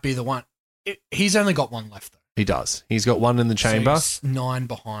actually might be the one. He's only got 1 left though. He does. He's got 1 in the chamber. So he's 9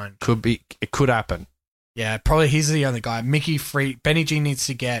 behind. It could happen. Yeah, probably he's the only guy. Mickey Free, Benny G needs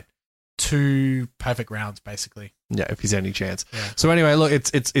to get 2 perfect rounds basically. Yeah, if he's any chance. Yeah. So anyway, look,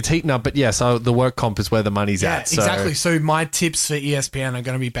 it's heating up, but yeah, so the work comp is where the money's at. So. Exactly. So my tips for ESPN are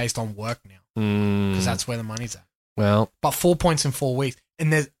going to be based on work now because that's where the money's at. Well, but 4 points in 4 weeks,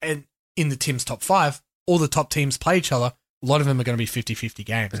 and in the Tim's top 5, all the top teams play each other. A lot of them are going to be 50-50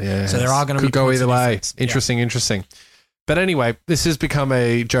 games. Yeah, so there are going to be go either way. Difference. Interesting. But anyway, this has become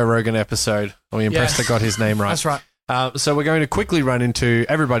a Joe Rogan episode. I'm impressed I got his name right. That's right. So we're going to quickly run into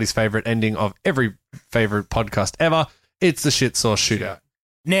everybody's favorite ending of every favorite podcast ever. It's the shit sauce shootout.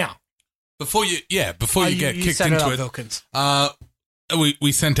 Now, before you get kicked into it,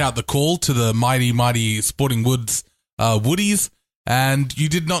 we sent out the call to the mighty Sporting Woods Woodies, and you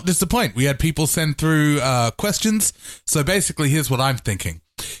did not disappoint. We had people send through questions. So basically, here's what I'm thinking: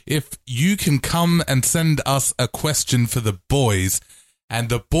 if you can come and send us a question for the boys, and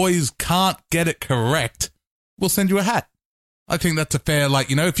the boys can't get it correct, we'll send you a hat. I think that's a fair,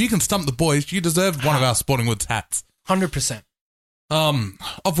 if you can stump the boys, you deserve one of our Sporting Woods hats. 100%.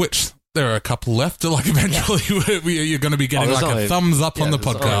 Of which There are a couple left. Like eventually, you're going to be getting a thumbs up on the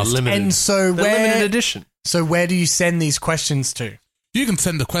podcast. And so limited edition. So where do you send these questions to? You can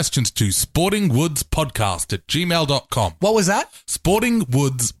send the questions to sportingwoodspodcast@gmail.com. What was that?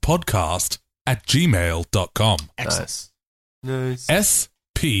 sportingwoodspodcast@gmail.com. Excellent. Nice.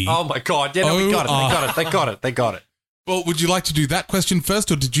 SP. Oh my God! Yeah, no, we got it. They got it. Well, would you like to do that question first,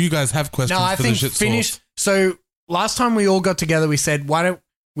 or did you guys have questions? No, I for think the shit finish. sauce? So last time we all got together, we said, why don't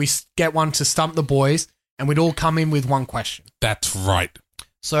we get one to stump the boys, and we'd all come in with one question. That's right.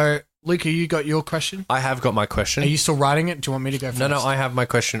 So, Luca, you got your question? I have got my question. Are you still writing it? Do you want me to go first? No, I have my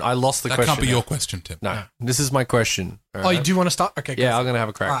question. I lost the question. That can't be your question, Tim. No, this is my question. All right. Oh, do you want to start? Okay. Yeah, I'm going to have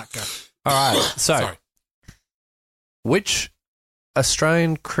a crack. All right, go. All right. So, Sorry. which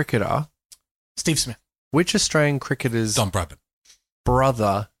Australian cricketer, Steve Smith, which Australian cricketer's Don Bradman,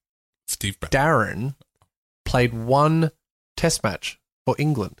 brother, Steve Bradman, Darren, played one test match for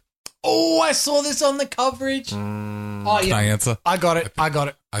England? Oh, I saw this on the coverage. Oh, yeah. Can I answer? I got it. I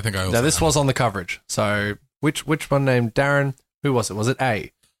think I also. Now, this was on the coverage. So, which one named Darren? Who was it? Was it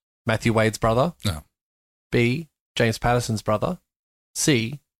A, Matthew Wade's brother? No. B, James Patterson's brother?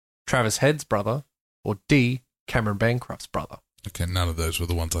 C, Travis Head's brother? Or D, Cameron Bancroft's brother? Okay, none of those were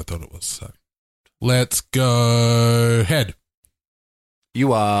the ones I thought it was. So, let's go Head.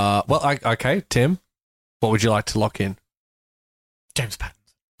 You are... Well, okay, Tim. What would you like to lock in? James Patterson.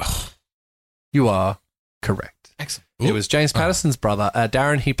 You are correct. Excellent. It was James Patterson's brother.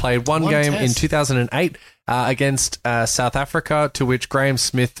 Darren, he played one game in 2008 against South Africa, to which Graham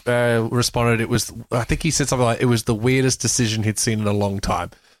Smith responded, I think he said something like, it was the weirdest decision he'd seen in a long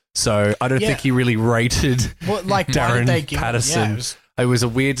time. So I don't think he really rated Darren Patterson. It was a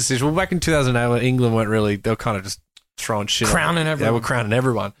weird decision. Well, back in 2008, when England weren't really, they were kind of just throwing shit. Crowning everyone. They were crowning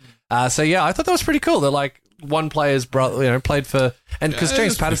everyone. So yeah, I thought that was pretty cool. They're like, one player's brother, played for, and because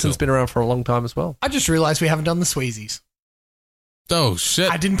James Patterson's been around for a long time as well. I just realised we haven't done the Sweezies. Oh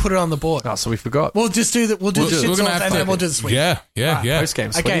shit! I didn't put it on the board. Oh, so we forgot. We'll just do the shit sauce and then we'll do the Sweezies. Yeah. Post game.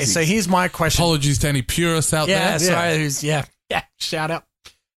 Okay, so here's my question. Apologies to any purists out there. Sorry, shout out.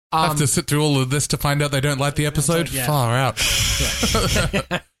 I have to sit through all of this to find out they don't like the episode. Yeah. Far out.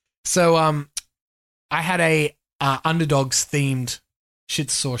 So, I had a Underdogs themed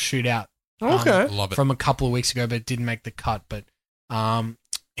shit sauce shootout. Okay. Love it. From a couple of weeks ago, but it didn't make the cut. But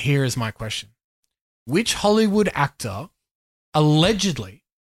here is my question. Which Hollywood actor allegedly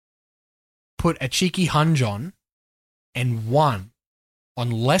put a cheeky hunch on and won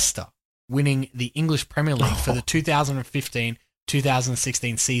on Leicester winning the English Premier League for the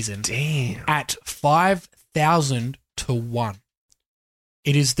 2015-2016 season at 5,000 to 1?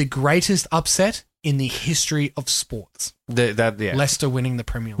 It is the greatest upset in the history of sports. Leicester winning the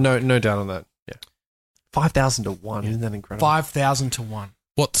Premier League. No doubt on that. Yeah. 5,000 to 1. Isn't that incredible? 5,000 to 1.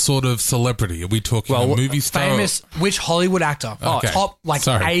 What sort of celebrity? Are we talking a movie star? Famous, which Hollywood actor? Okay. Top,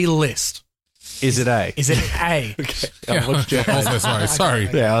 A-list. Is it A? Is it A? Okay. Also, sorry.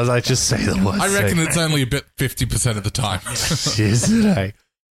 Yeah, I was like, just say the word. I reckon it's only a bit 50% of the time. Is it A?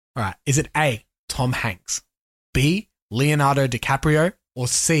 All right. Is it A, Tom Hanks, B, Leonardo DiCaprio, or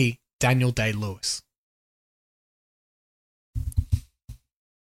C, Daniel Day-Lewis?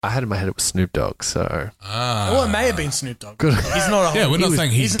 I had in my head it was Snoop Dogg, so... Well, it may have been Snoop Dogg. Good. He's not we're not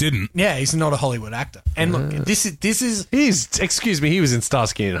saying he didn't. Yeah, he's not a Hollywood actor. And look, this is... Excuse me, he was in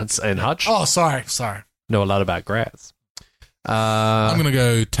Starsky and Hutch. Oh, sorry. Know a lot about Graz. I'm going to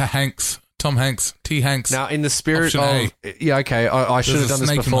go Tom Hanks, T. Hanks. Now, in the spirit Option of... Yeah, okay, I should have done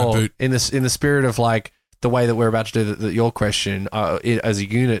this before. In the spirit of, like, the way that we're about to do your question, as a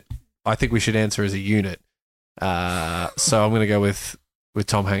unit, I think we should answer as a unit. So I'm going to go with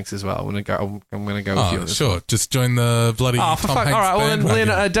Tom Hanks as well. I'm going to go with you on this. Sure. One. Just join the bloody Tom Hanks. All right, well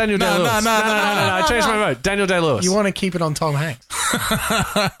then Daniel Day-Lewis. No, I changed my vote. Daniel Day-Lewis. You want to keep it on Tom Hanks?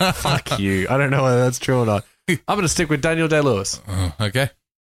 Fuck you. I don't know whether that's true or not. I'm going to stick with Daniel Day-Lewis. Okay.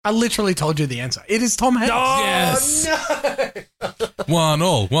 I literally told you the answer. It is Tom Hanks. Oh, yes. No.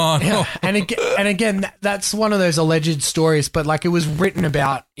 1-1. And again, that's one of those alleged stories, but like it was written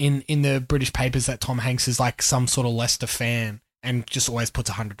about in the British papers that Tom Hanks is like some sort of Leicester fan and just always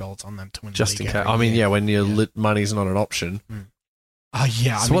puts $100 on them to win the league. Just in case. I mean, when your lit money's not an option. Oh,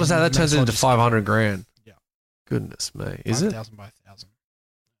 yeah. So what is that? That turns into $500,000. Yeah. Goodness me. Is it? 5,000 by 1,000.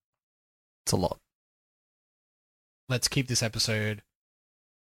 It's a lot. Let's keep this episode...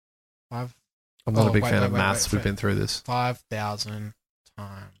 I'm not a big fan of maths. We've been through this. 5,000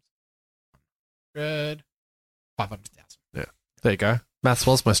 times 100. 500,000. Yeah. There you go. Maths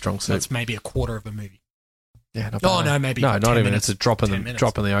was my strong suit. That's maybe a quarter of a movie. Yeah. Not bad. No, maybe. No, not even. Minutes, it's a drop in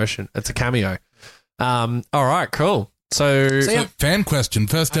the ocean. It's a cameo. All right. Cool. So fan question.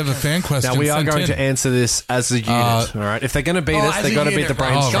 First ever fan question. Now we are sent going in. to answer this as a unit. All right. If they're going to beat us, they've got to beat the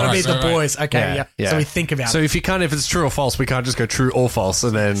brains. It's got to right, beat the right. boys. Okay, yeah. So we think about So it. if it's true or false, we can't just go true or false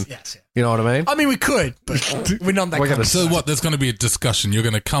and then, Yes. you know what I mean? I mean, we could, but we're not that We're kind gonna of So what? There's going to be a discussion. You're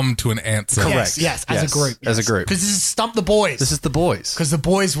going to come to an answer. Correct. Yes, as a group. As a group. Because this is Stump the Boys. This is the boys. Because the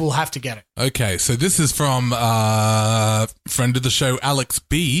boys will have to get it. Okay, so this is from friend of the show, Alex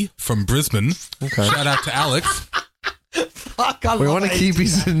B from Brisbane. Okay. Shout out to Alex. Fuck, I We love want to it. keep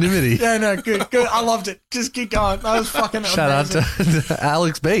his anonymity. Yeah, no, good. I loved it. Just keep going. That was fucking Shout out amazing. to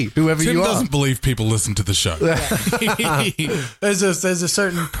Alex B, whoever Tim you are. doesn't believe people listen to the show. There's a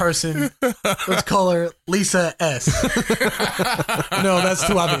certain person. Let's call her Lisa S. No, that's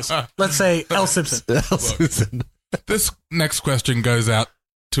too obvious. Let's say Elle Simpson. This next question goes out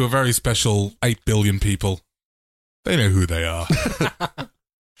to a very special 8 billion people. They know who they are.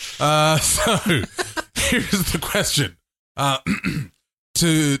 So here's the question.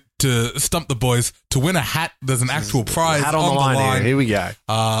 To stump the boys, to win a hat, there's an actual prize Hat on the line. Here we go.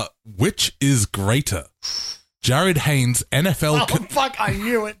 Which is greater? Jared Haynes' NFL Oh, fuck, I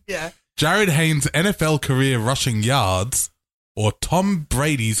knew it. Yeah. Jared Haynes' NFL career rushing yards or Tom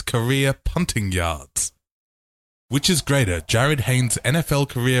Brady's career punting yards? Which is greater, Jared Haynes' NFL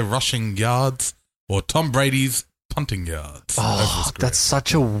career rushing yards or Tom Brady's punting yards? Oh, that's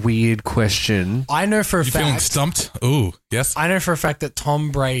such a weird question. I know for a You feeling fact. stumped? Ooh, yes. I know for a fact that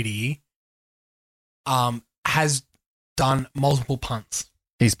Tom Brady has done multiple punts.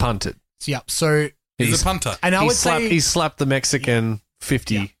 He's punted. Yep. So, He's a punter. and I He would slapped, say, he slapped the Mexican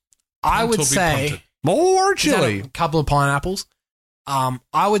 50. Yeah. I would Punter be say, punted. More is that chili. a couple of pineapples.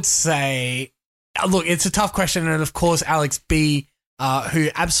 I would say, look, it's a tough question, and of course, Alex B, who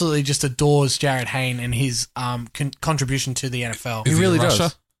absolutely just adores Jared Hayne and his contribution to the NFL. Is He really a does.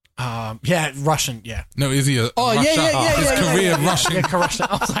 rusher? Yeah, Russian, yeah. No, is he a Oh, rusher? yeah. His career rushing. Yeah, Russian.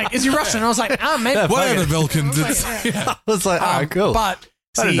 I was like, is he Russian? I was like, maybe. Whatever, Vilkins. It's, I was like, all right, cool. But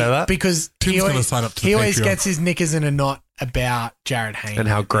I didn't see, know that. because Tim's he gonna always, sign up to he the always Patreon. gets his knickers in a knot about Jared Hayne And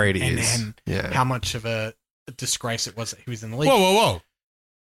how great he and, is. and Yeah. how much of a disgrace it was that he was in the league. Whoa.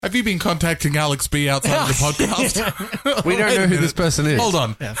 Have you been contacting Alex B outside of the podcast? We don't know who this person is. Hold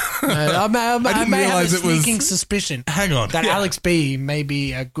on. Yeah. I didn't may have realise a it was- sneaking suspicion Hang on. that Yeah. Alex B may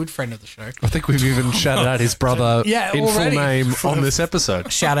be a good friend of the show. I think we've even shouted out his brother Yeah, in already. full name on this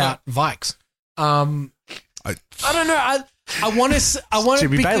episode. Shout out Vikes. I don't know. I want to.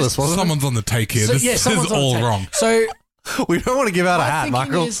 Jimmy because, Bayless, wasn't Someone's on the take here. So, this yeah, is someone's on the all take. wrong. So it? We don't want to give out a hat,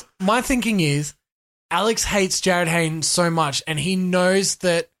 thinking Michael. my thinking is Alex hates Jared Hayne so much, and he knows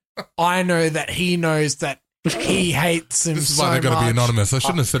that I know that he knows that he hates him This is so why they're going to be much anonymous. I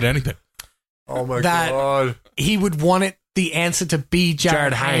shouldn't have said anything. Oh my that- god. he would want it the answer to be Jared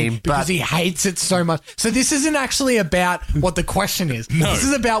Jared Hayne Hayne, because but- he hates it so much. So this isn't actually about what the question is. No. This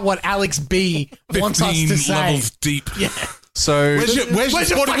is about what Alex B wants us 15 to say. levels deep. Yeah. So Where's your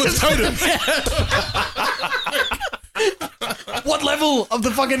sporting goods totem? What level of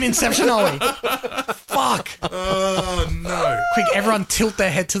the fucking Inception are we? Fuck. Oh, no. Quick, everyone tilt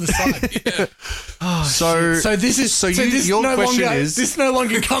their head to the side. So this is So so you- this your no question longer, is- this no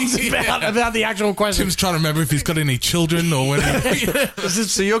longer comes about the actual question. Tim's trying to remember if he's got any children or when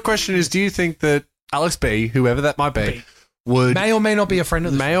so your question is, do you think that Alex B, whoever that might be, would May or may not be a friend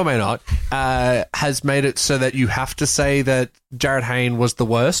of the may or may not, has made it so that you have to say that Jared Hayne was the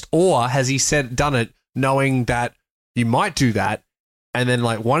worst, or has he done it knowing that you might do that, and then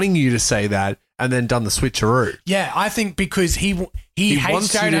like wanting you to say that, and then done the switcheroo? Yeah, I think because he hates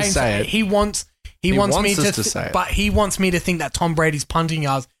wants Jared you to Hayne. say it. He wants me wants to, us to say it. but he wants me to think that Tom Brady's punting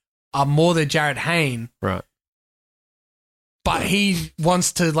yards are more than Jared Hayne. Right. But he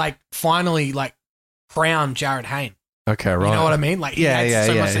wants to like finally like crown Jared Hayne. Okay, right. You know what I mean? Like he Yeah, hates yeah,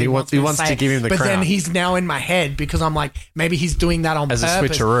 so yeah. much that He wants to say to it. give him the but crown. then he's now in my head because I'm like maybe he's doing that on As a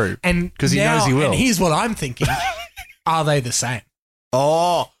purpose. switcheroo. And 'Cause he now- knows he will. And here's what I'm thinking: are they the same?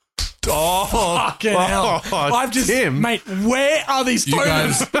 Oh, Fucking hell! I've just, Tim. mate. Where are these you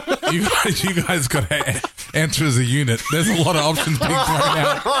photos? guys, you guys got to answer as a unit. There's a lot of options being thrown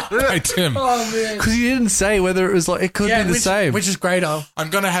out. Hey, Tim, Oh man! because you didn't say whether it was like it could be the same. Which is greater.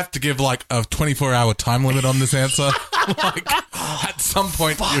 I'm going to have to give like a 24-hour time limit on this answer. Like, at some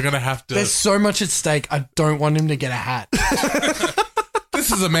point, you're going to have to. There's so much at stake. I don't want him to get a hat.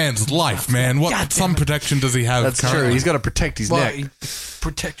 This is a man's life, man. God What damn some it. protection does he have? That's currently? true. He's got to protect his Well, neck.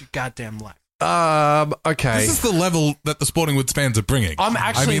 protect your goddamn life. Okay. This is the level that the Sporting Goods fans are bringing. I'm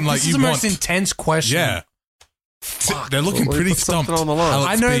actually. I mean, like this is you the want, most intense question. yeah. They're looking Well, we pretty put something stumped. on the line. I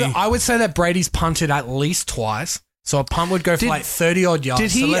Alex know B. that I would say that Brady's punted at least twice. So a punt would go for Did- like 30 odd yards.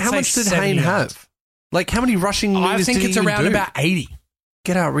 Did So he? let's How say much did 70 Hayne yards. have? Like, how many rushing meters I think did he it's even around do? about 80.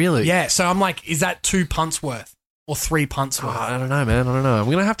 Get out, really? Yeah, so I'm like, is that 2 punts worth or 3 punts worth? I don't know, man. I don't know. I'm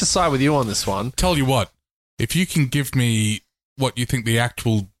going to have to side with you on this one. Tell you what, if you can give me what you think the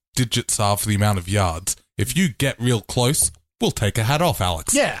actual digits are for the amount of yards, if you get real close, we'll take a hat off,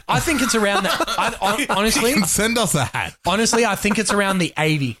 Alex. Yeah, I think it's around that. Honestly, send us a hat. Honestly, I think it's around the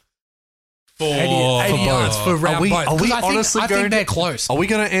 80. For 80 yards for round both. Are we 'Cause honestly I going think they're close. Are we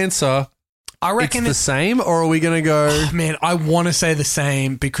going to answer I reckon it's the same, or are we going to go... Man, I want to say the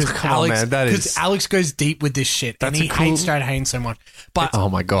same because Come on, man, that is- Alex goes deep with this shit and he hates Jared Haynes so much. But Oh,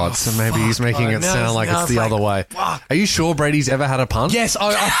 my God. So maybe he's making it sound like it's the other way. fuck. Are you sure Brady's ever had a punt? Yes,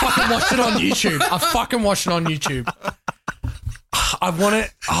 I fucking watched it on YouTube. I want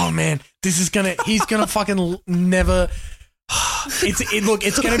it. Oh man, he's gonna fucking never.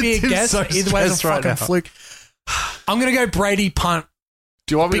 It's gonna be a Tim's guess. so Either way, it's a stressed right fucking now. fluke. I'm gonna go Brady punt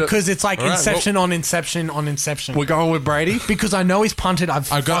Do you want me because it's like All right, inception on inception on inception. We're going with Brady? Because I know he's punted. I've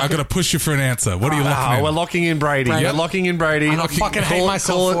got to push you for an answer. What are you locking in? We're locking in Brady. Brady. We're locking in Brady. I fucking hate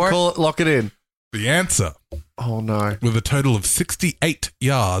myself for it. Call it. Lock it in. The answer, Oh, no. with a total of 68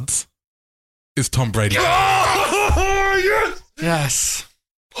 yards, is Tom Brady. Yes.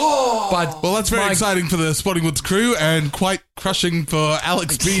 But Well, that's very exciting for the Sporting Woods crew and quite crushing for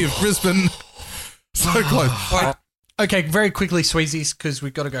Alex B of Brisbane. So close. okay, very quickly, Sweezies, because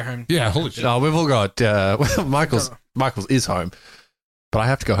we've got to go home. Yeah, holy shit. No, we've all got... Michael's is home, but I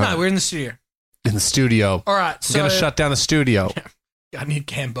have to go home. No, we're in the studio. in the studio. All right, We're going to shut down the studio. I need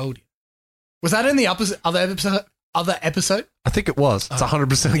Cambodia. Was that in the other episode? I think it was. It's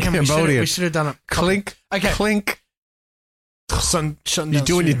 100% Damn, Cambodian. We should have done it. Clink. Okay. Clink. Shutting You down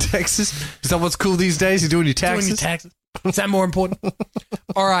doing your studio. taxes? Is that what's cool these days? You doing your taxes? Doing your taxes. Is that more important?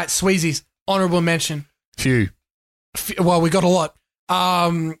 All right, Sweezies. Honorable mention. Few. Well, we got a lot.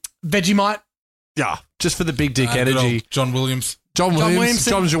 Vegemite. Yeah. Just for the big dick Good energy. old John Williams. John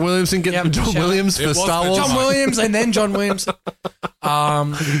Williamson. John Williamson. Get Yep, them John shout out. Williams It for was Star Wars. John Williams and then John Williams.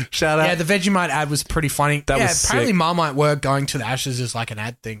 Shout out. Yeah, the Vegemite ad was pretty funny. That yeah, was apparently sick. Marmite were going to the Ashes as like an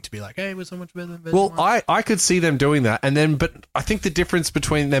ad thing to be like, hey, we're so much better than Vegemite. Well, I could see them doing that, and then, but I think the difference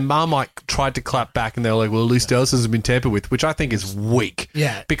between them, Marmite tried to clap back, and they were like, "Well, at least ours hasn't been tampered with," which I think is weak.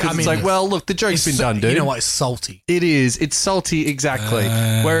 Yeah, because I it's mean, like, well, look, the joke's been done, dude. You know what? It's salty. It is. It's salty, exactly.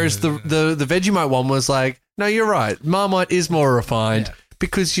 Whereas the Vegemite one was like, no, you're right. Marmite is more refined. Yeah.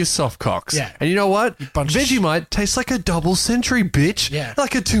 Because you're soft cocks. Yeah. And you know what? bunch of Vegemite tastes like a double century, bitch. Yeah.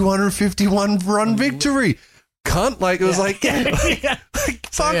 Like a 251 run victory. Cunt. Like, it was like, yeah.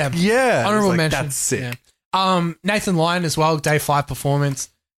 fuck yeah. yeah. Honorable It was like, mention. That's sick. Yeah. Nathan Lyon as well. Day 5 performance.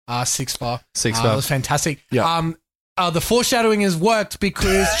 6-bar. 6-bar. It was fantastic. Yeah. The foreshadowing has worked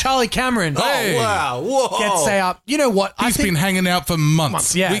because Charlie Cameron Hey. Oh, wow. Whoa. gets say up. You know what? He's been hanging out for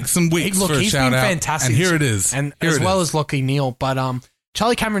months, yeah. weeks and weeks Look, for a he's shout been out. fantastic. And here it is. And Here as it well is. as Lockie Neal. But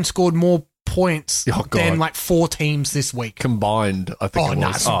Charlie Cameron scored more points Oh, God. than like 4 teams this week. Combined, I think Oh, it no,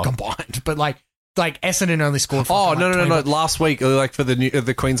 was. it's not combined. But like Essendon only scored Oh, fucking, no. 20. Last week, like for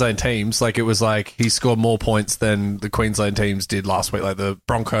the Queensland teams, like it was like he scored more points than the Queensland teams did last week, like the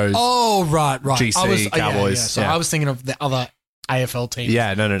Broncos. Oh, right. GC, Cowboys, So yeah. I was thinking of the other AFL teams.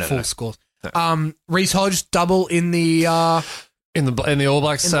 Yeah, no. Full scores. Reece Hodge double in the In the All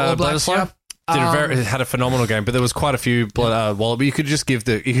Blacks, in the All Blacks, Bledisloe. yeah. Had a phenomenal game, but there was quite a few Wallaby. You could just you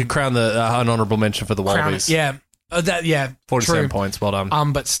could crown an honourable mention for the crown Wallabies. it. Yeah. 47 true. points. Well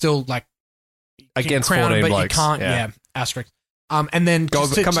done. But still like you can Against crown 14 it, but blokes. you can't. Yeah. Asterisk. And then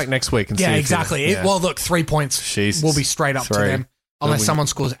Come back next week and see. Yeah, if exactly. yeah. Well, look, 3 points Jesus. will be straight up to 3. them unless we- someone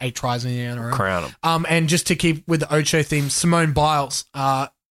scores 8 tries in the end. Crown them. And just to keep with the Ocho theme, Simone Biles,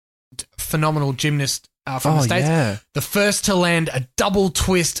 phenomenal gymnast from the States. Yeah. The first to land a double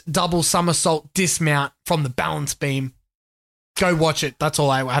twist, double somersault dismount from the balance beam. Go watch it. That's all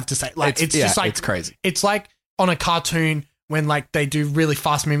I have to say. Like it's just like it's crazy. It's like on a cartoon when like they do really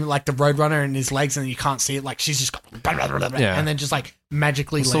fast movement, like the Roadrunner and his legs, and you can't see it. Like she's just got Yeah. and then just like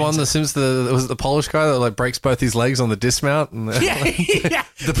magically. It's the one lands that it. seems was it the Polish guy that like breaks both his legs on the dismount. And Yeah.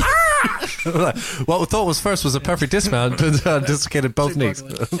 what we thought was first was a perfect dismount, turns out dislocated both knees.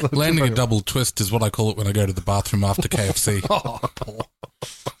 Landing a double twist is what I call it when I go to the bathroom after KFC. Oh, poor.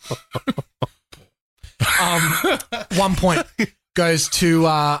 1 point goes to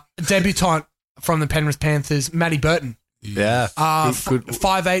debutante from the Penrith Panthers, Matty Burton. Yeah, good.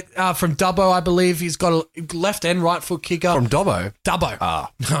 5'8", from Dubbo, I believe. He's got a left and right foot kicker. From Dobbo. Dubbo.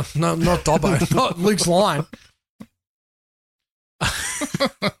 Ah, No, not Dobbo. Not Luke's line.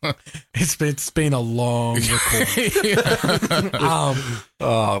 It's been a long record.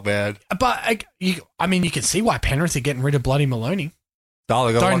 oh man, But you can see why Penrith are getting rid of bloody Maloney. Oh,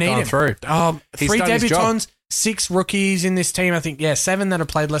 they got Don't a lot need going him. through. 3 debutants, 6 rookies in this team. I think 7 that have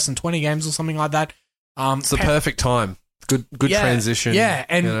played less than 20 games or something like that. It's the perfect time. Good transition. Yeah,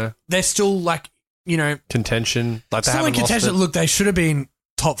 and they're still like contention. Like still in contention. Look, they should have been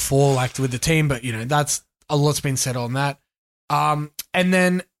top 4 like with the team, but that's a lot's been said on that. And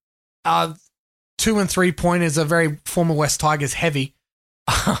then 2 and 3 pointers are very former West Tigers heavy.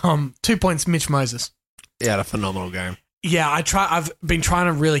 2 points, Mitch Moses. He had a phenomenal game. Yeah, I've been trying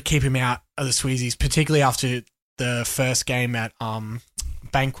to really keep him out of the Sweezies, particularly after the first game at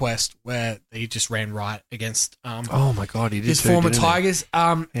Bankwest where he just ran right against oh my god, he did his former Tigers.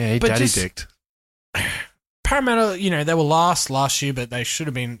 He daddy dicked. Parramatta, they were last year, but they should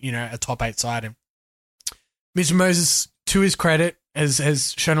have been, a top 8 side. And Mitch Moses, to his credit,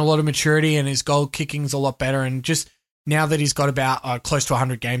 has shown a lot of maturity and his goal kicking's a lot better. And just now that he's got about close to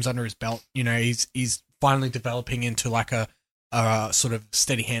 100 games under his belt, he's finally developing into like a sort of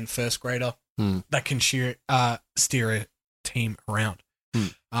steady hand first grader that can steer a team around.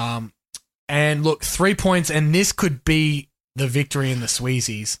 And look, 3 points, and this could be the victory in the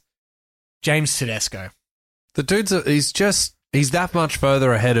Sweezies. James Tedesco. The dude's he's that much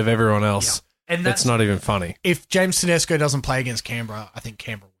further ahead of everyone else. Yeah. And that's not even funny. If James Tedesco doesn't play against Canberra, I think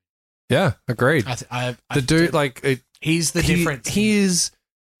Canberra will. Yeah, agreed. The dude, he's the difference. He's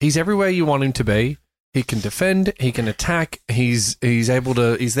everywhere you want him to be. He can defend. He can attack. He's able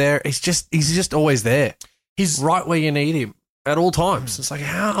to. He's there. He's just always there. He's right where you need him at all times. It's like,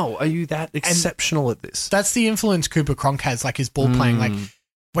 how are you that exceptional at this? That's the influence Cooper Cronk has. Like his ball playing. Like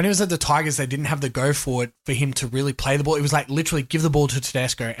when he was at the Tigers, they didn't have the go forward for him to really play the ball. It was like literally give the ball to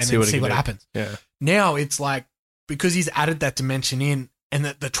Tedesco and then see what happens. Yeah. Now it's like because he's added that dimension in, and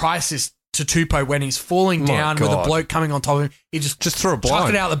the try assist to Tupou when he's falling down with a bloke coming on top of him, he just threw a blind. Chuck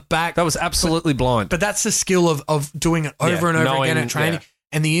it out the back. That was absolutely blind. But that's the skill of doing it over and over again at training,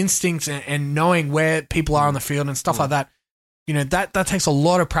 and the instincts and knowing where people are on the field and stuff like that. That takes a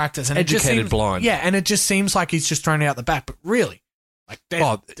lot of practice. And educated blind. Yeah, and it just seems like he's just thrown it out the back, but really,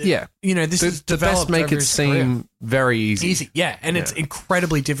 this is the best make it seem very easy. Easy, yeah, and it's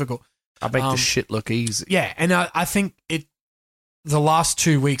incredibly difficult. I make the shit look easy. Yeah, and I think the last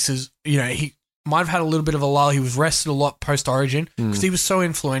 2 weeks is, he might have had a little bit of a lull. He was rested a lot post-Origin because he was so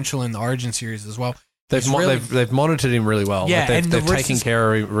influential in the Origin series as well. They've monitored him really well. Yeah, like they've taken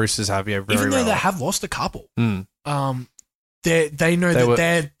care of Roosters very well. Even though they have lost a couple, they know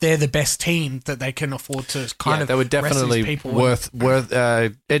that they're the best team that they can afford to kind of. They were definitely worth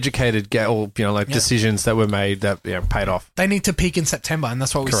educated decisions that were made that paid off. They need to peak in September, and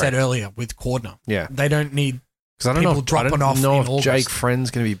that's what we said earlier with Cordner. Yeah, they don't need. Because I don't know if Jake Friend's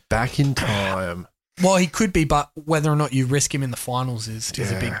going to be back in time. Well, he could be, but whether or not you risk him in the finals is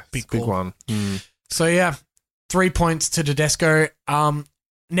a big one. So 3 points to Tedesco. Now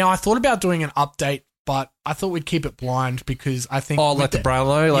I thought about doing an update, but I thought we'd keep it blind because I think like the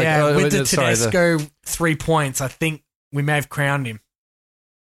Brownlow, with the Tedesco 3 points, I think we may have crowned him.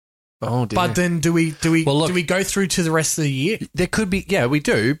 Oh, dear. But then do we go through to the rest of the year? There could be, we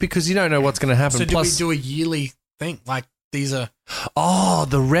do, because you don't know what's going to happen. So do we do a yearly thing? Like these are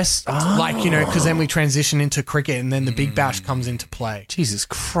the rest, because then we transition into cricket and then the Big Bash comes into play. Jesus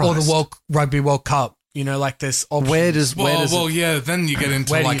Christ! Or the Rugby World Cup. Like this. Where does then you get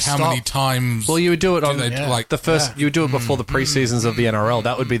into like how many times? Well, you would do it on the first. You would do it before the preseasons of the NRL.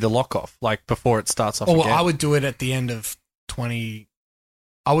 That would be the lock off, like before it starts off. Well, I would do it at the end of 20.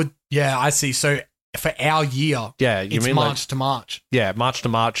 I would. Yeah, I see. So for our year, it's March to March. Yeah, March to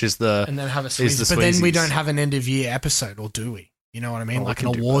March is the and then have a Sweezies. But then we don't have an end of year episode, or do we? You know what I mean? Like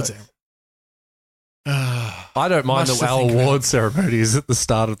an awards. I don't mind our award ceremony is at the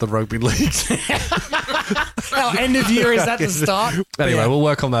start of the rugby league. Our end of year is at the start. Anyway, we'll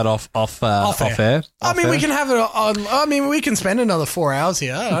work on that off air. We can have it on. I mean, we can spend another 4 hours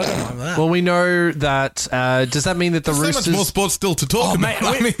here. I don't mind that. Well, we know that. Does that mean that the Roosters? So much more sports still to talk about.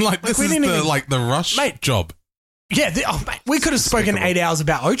 This is the rush job. Yeah, we could have spoken 8 hours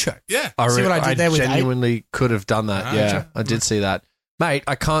about Ocho. Yeah, see what I did there with genuinely could have done that. Yeah, I did see that. Mate,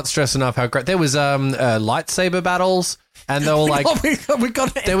 I can't stress enough how great there was. Lightsaber battles, and they were like, we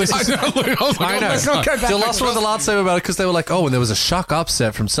got it. There was. I know. Let's not go back. The last one of the lightsaber battle because they were like, and there was a shock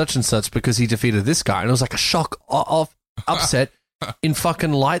upset from such and such because he defeated this guy, and it was like a shock upset in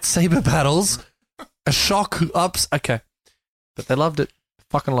fucking lightsaber battles. A shock ups. Okay, but they loved it.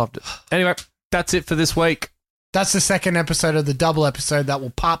 Fucking loved it. Anyway, that's it for this week. That's the second episode of the double episode that will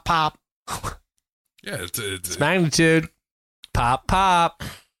pop. Yeah, it's magnitude. Pop.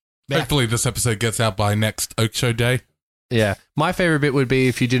 Hopefully this episode gets out by next Oak Show Day. Yeah. My favorite bit would be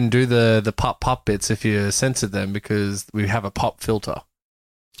if you didn't do the pop bits if you censored them because we have a pop filter.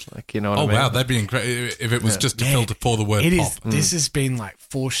 Like, you know what I mean? Wow, that'd be incredible if it was just to filter for the word pop. This has been like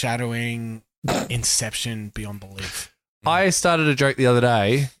foreshadowing Inception beyond belief. I started a joke the other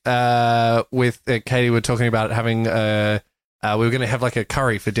day with Katie. We were talking about having, we were going to have like a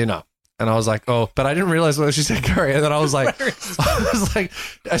curry for dinner. And I was like, oh, but I didn't realize when she said curry. And then I was like,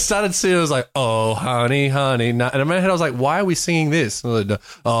 I started singing. I was like, oh, honey, honey. And in my head, I was like, why are we singing this? And I was like,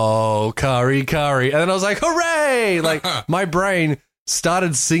 oh, curry, curry. And then I was like, hooray. Like my brain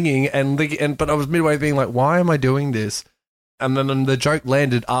started singing but I was midway being like, why am I doing this? And then the joke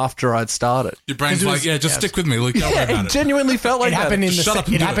landed after I'd started. Your brain's like, stick with me. Luke, don't worry about it. Genuinely felt like it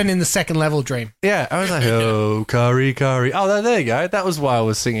happened in the second level dream. Yeah, I was like, oh, curry, curry. Oh, there you go. That was why I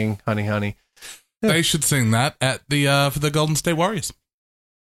was singing Honey, Honey. Yeah. They should sing that at the for the Golden State Warriors.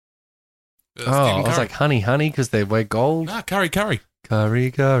 I was like, honey, honey, because they wear gold. Nah, curry, curry.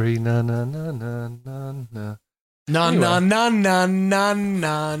 Curry, curry, na, na, na, na, na, na. None, none, none, none, none,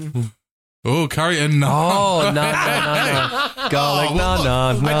 none. Oh, curry and none. Oh, no. Garlic,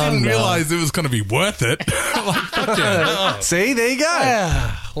 no. I didn't realize it was going to be worth it. See, there you go.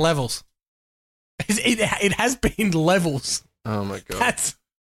 Yeah. Levels. It has been levels. Oh, my God.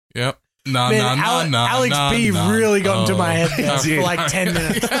 Yep. Alex B really got into my head for like 10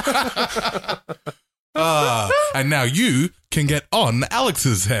 minutes. And now you can get on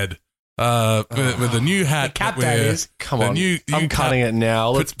Alex's head. With a new hat. The cap that is. Come on. I'm cutting it now.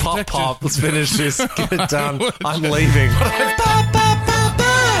 Let's pop. Let's finish this. Get it done. I'm leaving.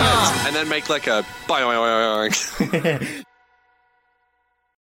 And then make like a...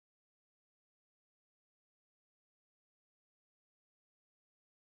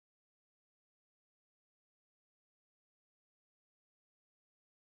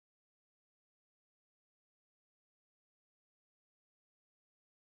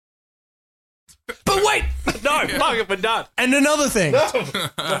 But wait! No, fuck it, we're done. And another thing.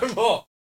 No more.